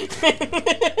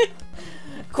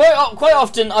 Quite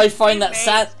often I find that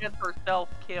Sandy gets herself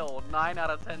killed 9 out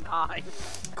of 10 times.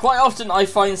 Quite often I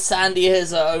find Sandy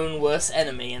is her own worst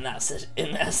enemy in that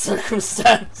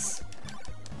circumstance.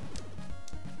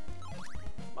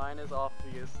 Mine is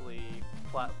obviously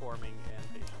platforming and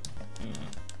patience.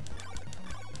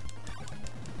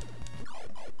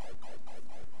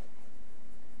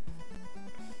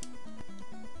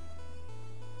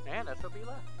 And SOB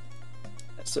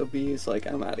left. SOB is like,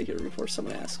 I'm out of here before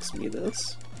someone asks me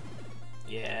this.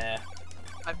 Yeah.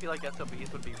 I feel like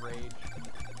SOBs would be rage.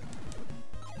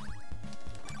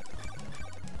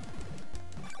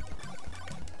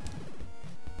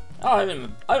 Oh, I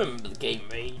remember the game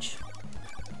Rage.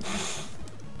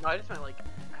 No, I just meant like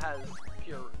has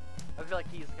pure. I feel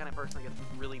like he's the kind of person that gets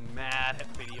really mad at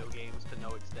video games to no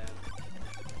extent.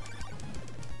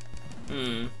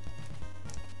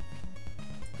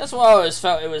 That's why I always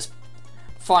felt it was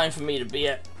fine for me to be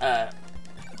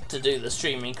to do the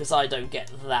streaming, because I don't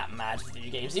get that mad at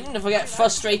video games. Even if I get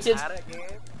frustrated. Mad at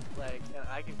games, like, and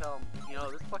I can tell him, you know,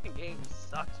 this fucking game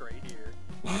sucks right here.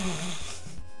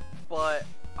 But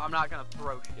I'm not gonna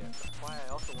throw shit. That's why I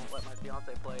also won't let my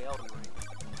fiance play Elden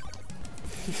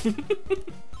Ring.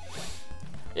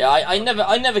 Yeah, I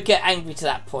never get angry to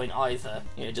that point either.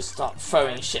 You know, just start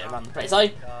throwing shit around the place.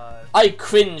 I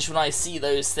cringe when I see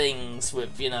those things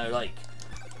with, you know, like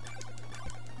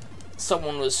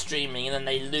someone was streaming and then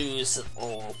they lose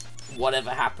or whatever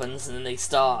happens, and then they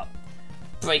start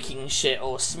breaking shit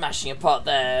or smashing apart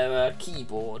their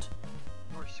keyboard.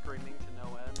 Or screaming to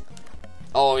no end.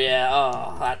 Oh yeah,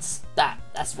 oh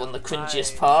that's one of the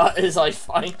cringiest part is I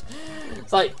find.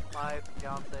 It's like my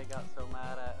fiance got so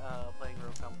mad at playing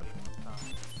Rogue Company one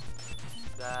time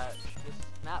that she just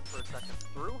snapped for a second,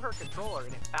 threw her controller,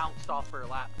 and it bounced off her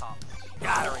laptop,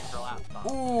 shattering her laptop.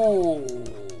 Ooh.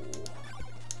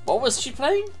 What was she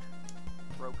playing?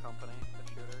 Rogue Company,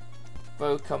 the shooter.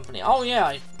 Rogue Company. Oh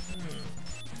yeah.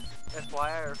 That's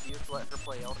why I refused to let her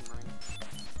play Elden Ring.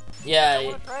 Yeah. I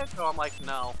want to try it, so I'm like,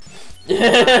 no.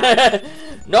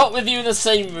 Not with you in the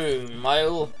same room.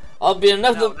 I'll be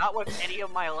another. No, not with any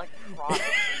of my electronics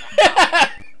in the house.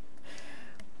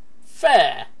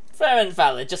 Fair and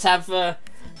valid. Just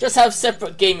have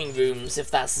separate gaming rooms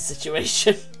if that's the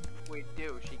situation. We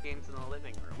do. She games in the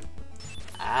living room.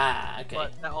 Ah, okay.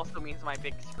 But that also means my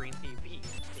big screen TV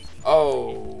is taking.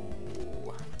 Oh.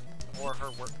 Or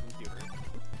her work computer.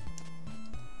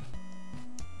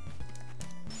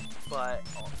 But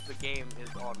the game is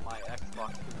on my Xbox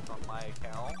because it's on my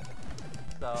account.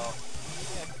 So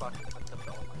the Xbox is hooked up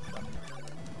to all my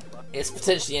stuff. it's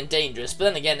potentially dangerous, but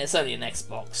then again, it's only an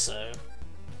Xbox, so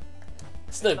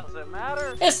it's no. Doesn't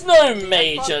matter. It's no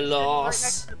major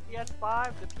loss. Right next to the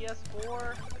PS5, the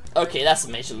PS4. Okay, that's a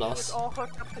major It's loss. all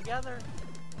hooked up together.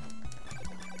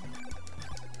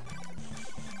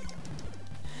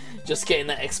 Just getting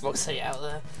that Xbox hate out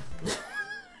there.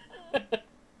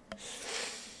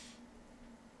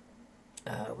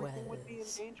 Everything would be in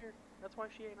danger. That's why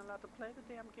she ain't allowed to play the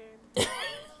damn game.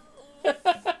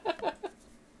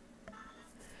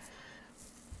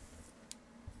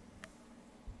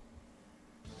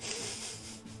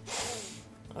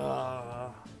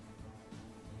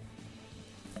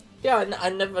 Yeah, I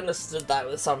never understood that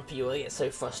with some people. They get so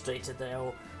frustrated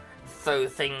they'll throw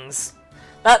things.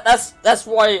 That's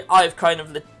why I've kind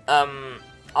of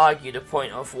argued a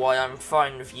point of why I'm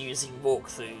fine with using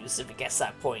walkthroughs if it gets to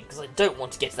that point, because I don't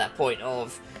want to get to that point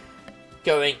of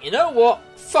going, you know what,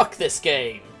 fuck this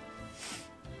game.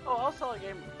 Oh, I'll sell a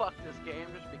game fuck this game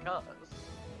just because.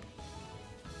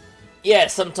 Yeah,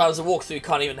 sometimes a walkthrough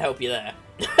can't even help you there.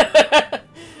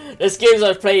 There's games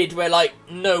I've played where, like,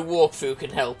 no walkthrough can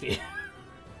help you.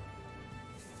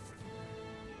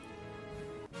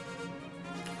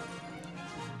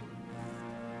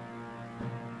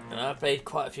 And I've played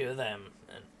quite a few of them,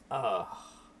 and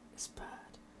it's bad.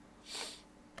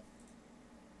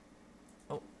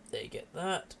 Oh, there you get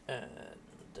that, and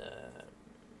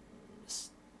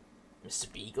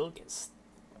Mr. Beagle gets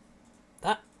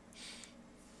that.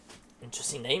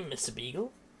 Interesting name, Mr.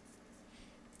 Beagle.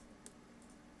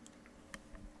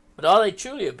 But are they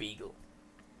truly a beagle?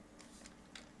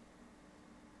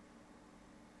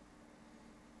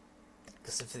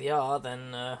 Because if they are,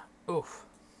 then oof.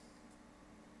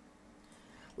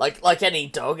 Like any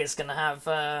dog, it's gonna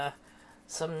have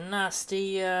some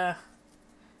nasty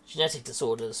genetic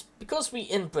disorders because we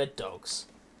inbred dogs.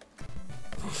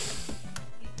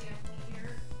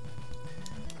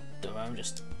 Don't worry,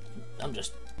 I'm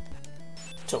just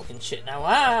talking shit now.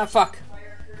 Ah, fuck.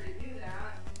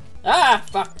 Ah,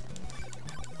 fuck.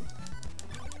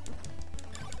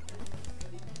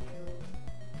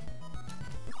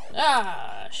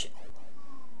 Ah, shit.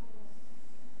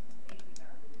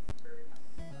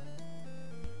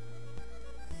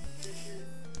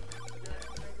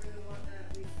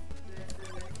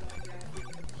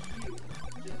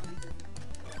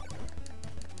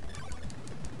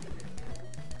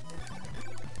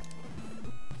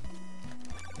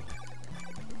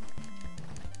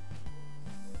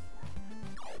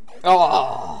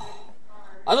 Oh,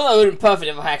 I thought that would have been perfect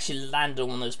if I actually landed on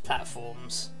one of those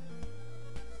platforms.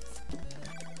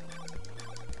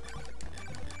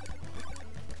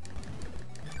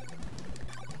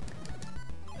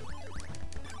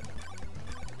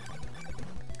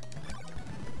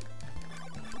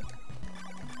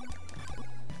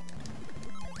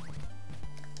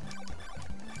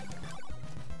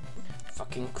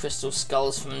 Fucking crystal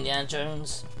skulls from Indiana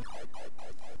Jones.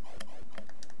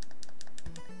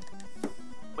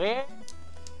 Where?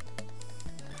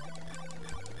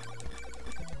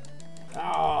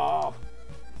 Oh.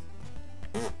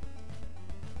 Sarah,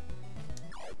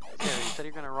 you said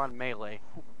you're gonna run melee.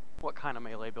 What kind of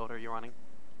melee build are you running?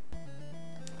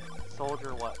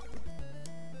 Soldier what?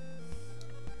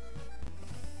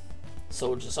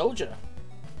 Soldier.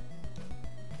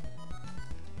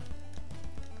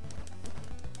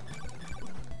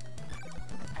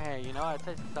 Hey, you know, I'd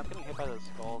say stop getting hit by those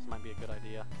skulls might be a good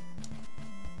idea.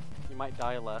 You might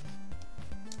die less.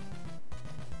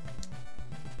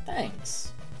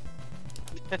 Thanks.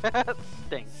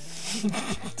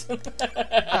 Stinks.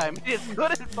 I mean, it's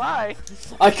good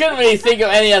advice. I couldn't really think of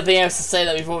anything else to say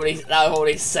that I've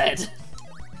already said.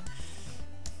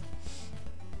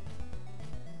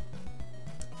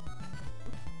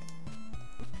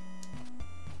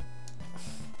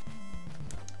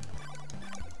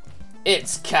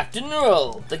 It's Captain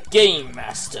Null, the Game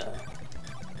Master.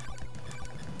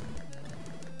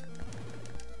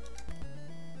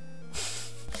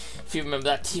 If you remember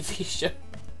that TV show.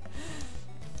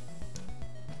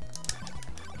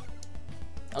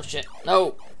 Oh shit,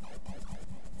 no!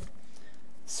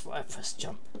 That's why I pressed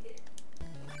jump.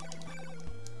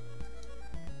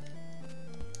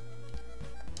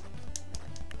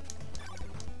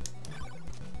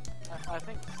 I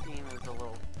think Steam is a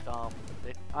little dumb.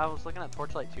 I was looking at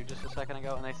Torchlight 2 just a second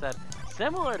ago, and they said,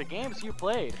 similar to games you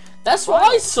played. That's what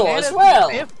I saw as well!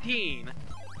 15!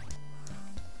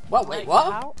 What, wait,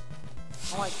 what?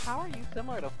 I'm like, how are you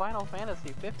similar to Final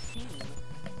Fantasy 15?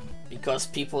 Because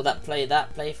people that play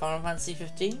Final Fantasy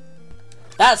 15?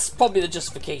 That's probably the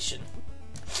justification.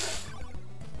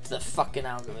 To the fucking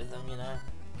algorithm, you know?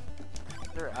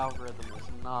 Their algorithm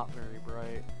is not very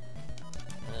bright.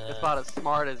 It's about as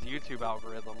smart as YouTube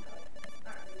algorithm.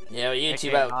 Yeah, but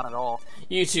YouTube not at all.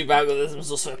 YouTube algorithm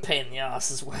is also a pain in the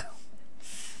ass as well.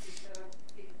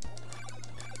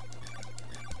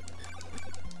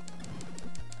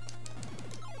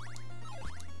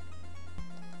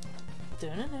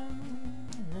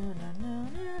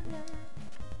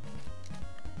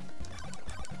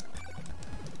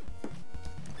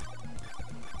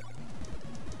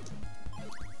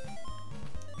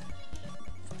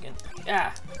 Fucking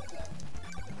yeah.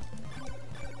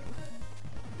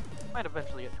 Might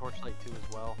eventually get Torchlight 2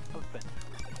 as well. Eventually.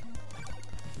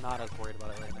 Not as worried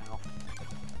about it right now.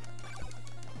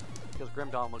 Because Grim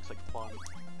Dawn looks like fun.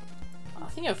 I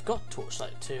think I've got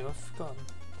Torchlight 2, I've forgotten.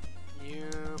 You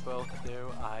both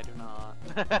do, I do not.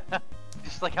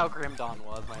 Just like how Grim Dawn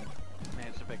was, I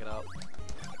managed to pick it up.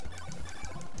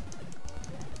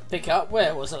 Pick up?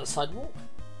 Where? Was that a sidewalk?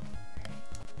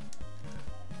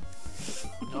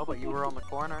 No, but you were on the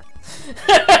corner.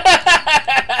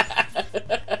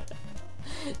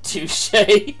 Touche.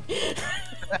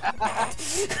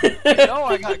 No,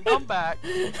 I got comeback.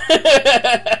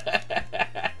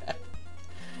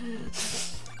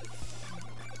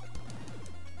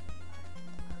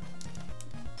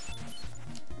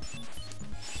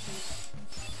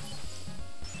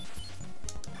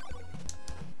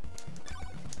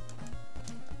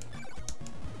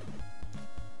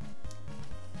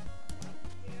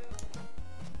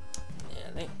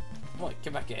 What?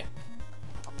 Get back here.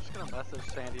 I'm just gonna message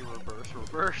Sandy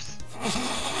reverse.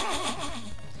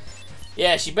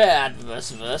 Yeah, she better add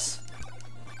reverse.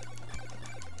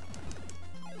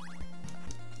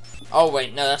 Oh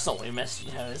wait, no, that's not what you're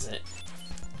messaging her, is it?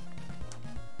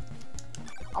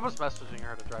 I'm just messaging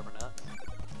her to drive her nuts.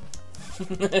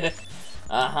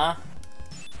 Uh-huh.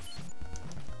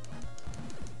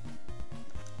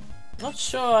 Not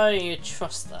sure I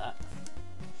trust that.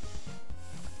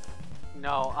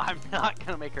 No, I'm not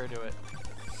gonna make her do it.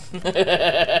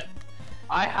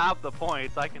 I have the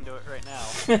points, I can do it right now.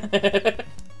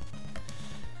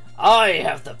 I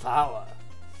have the power.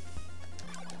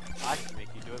 I can make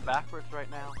you do it backwards right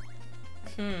now.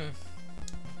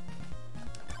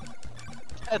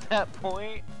 At that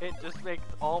point, it just makes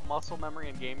all muscle memory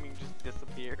and gaming just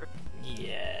disappear.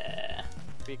 Yeah.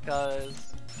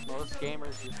 Because most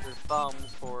gamers use their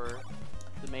thumbs for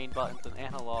the main buttons and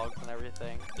analogs and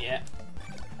everything. Yeah.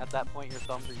 At that point, your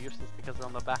thumbs are useless because they're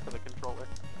on the back of the controller.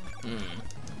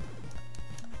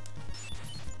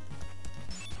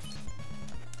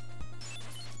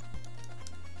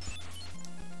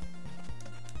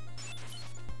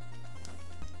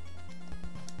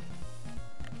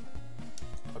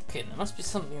 Okay, there must be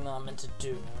something that I'm meant to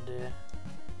do now, dear.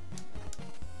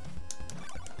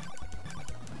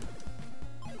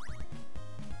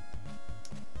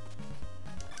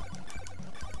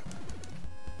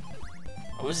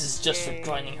 Oh, this is just for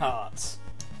grinding hearts.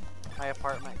 My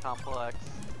apartment complex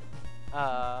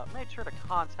made sure to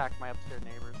contact my upstairs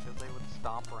neighbors because they would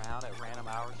stomp around at random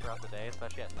hours throughout the day,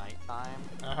 especially at nighttime,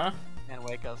 and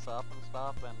wake us up and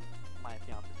stuff, and my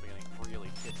fiance's getting really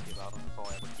pissy about them, that's all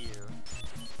I ever hear.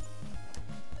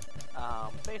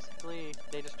 Basically,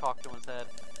 they just talked to him and said,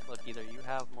 look, either you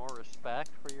have more respect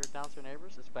for your downstairs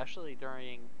neighbors, especially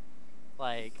during,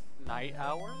 like, night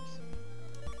hours,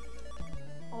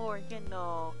 or, you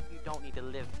know, you don't need to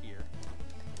live here.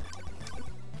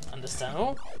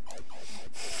 Understandable.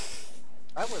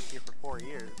 I've lived here for 4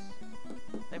 years.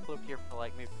 They've lived here for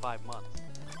like maybe 5 months.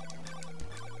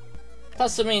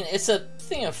 Plus, I mean, it's a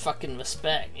thing of fucking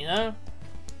respect, you know?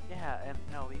 Yeah, and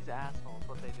no, these assholes,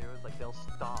 what they do is like they'll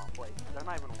stomp. Like, they're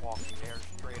not even walking, they're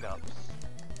straight up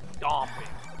stomping.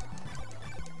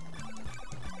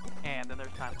 And then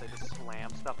there's times they just slam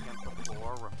stuff against the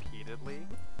floor repeatedly.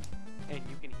 And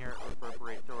you can hear it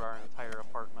reverberate through our entire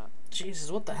apartment.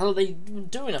 Jesus, what the hell are they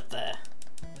doing up there?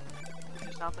 It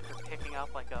just sounds like they're picking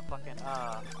up like a fucking,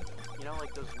 you know,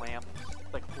 like those lamps,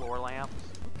 like floor lamps,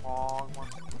 long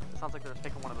ones. It sounds like they're just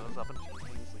picking one of those up and just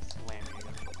continuously slamming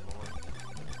against the floor.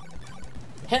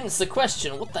 Hence the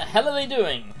question, what the hell are they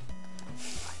doing?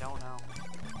 I don't know.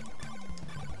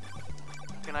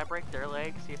 Can I break their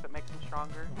legs, see if it makes them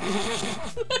stronger?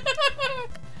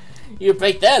 You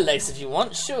break their legs if you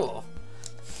want, sure.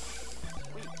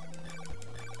 Sweet.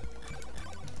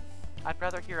 I'd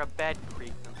rather hear a bed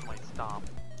creak than somebody stomp.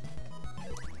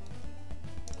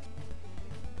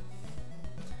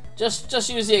 Just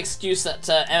use the excuse that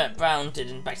Emmett Brown did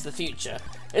in Back to the Future.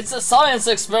 It's a science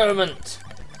experiment!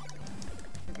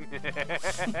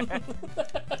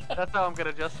 That's how I'm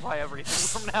gonna justify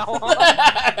everything from now on.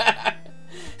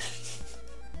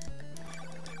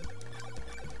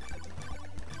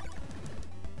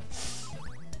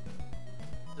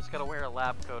 gotta wear a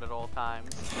lab coat at all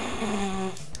times.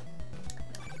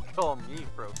 Call me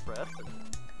Professor.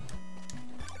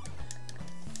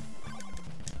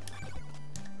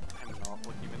 I'm an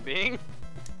awful human being.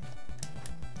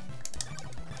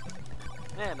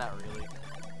 Eh, not really.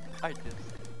 I just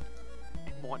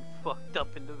am one fucked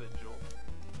up individual.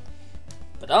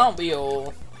 But aren't we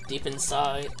all deep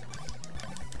inside?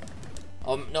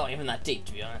 Oh, not even that deep,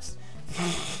 to be honest.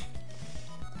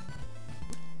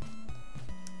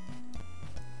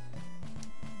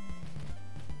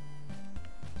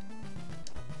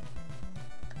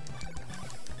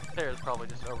 Sarah's probably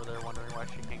just over there wondering why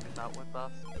she can't get out with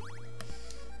us.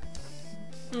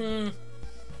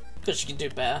 Because she can do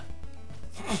better.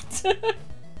 She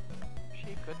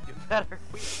could do better.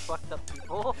 We fucked up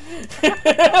people.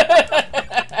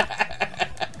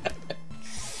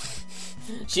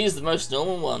 She's the most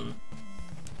normal one.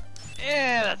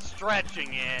 Yeah, that's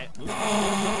stretching it.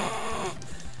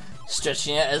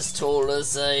 Stretching it as tall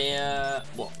as a,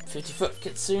 what, 50-foot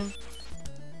kitsune?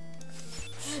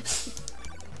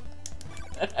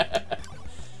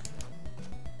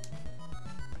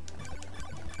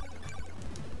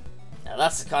 Now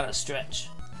that's the kind of stretch.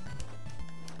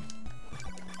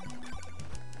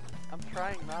 I'm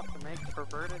trying not to make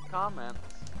perverted comments.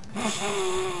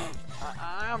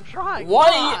 I'm trying.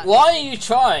 Why are you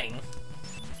trying?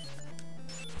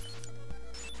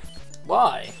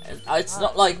 Why? It's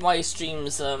not like my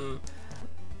stream's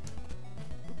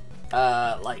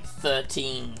like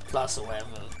 13 plus or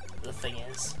whatever the thing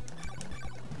is.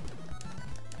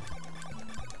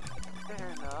 Fair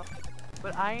enough.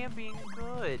 But I am being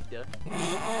good.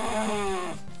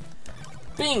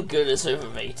 Being good is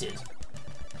overrated.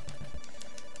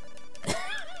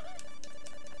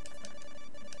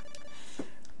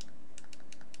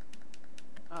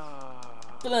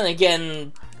 But then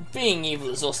again, being evil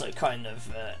is also kind of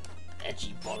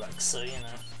edgy bollocks, so you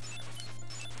know.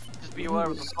 Just be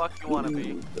whatever the fuck you want to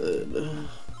be.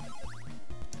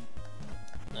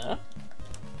 No?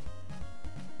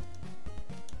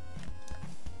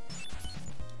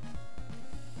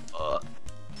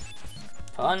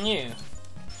 Pardon you.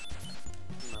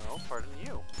 No, pardon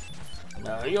you.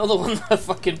 No, you're the one that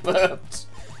fucking burped.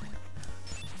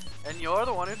 And you're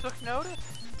the one who took notice?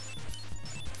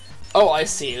 Oh, I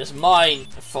see. It was my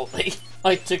fault that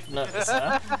I took notice,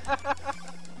 huh?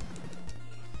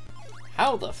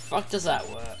 How the fuck does that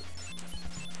work?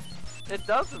 It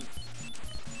doesn't.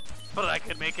 But I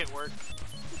can make it work.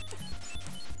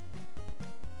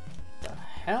 The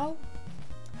hell?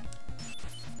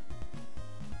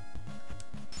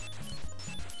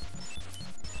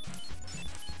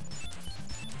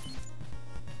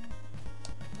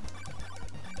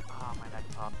 Oh, my neck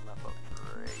popped up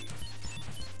great.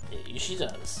 It usually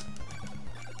does.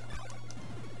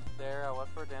 Sarah,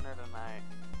 what's for dinner tonight?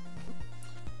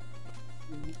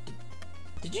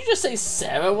 Did you just say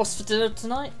Sarah what's for dinner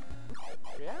tonight?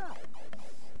 Yeah.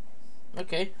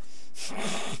 Okay. I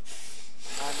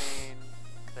mean,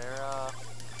 Sarah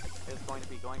is going to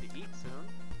be going to eat soon,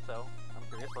 so I'm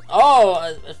curious what.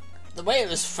 Oh, the way it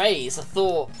was phrased, I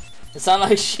thought it sounded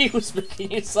like she was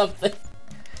making you something.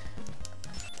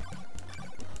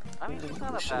 I mean, she's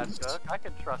not a bad cook. I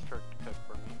can trust her to cook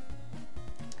for me.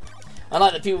 I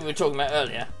like the people we were talking about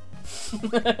earlier.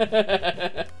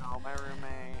 Oh, my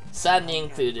roommate. Sandy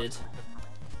included.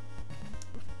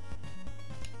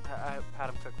 I've had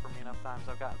him cook for me enough times.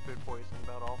 I've gotten food poisoning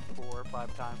about all 4 or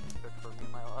 5 times he's cooked for me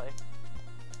in my life.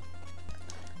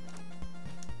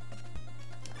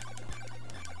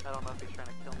 I don't know if he's trying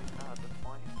to kill me now at this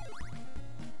point.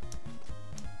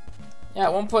 Yeah,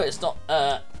 at one point it's not,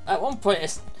 at one point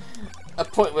it's a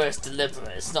point where it's deliberate,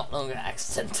 it's not longer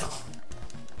accidental.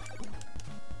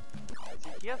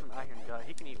 See, he has an iron gut.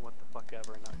 He can eat what the fuck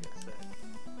ever and not get sick.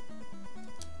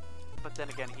 But then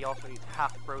again, he also eats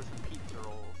half-frozen pizza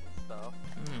rolls and stuff.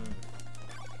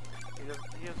 He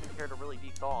doesn't care to really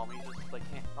dethaw them. He's just like,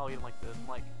 eh, I'll eat them like this. I'm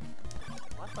like,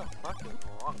 what the fuck is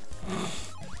wrong with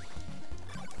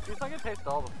you? He's like, it tastes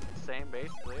all the same,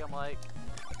 basically. I'm like,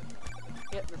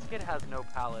 yeah, this kid has no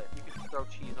palate. You can just throw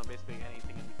cheese on basically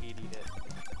anything and he'd eat it.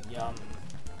 Yum.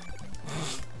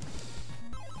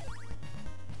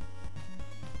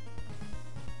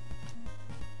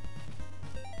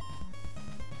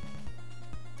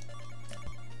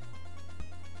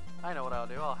 I know what I'll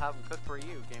do. I'll have him cook for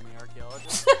you, gaming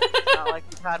archaeologist. It's not like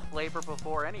you've had flavor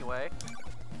before anyway.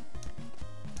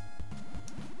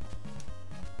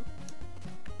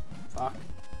 Fuck.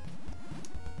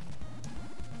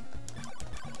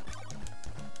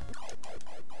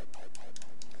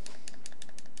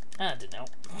 I didn't know.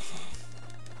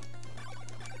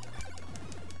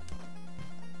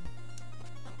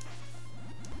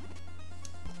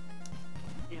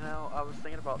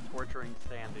 about torturing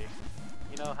Sandy.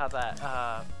 You know how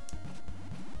that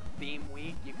theme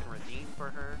week you can redeem for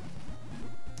her?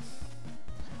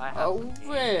 I have some games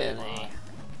in mind.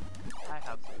 I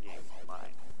have some games in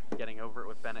mind. Getting over it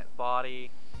with Bennett Body,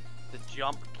 the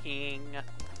Jump King.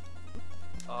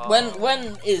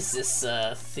 When is this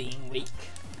theme week?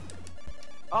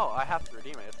 Oh, I have to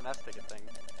redeem it. It's an S-ticket thing.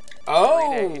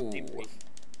 Oh! 3 days theme week.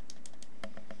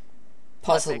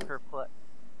 Puzzle. Make her play.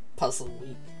 Puzzle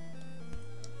week.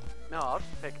 No, I'll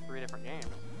just pick 3 different games.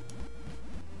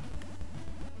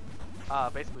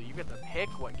 Basically, you get to pick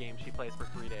what game she plays for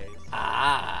 3 days.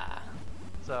 Ah.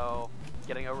 So,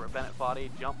 getting over at Bennett Body,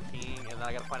 Jump King, and then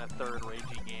I gotta find a 3rd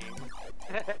ragey game.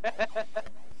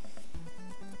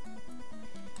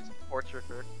 Just torture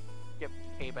her. Get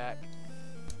payback.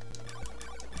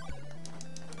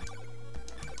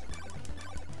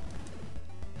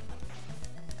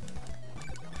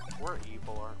 We're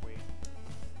evil, aren't we?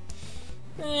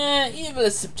 Yeah, evil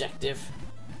is subjective.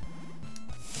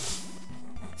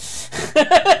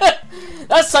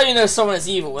 That's how you know someone is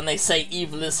evil, when they say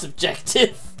evil is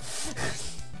subjective.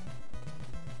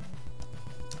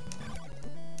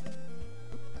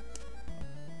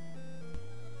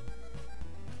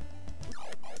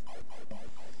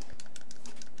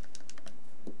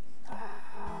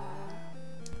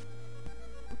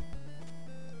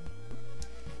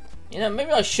 You know,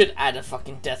 maybe I should add a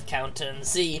fucking death counter and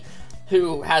see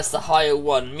who has the higher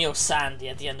one, me or Sandy,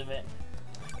 at the end of it.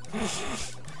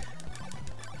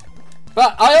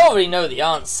 But I already know the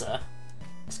answer.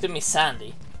 It's gonna be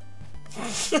Sandy.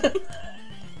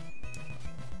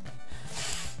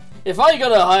 If I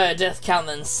got a higher death count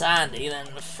than Sandy, then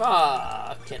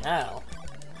fucking hell.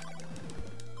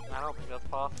 I don't think that's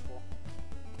possible.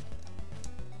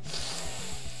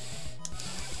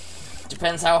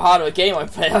 Depends how hard of a game I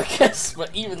play, I guess.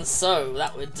 But even so,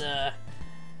 that would, you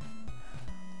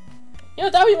know,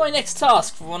 that would be my next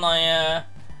task for when I,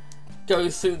 go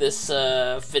through this,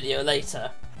 video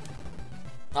later.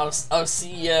 I'll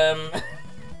see,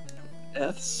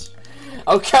 Deaths?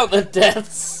 I'll count the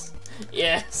deaths.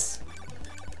 Yes.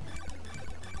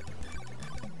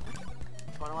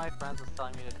 One of my friends was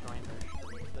telling me to join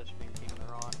the stream team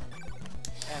they're on.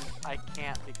 And I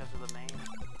can't because of the name.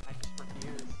 I just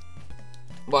refuse.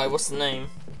 Why, what's the name?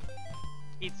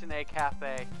 Kitsune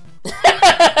Cafe.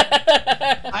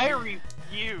 I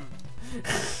refuse.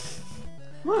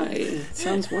 Why? It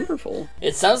sounds wonderful.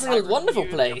 It sounds like a wonderful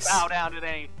refuse place. To bow down to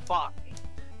any fuck.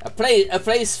 A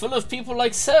place full of people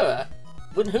like Sarah.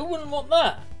 Who wouldn't want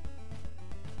that?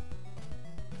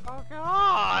 Oh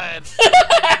god!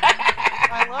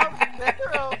 I love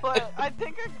Sarah, but I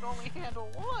think I can only handle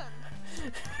one.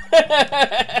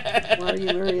 Why are you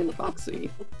marrying Foxy?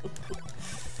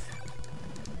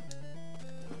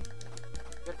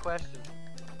 Good question.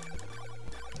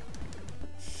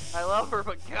 I love her,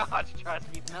 but god, she drives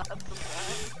me nuts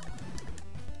sometimes.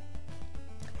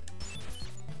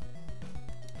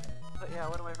 But yeah,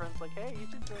 one of my friends like, hey, you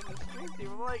should join the stream team.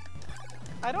 I'm like,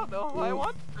 I don't know if I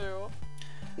want to.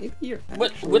 Maybe you're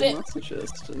Would actually it- a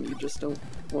masochist and you just don't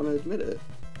want to admit it.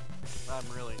 I'm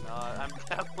really not. I'm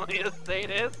definitely a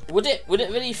sadist. Would it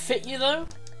really fit you though?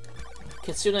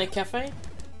 Kitsune Cafe?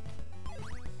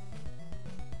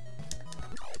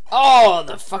 Oh,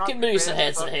 the fucking Medusa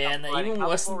heads are here, and they're even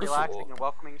worse than relaxing before. and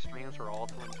welcoming streams for all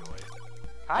to enjoy.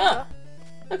 Ah,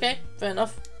 Kinda. okay, fair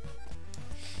enough.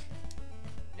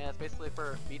 Yeah, it's basically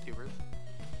for VTubers.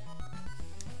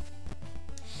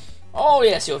 Oh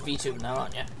yes, you're VTuber now,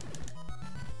 aren't you?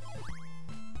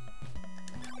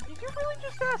 Did you really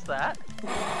just ask that?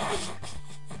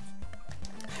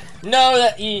 No,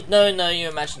 you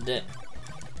imagined it.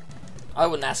 I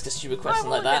wouldn't ask a stupid question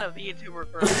like that. I've only been a VTuber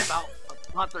for about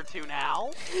a month or two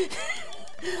now.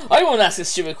 I won't ask a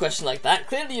stupid question like that.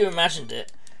 Clearly you imagined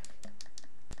it.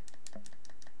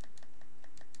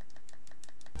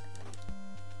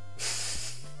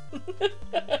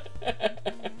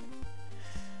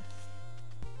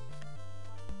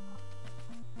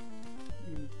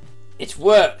 It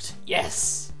worked.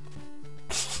 Yes.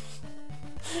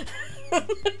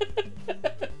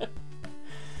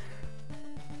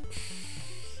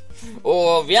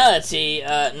 Or reality,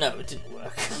 no, it didn't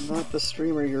work. I'm not the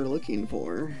streamer you're looking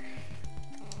for.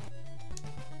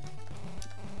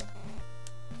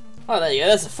 Oh, there you go,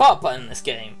 there's a fart button in this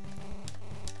game.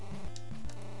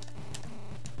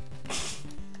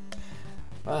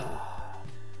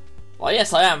 Well,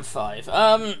 yes, I am 5.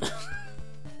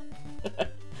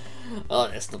 Oh,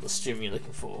 that's not the stream you're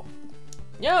looking for.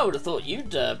 Yeah, I would have thought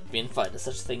you'd be invited to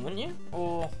such a thing, wouldn't you?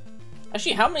 Or...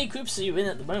 Actually, how many groups are you in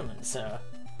at the moment, Sarah?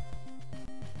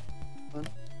 One.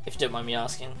 If you don't mind me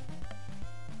asking.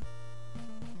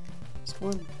 Last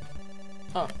one.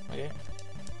 Oh, okay.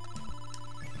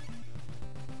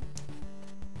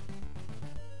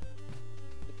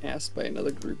 Asked by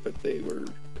another group, but they were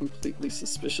completely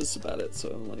suspicious about it, so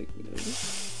I'm like, you know,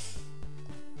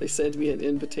 they sent me an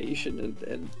invitation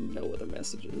and no other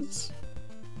messages.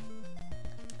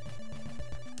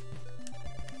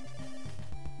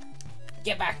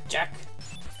 Get back, Jack.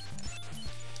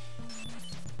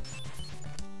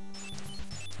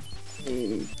 I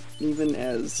mean, even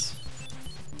as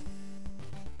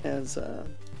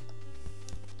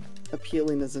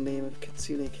appealing as the name of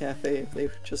Kitsune Cafe,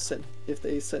 if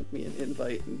they sent me an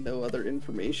invite and no other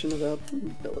information about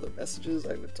them, no other messages,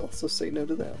 I would also say no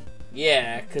to them.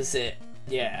 Yeah, cause I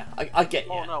get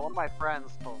you. Oh no, one of my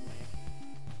friends told me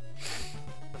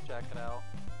to check it out.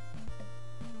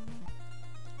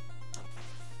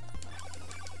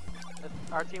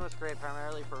 Our team was created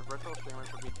primarily for virtual streamers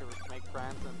or VTubers to make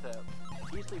friends and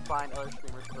to easily find other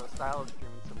streamers with a style of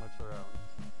streaming similar to their own.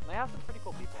 And they have some pretty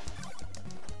cool people.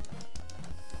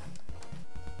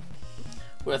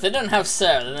 Well, if they don't have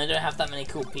Sarah, then they don't have that many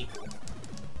cool people.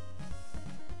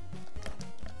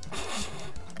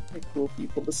 Cool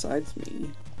people besides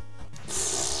me.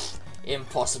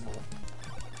 Impossible.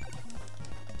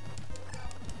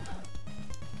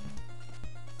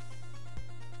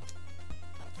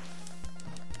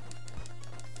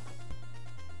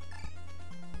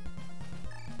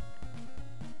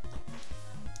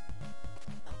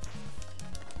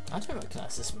 I don't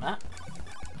recognize this map.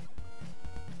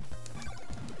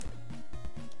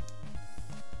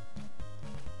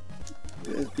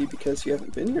 It'd be because you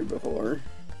haven't been here before.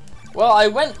 Well, I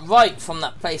went right from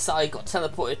that place that I got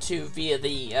teleported to via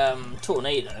the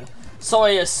tornado. So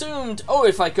I assumed, oh,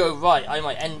 if I go right, I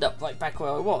might end up right back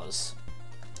where I was.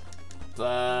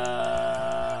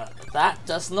 But that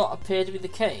does not appear to be the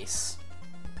case.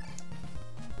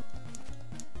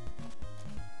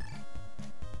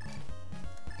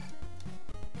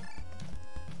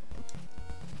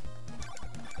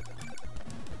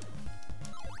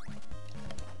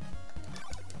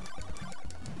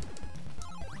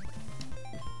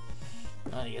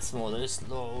 I get some more of those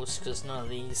laws because none of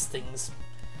these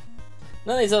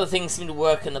other things seem to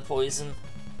work in the poison.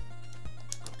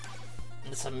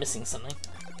 Unless I'm missing something.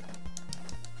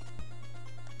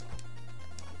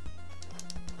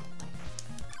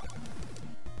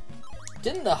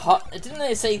 Didn't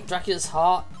they say Dracula's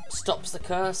heart stops the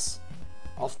curse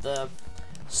of the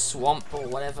swamp or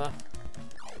whatever?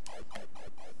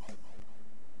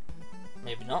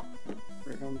 Maybe not.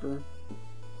 Remember.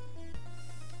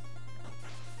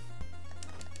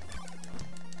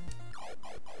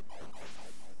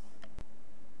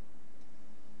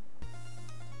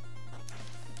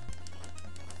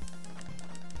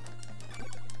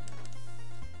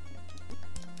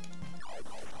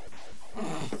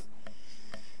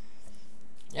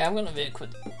 Yeah, I'm gonna Vic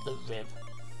with the rib.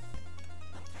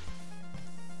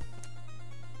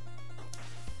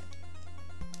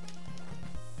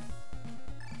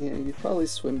 Yeah, you'd probably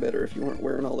swim better if you weren't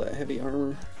wearing all that heavy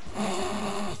armor.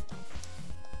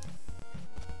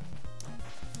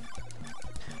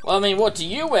 Well, I mean, what do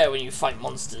you wear when you fight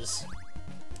monsters?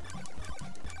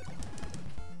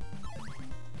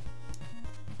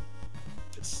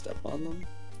 Just step on them.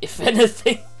 If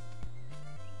anything.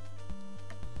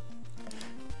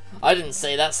 I didn't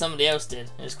say that, somebody else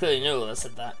did. It was clearly Newell that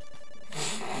said that.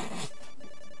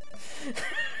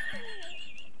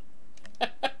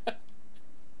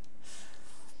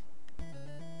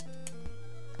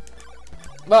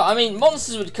 Well, I mean,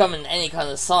 monsters would come in any kind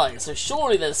of size, so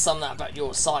surely there's some that are about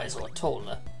your size or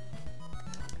taller.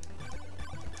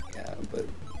 Yeah, but...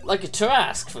 Like a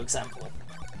Tarrasque, for example.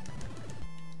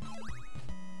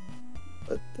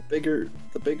 But the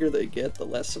bigger they get, the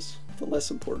less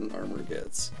important armor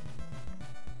gets.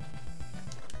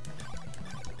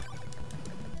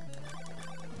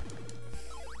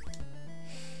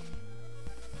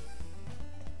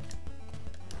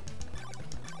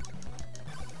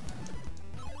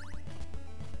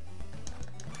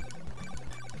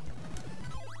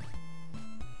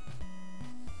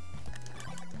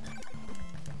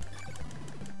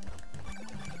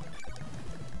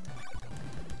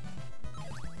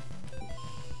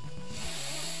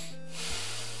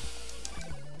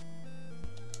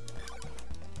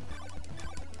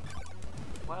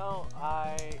 Well,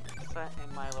 I sent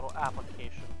in my little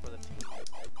application for the team.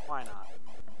 Why not?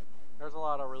 There's a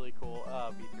lot of really cool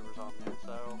VTubers on there,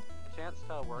 so chance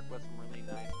to work with some really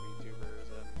nice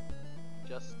VTubers and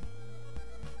just,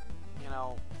 you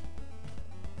know...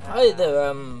 Hi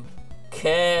there,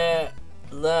 Care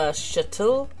La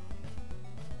Chateau.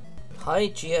 Hi,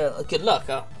 Gia. Good luck,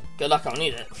 I'll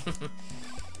need it.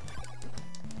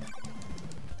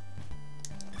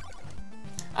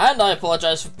 And I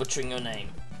apologise for butchering your name.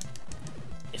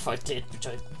 If I did, which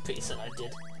I'm pretty certain I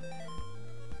did.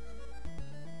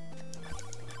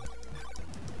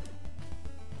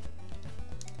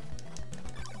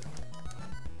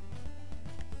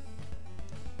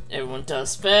 Everyone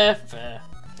does. Fair, fair.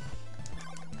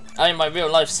 I mean, my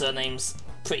real life surname's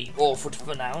pretty awful to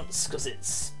pronounce because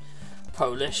it's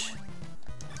Polish.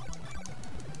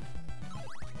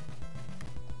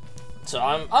 So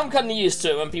I'm kind of used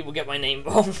to it when people get my name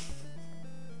wrong.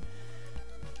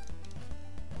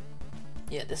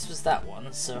 Yeah, this was that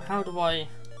one. So how do I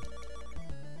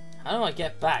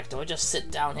get back? Do I just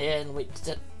sit down here and wait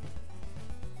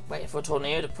for a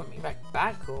tornado to put me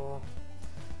back, or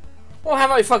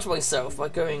have I fucked myself by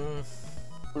going?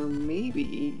 Or maybe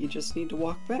you just need to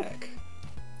walk back.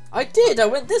 I did. I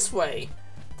went this way.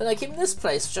 Then I came to this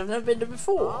place, which I've never been to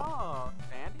before. Oh,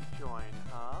 Sandy joined,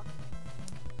 huh?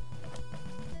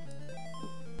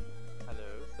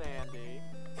 Hello, Sandy.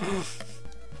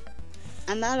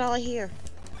 I'm not all here.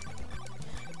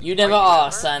 You never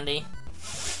are, Sandy.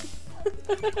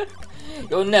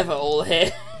 You're never all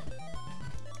here.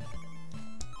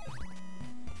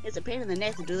 It's a pain in the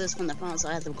neck to do this from the phone, so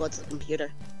I have to go to the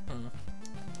computer.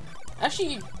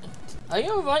 Actually, are you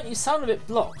alright? You sound a bit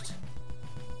blocked.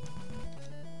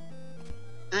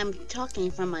 I'm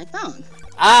talking from my phone.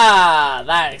 Ah,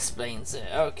 that explains it.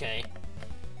 Okay.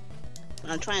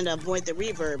 I'm trying to avoid the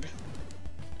reverb.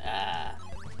 Ah.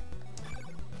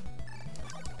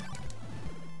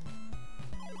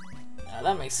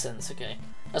 That makes sense, okay.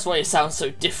 That's why you sound so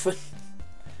different.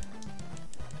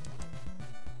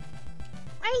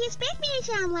 What do you expect me to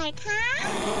sound like,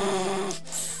 huh?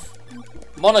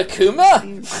 Monokuma?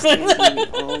 We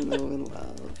all know and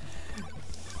love.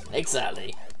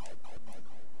 Exactly.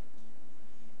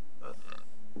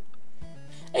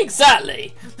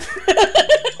 Exactly!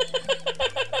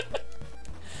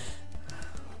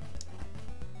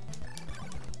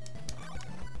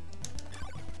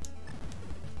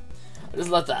 I just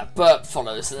love that. Burp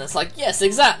follows, and it's like, yes,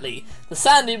 exactly! The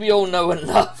Sandy we all know and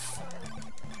love.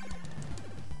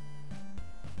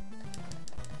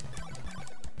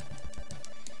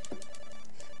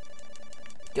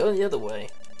 Go the other way.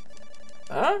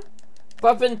 Huh?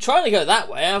 But I've been trying to go that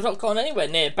way, and I've not gone anywhere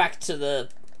near back to the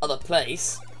other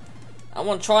place. I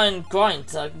want to try and grind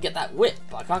so I can get that whip,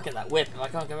 but I can't get that whip if I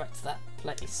can't go back to that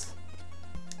place.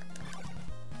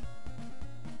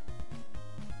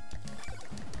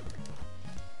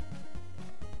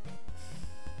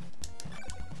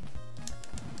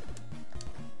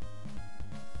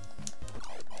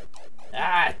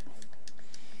 Ah!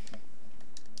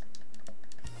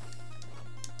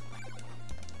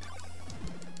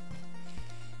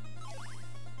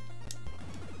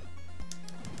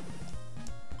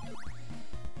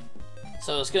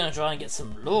 So I was going to try and get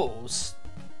some laws,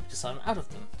 because I'm out of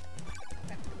them.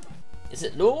 Is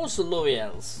it laws or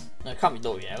L'Oreal's? No, it can't be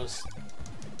L'Oreal's.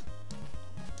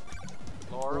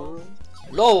 Laurel?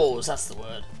 Laws, that's the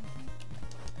word.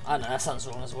 I know, that sounds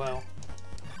wrong as well.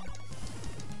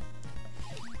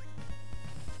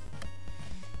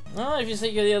 No, if you say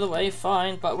you go the other way,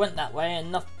 fine, but I went that way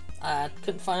and I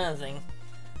couldn't find anything.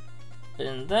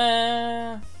 Been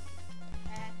there.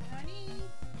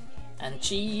 And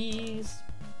cheese.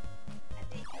 I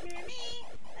think you hear me.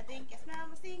 I think you smell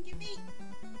the stinky feet.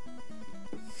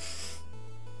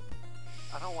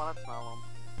 I don't want to smell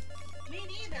them. Me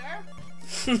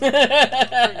neither.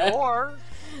 They're yours.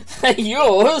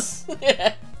 Yours?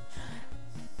 Yeah.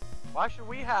 Why should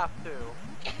we have to?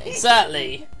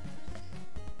 Exactly.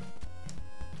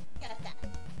 Got that.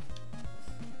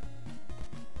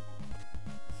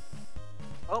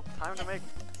 Oh, time to make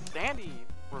Sandy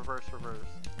reverse.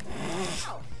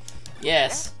 Oh,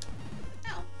 Yes.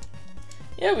 no.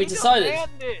 Yeah, we We decided.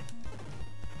 demanded it.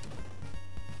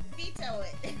 Veto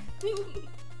it. Ooh.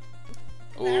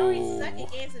 Larry sucking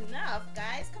is enough,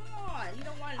 guys. Come on. You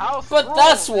don't want to. House But rules.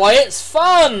 that's why it's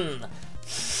fun!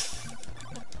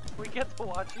 We get to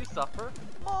watch you suffer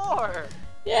more.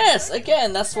 Yes,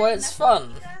 again, that's why it's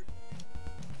fun.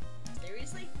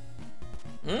 Seriously?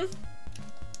 Hmm?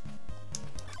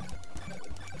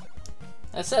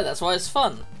 I said that's why it's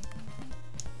fun.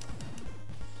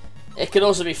 It can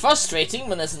also be frustrating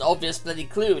when there's an obvious bloody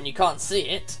clue and you can't see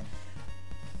it.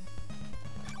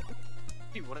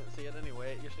 You wouldn't see it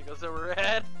anyway. It usually goes over your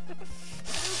head.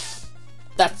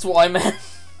 That's what I meant.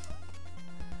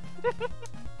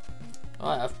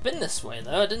 Alright, I've been this way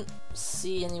though. I didn't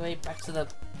see any way back to the...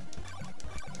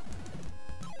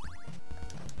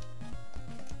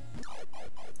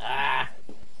 Ah!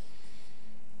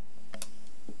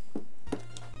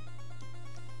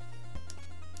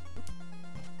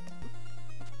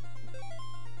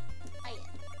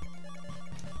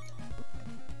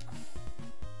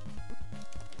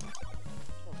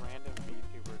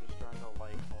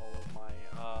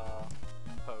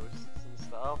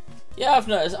 Yeah, I've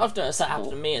noticed that happened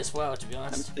to me as well, to be I'm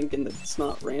honest. thinking that it's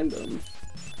not random.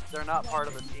 They're not part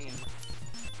of the team.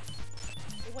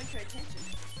 They want your attention.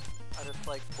 I just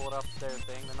like pulled up their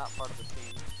thing. They're not part of the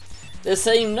team. They're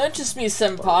saying, notice me,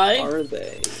 senpai. Are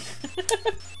they?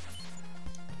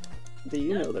 Do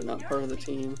you know they're not part of the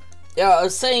team? Yeah, I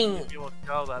was saying, People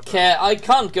go that. Care, I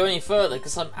can't go any further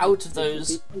because I'm out of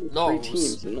those Three laurels.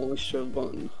 teams and only show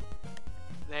one.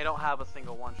 They don't have a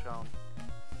single one shown.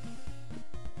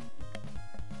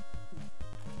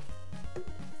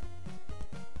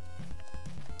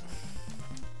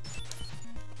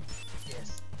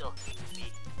 Yes, stalking me.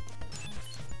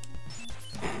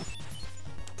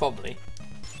 Probably.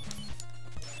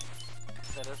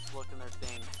 They just look in their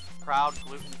thing. Proud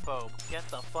gluten phobe. Get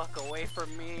the fuck away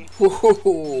from me.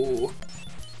 Ooh.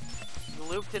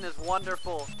 Gluten is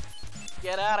wonderful.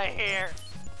 Get out of here.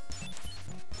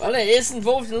 Well, it is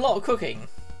involved in a lot of cooking.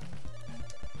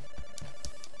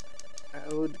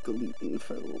 Proud gluten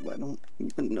phobe. I don't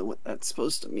even know what that's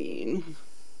supposed to mean.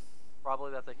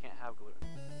 Probably that they can't have gluten.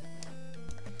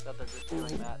 That they're just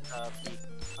doing that beef,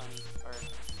 honey, or...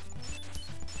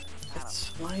 It's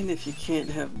fine if you can't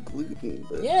have gluten,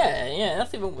 but... Yeah,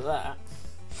 nothing wrong with that.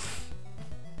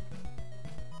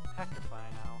 Heck if I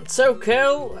know. So,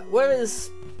 Kel, where is...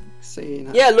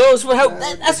 Saying Yeah, laurels will help.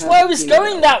 Glad That's to why I have was you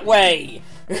going now. that way.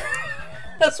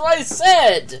 That's what I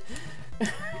said.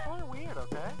 People are weird,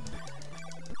 okay?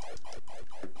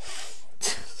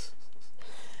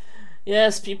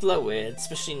 Yes, people are weird,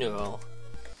 especially Neural.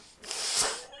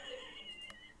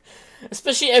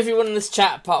 Especially everyone in this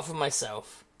chat apart from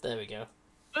myself. There we go.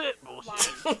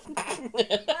 Bullshit.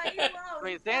 I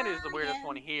mean, Sandy's the weirdest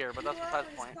one here, but that's besides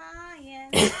the point.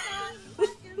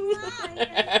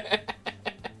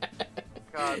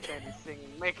 God, Sandy's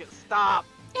singing. Make it stop!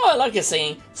 Oh, I like her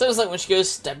singing. So it's like when she goes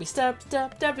stabby stab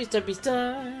stab stabby stabby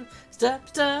stab stab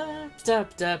stab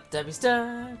stab stab stabby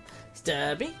stab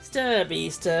stabby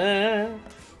stabby stab.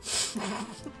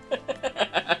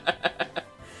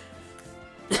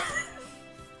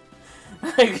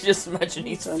 I can just imagine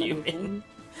he's fuming.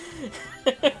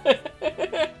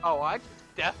 Oh, I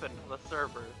just deafened the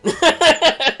server.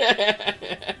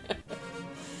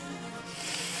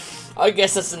 I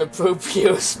guess that's an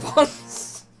appropriate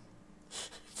response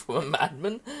from a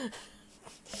madman.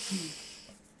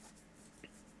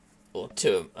 Or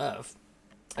to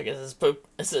I guess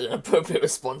it's an appropriate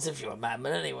response if you're a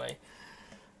madman anyway.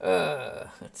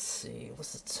 Let's see,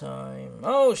 what's the time?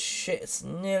 Oh shit, it's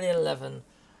nearly 11.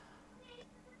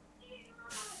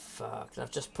 Fuck, I've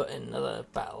just put in another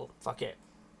battle. Fuck it.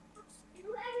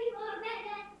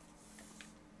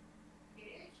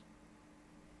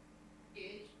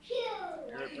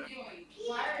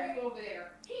 Why are you over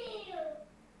there?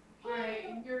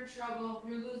 Alright, you're in trouble.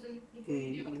 You're losing.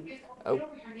 Get over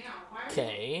here now. Why are you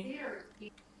Okay. here?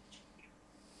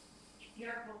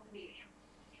 Careful, please.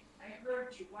 I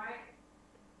heard you. Why?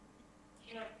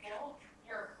 Careful.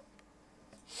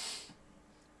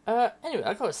 Anyway,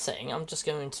 like I was saying, I'm just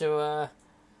going to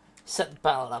set the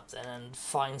battle up then and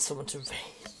find someone to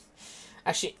raid.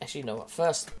 Actually, you know what?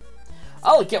 First,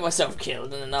 I'll get myself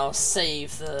killed and then I'll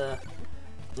save the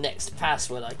next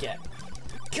password I get.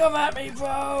 Come at me,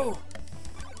 bro!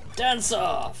 Dance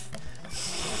off!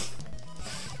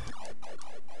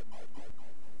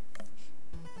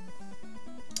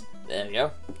 There we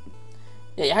go.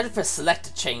 Yeah, you had to press select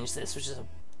to change this, which is a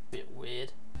bit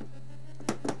weird.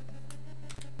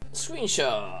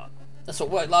 Screenshot. That's what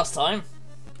worked last time.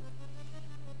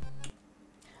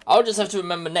 I'll just have to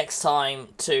remember next time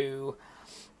to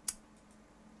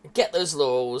get those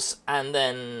laurels and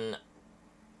then.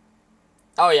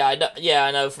 Oh yeah,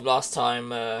 I know from last time,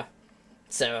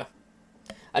 Sarah.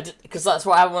 I did because that's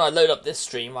what happened when I load up this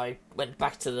stream. I went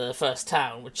back to the first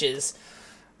town, which is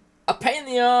a pain in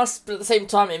the ass, but at the same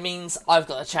time it means I've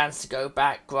got a chance to go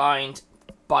back, grind,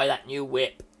 buy that new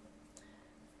whip,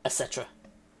 etc.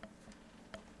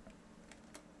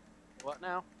 What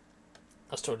now?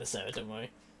 I was talking to Sarah, don't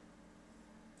worry.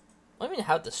 I mean,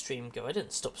 how'd the stream go? I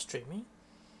didn't stop streaming.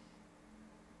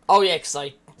 Oh yeah, because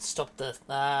I stopped the...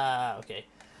 Ah, okay.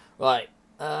 Right.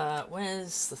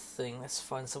 Where's the thing? Let's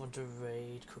find someone to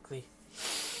raid quickly.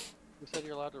 You said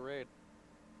you're allowed to raid.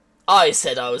 I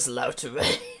said I was allowed to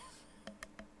raid.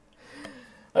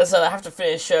 I said I have to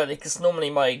finish early because normally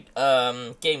my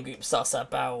game group starts at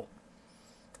about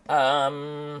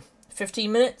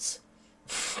 15 minutes.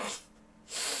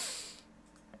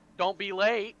 Don't be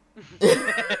late. A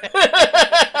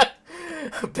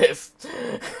bit of...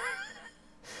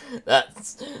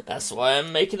 That's why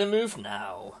I'm making a move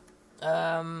now.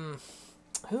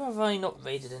 Who have I not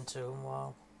raided into in a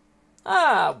while?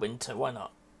 Ah, Winter, why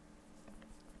not?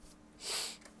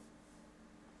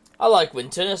 I like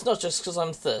winter, and it's not just because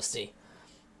I'm thirsty.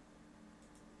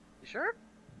 You sure?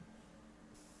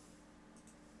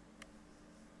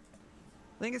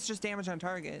 I think it's just damage on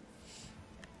target.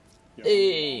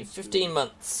 Hey, 15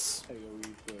 months.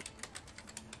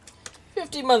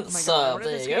 15 Oh my months, god, what if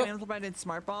there this you game go. implemented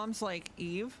smart bombs like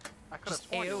Eve? I could have Just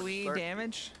sworn you were AoE 30.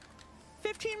 damage?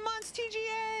 15 months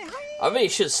TGA! I really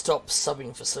should stop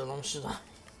subbing for so long, should I?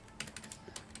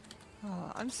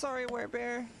 Oh, I'm sorry,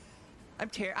 Werebear.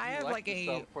 I have like like to a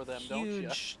sub for them, don't ya?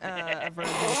 huge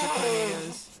aversion to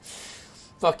tornadoes.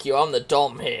 Fuck you, I'm the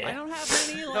Dom I here. don't have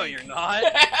any like... No, you're not.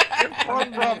 You're I far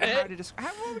don't know from how it. to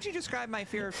what would you describe my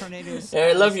fear of tornadoes?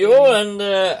 I love you all, and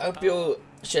hope you'll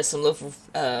share some love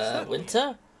with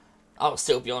winter. I'll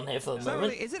still be on here for the It's not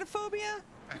moment. really, is it a phobia?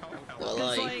 Well,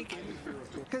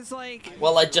 Cause like...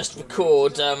 Well, I just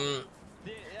record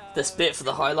this bit for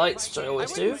the highlights, which I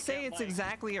always I do. wouldn't say it's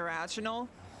exactly irrational.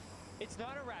 It's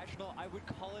not irrational. I would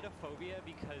call it a phobia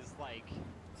because, like,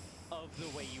 of the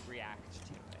way you react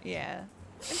to it. Yeah.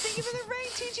 And thank you for the raid,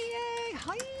 TGA!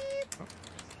 Hype!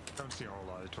 Don't see a whole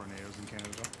lot of tornadoes in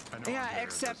Canada. I know Yeah, Ontario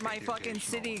except does my get the fucking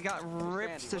occasional. city got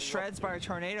ripped to shreds by a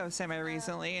tornado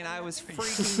semi-recently, and I was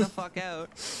freaking the fuck out.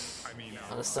 I mean,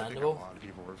 Understandable. I think a lot of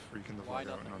people were freaking the fuck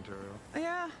out in Ontario.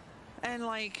 Yeah. And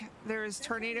like, there's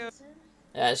tornadoes.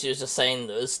 Yeah, she was just saying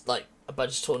there was like a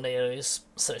bunch of tornadoes,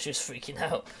 so she was freaking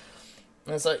out.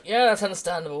 And I was like, yeah, that's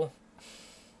understandable.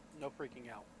 No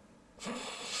freaking out.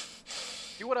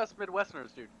 Do what us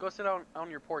Midwesterners do. Go sit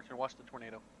on your porch and watch the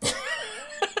tornado.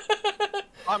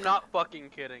 I'm not fucking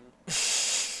kidding.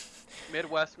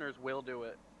 Midwesterners will do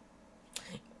it.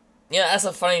 Yeah, that's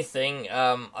a funny thing.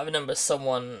 I remember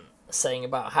someone saying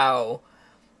about how,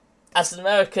 as an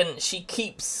American, she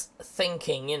keeps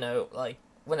thinking, you know, like,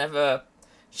 whenever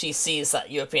she sees that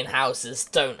European houses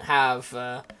don't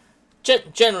have,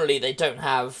 generally they don't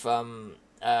have,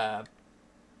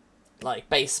 like,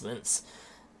 basements,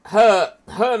 her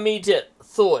immediate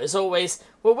thought is always,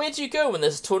 well, where do you go when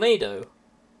there's a tornado?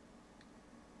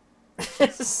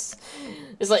 It's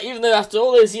like, even though after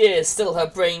all those years, still her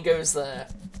brain goes there.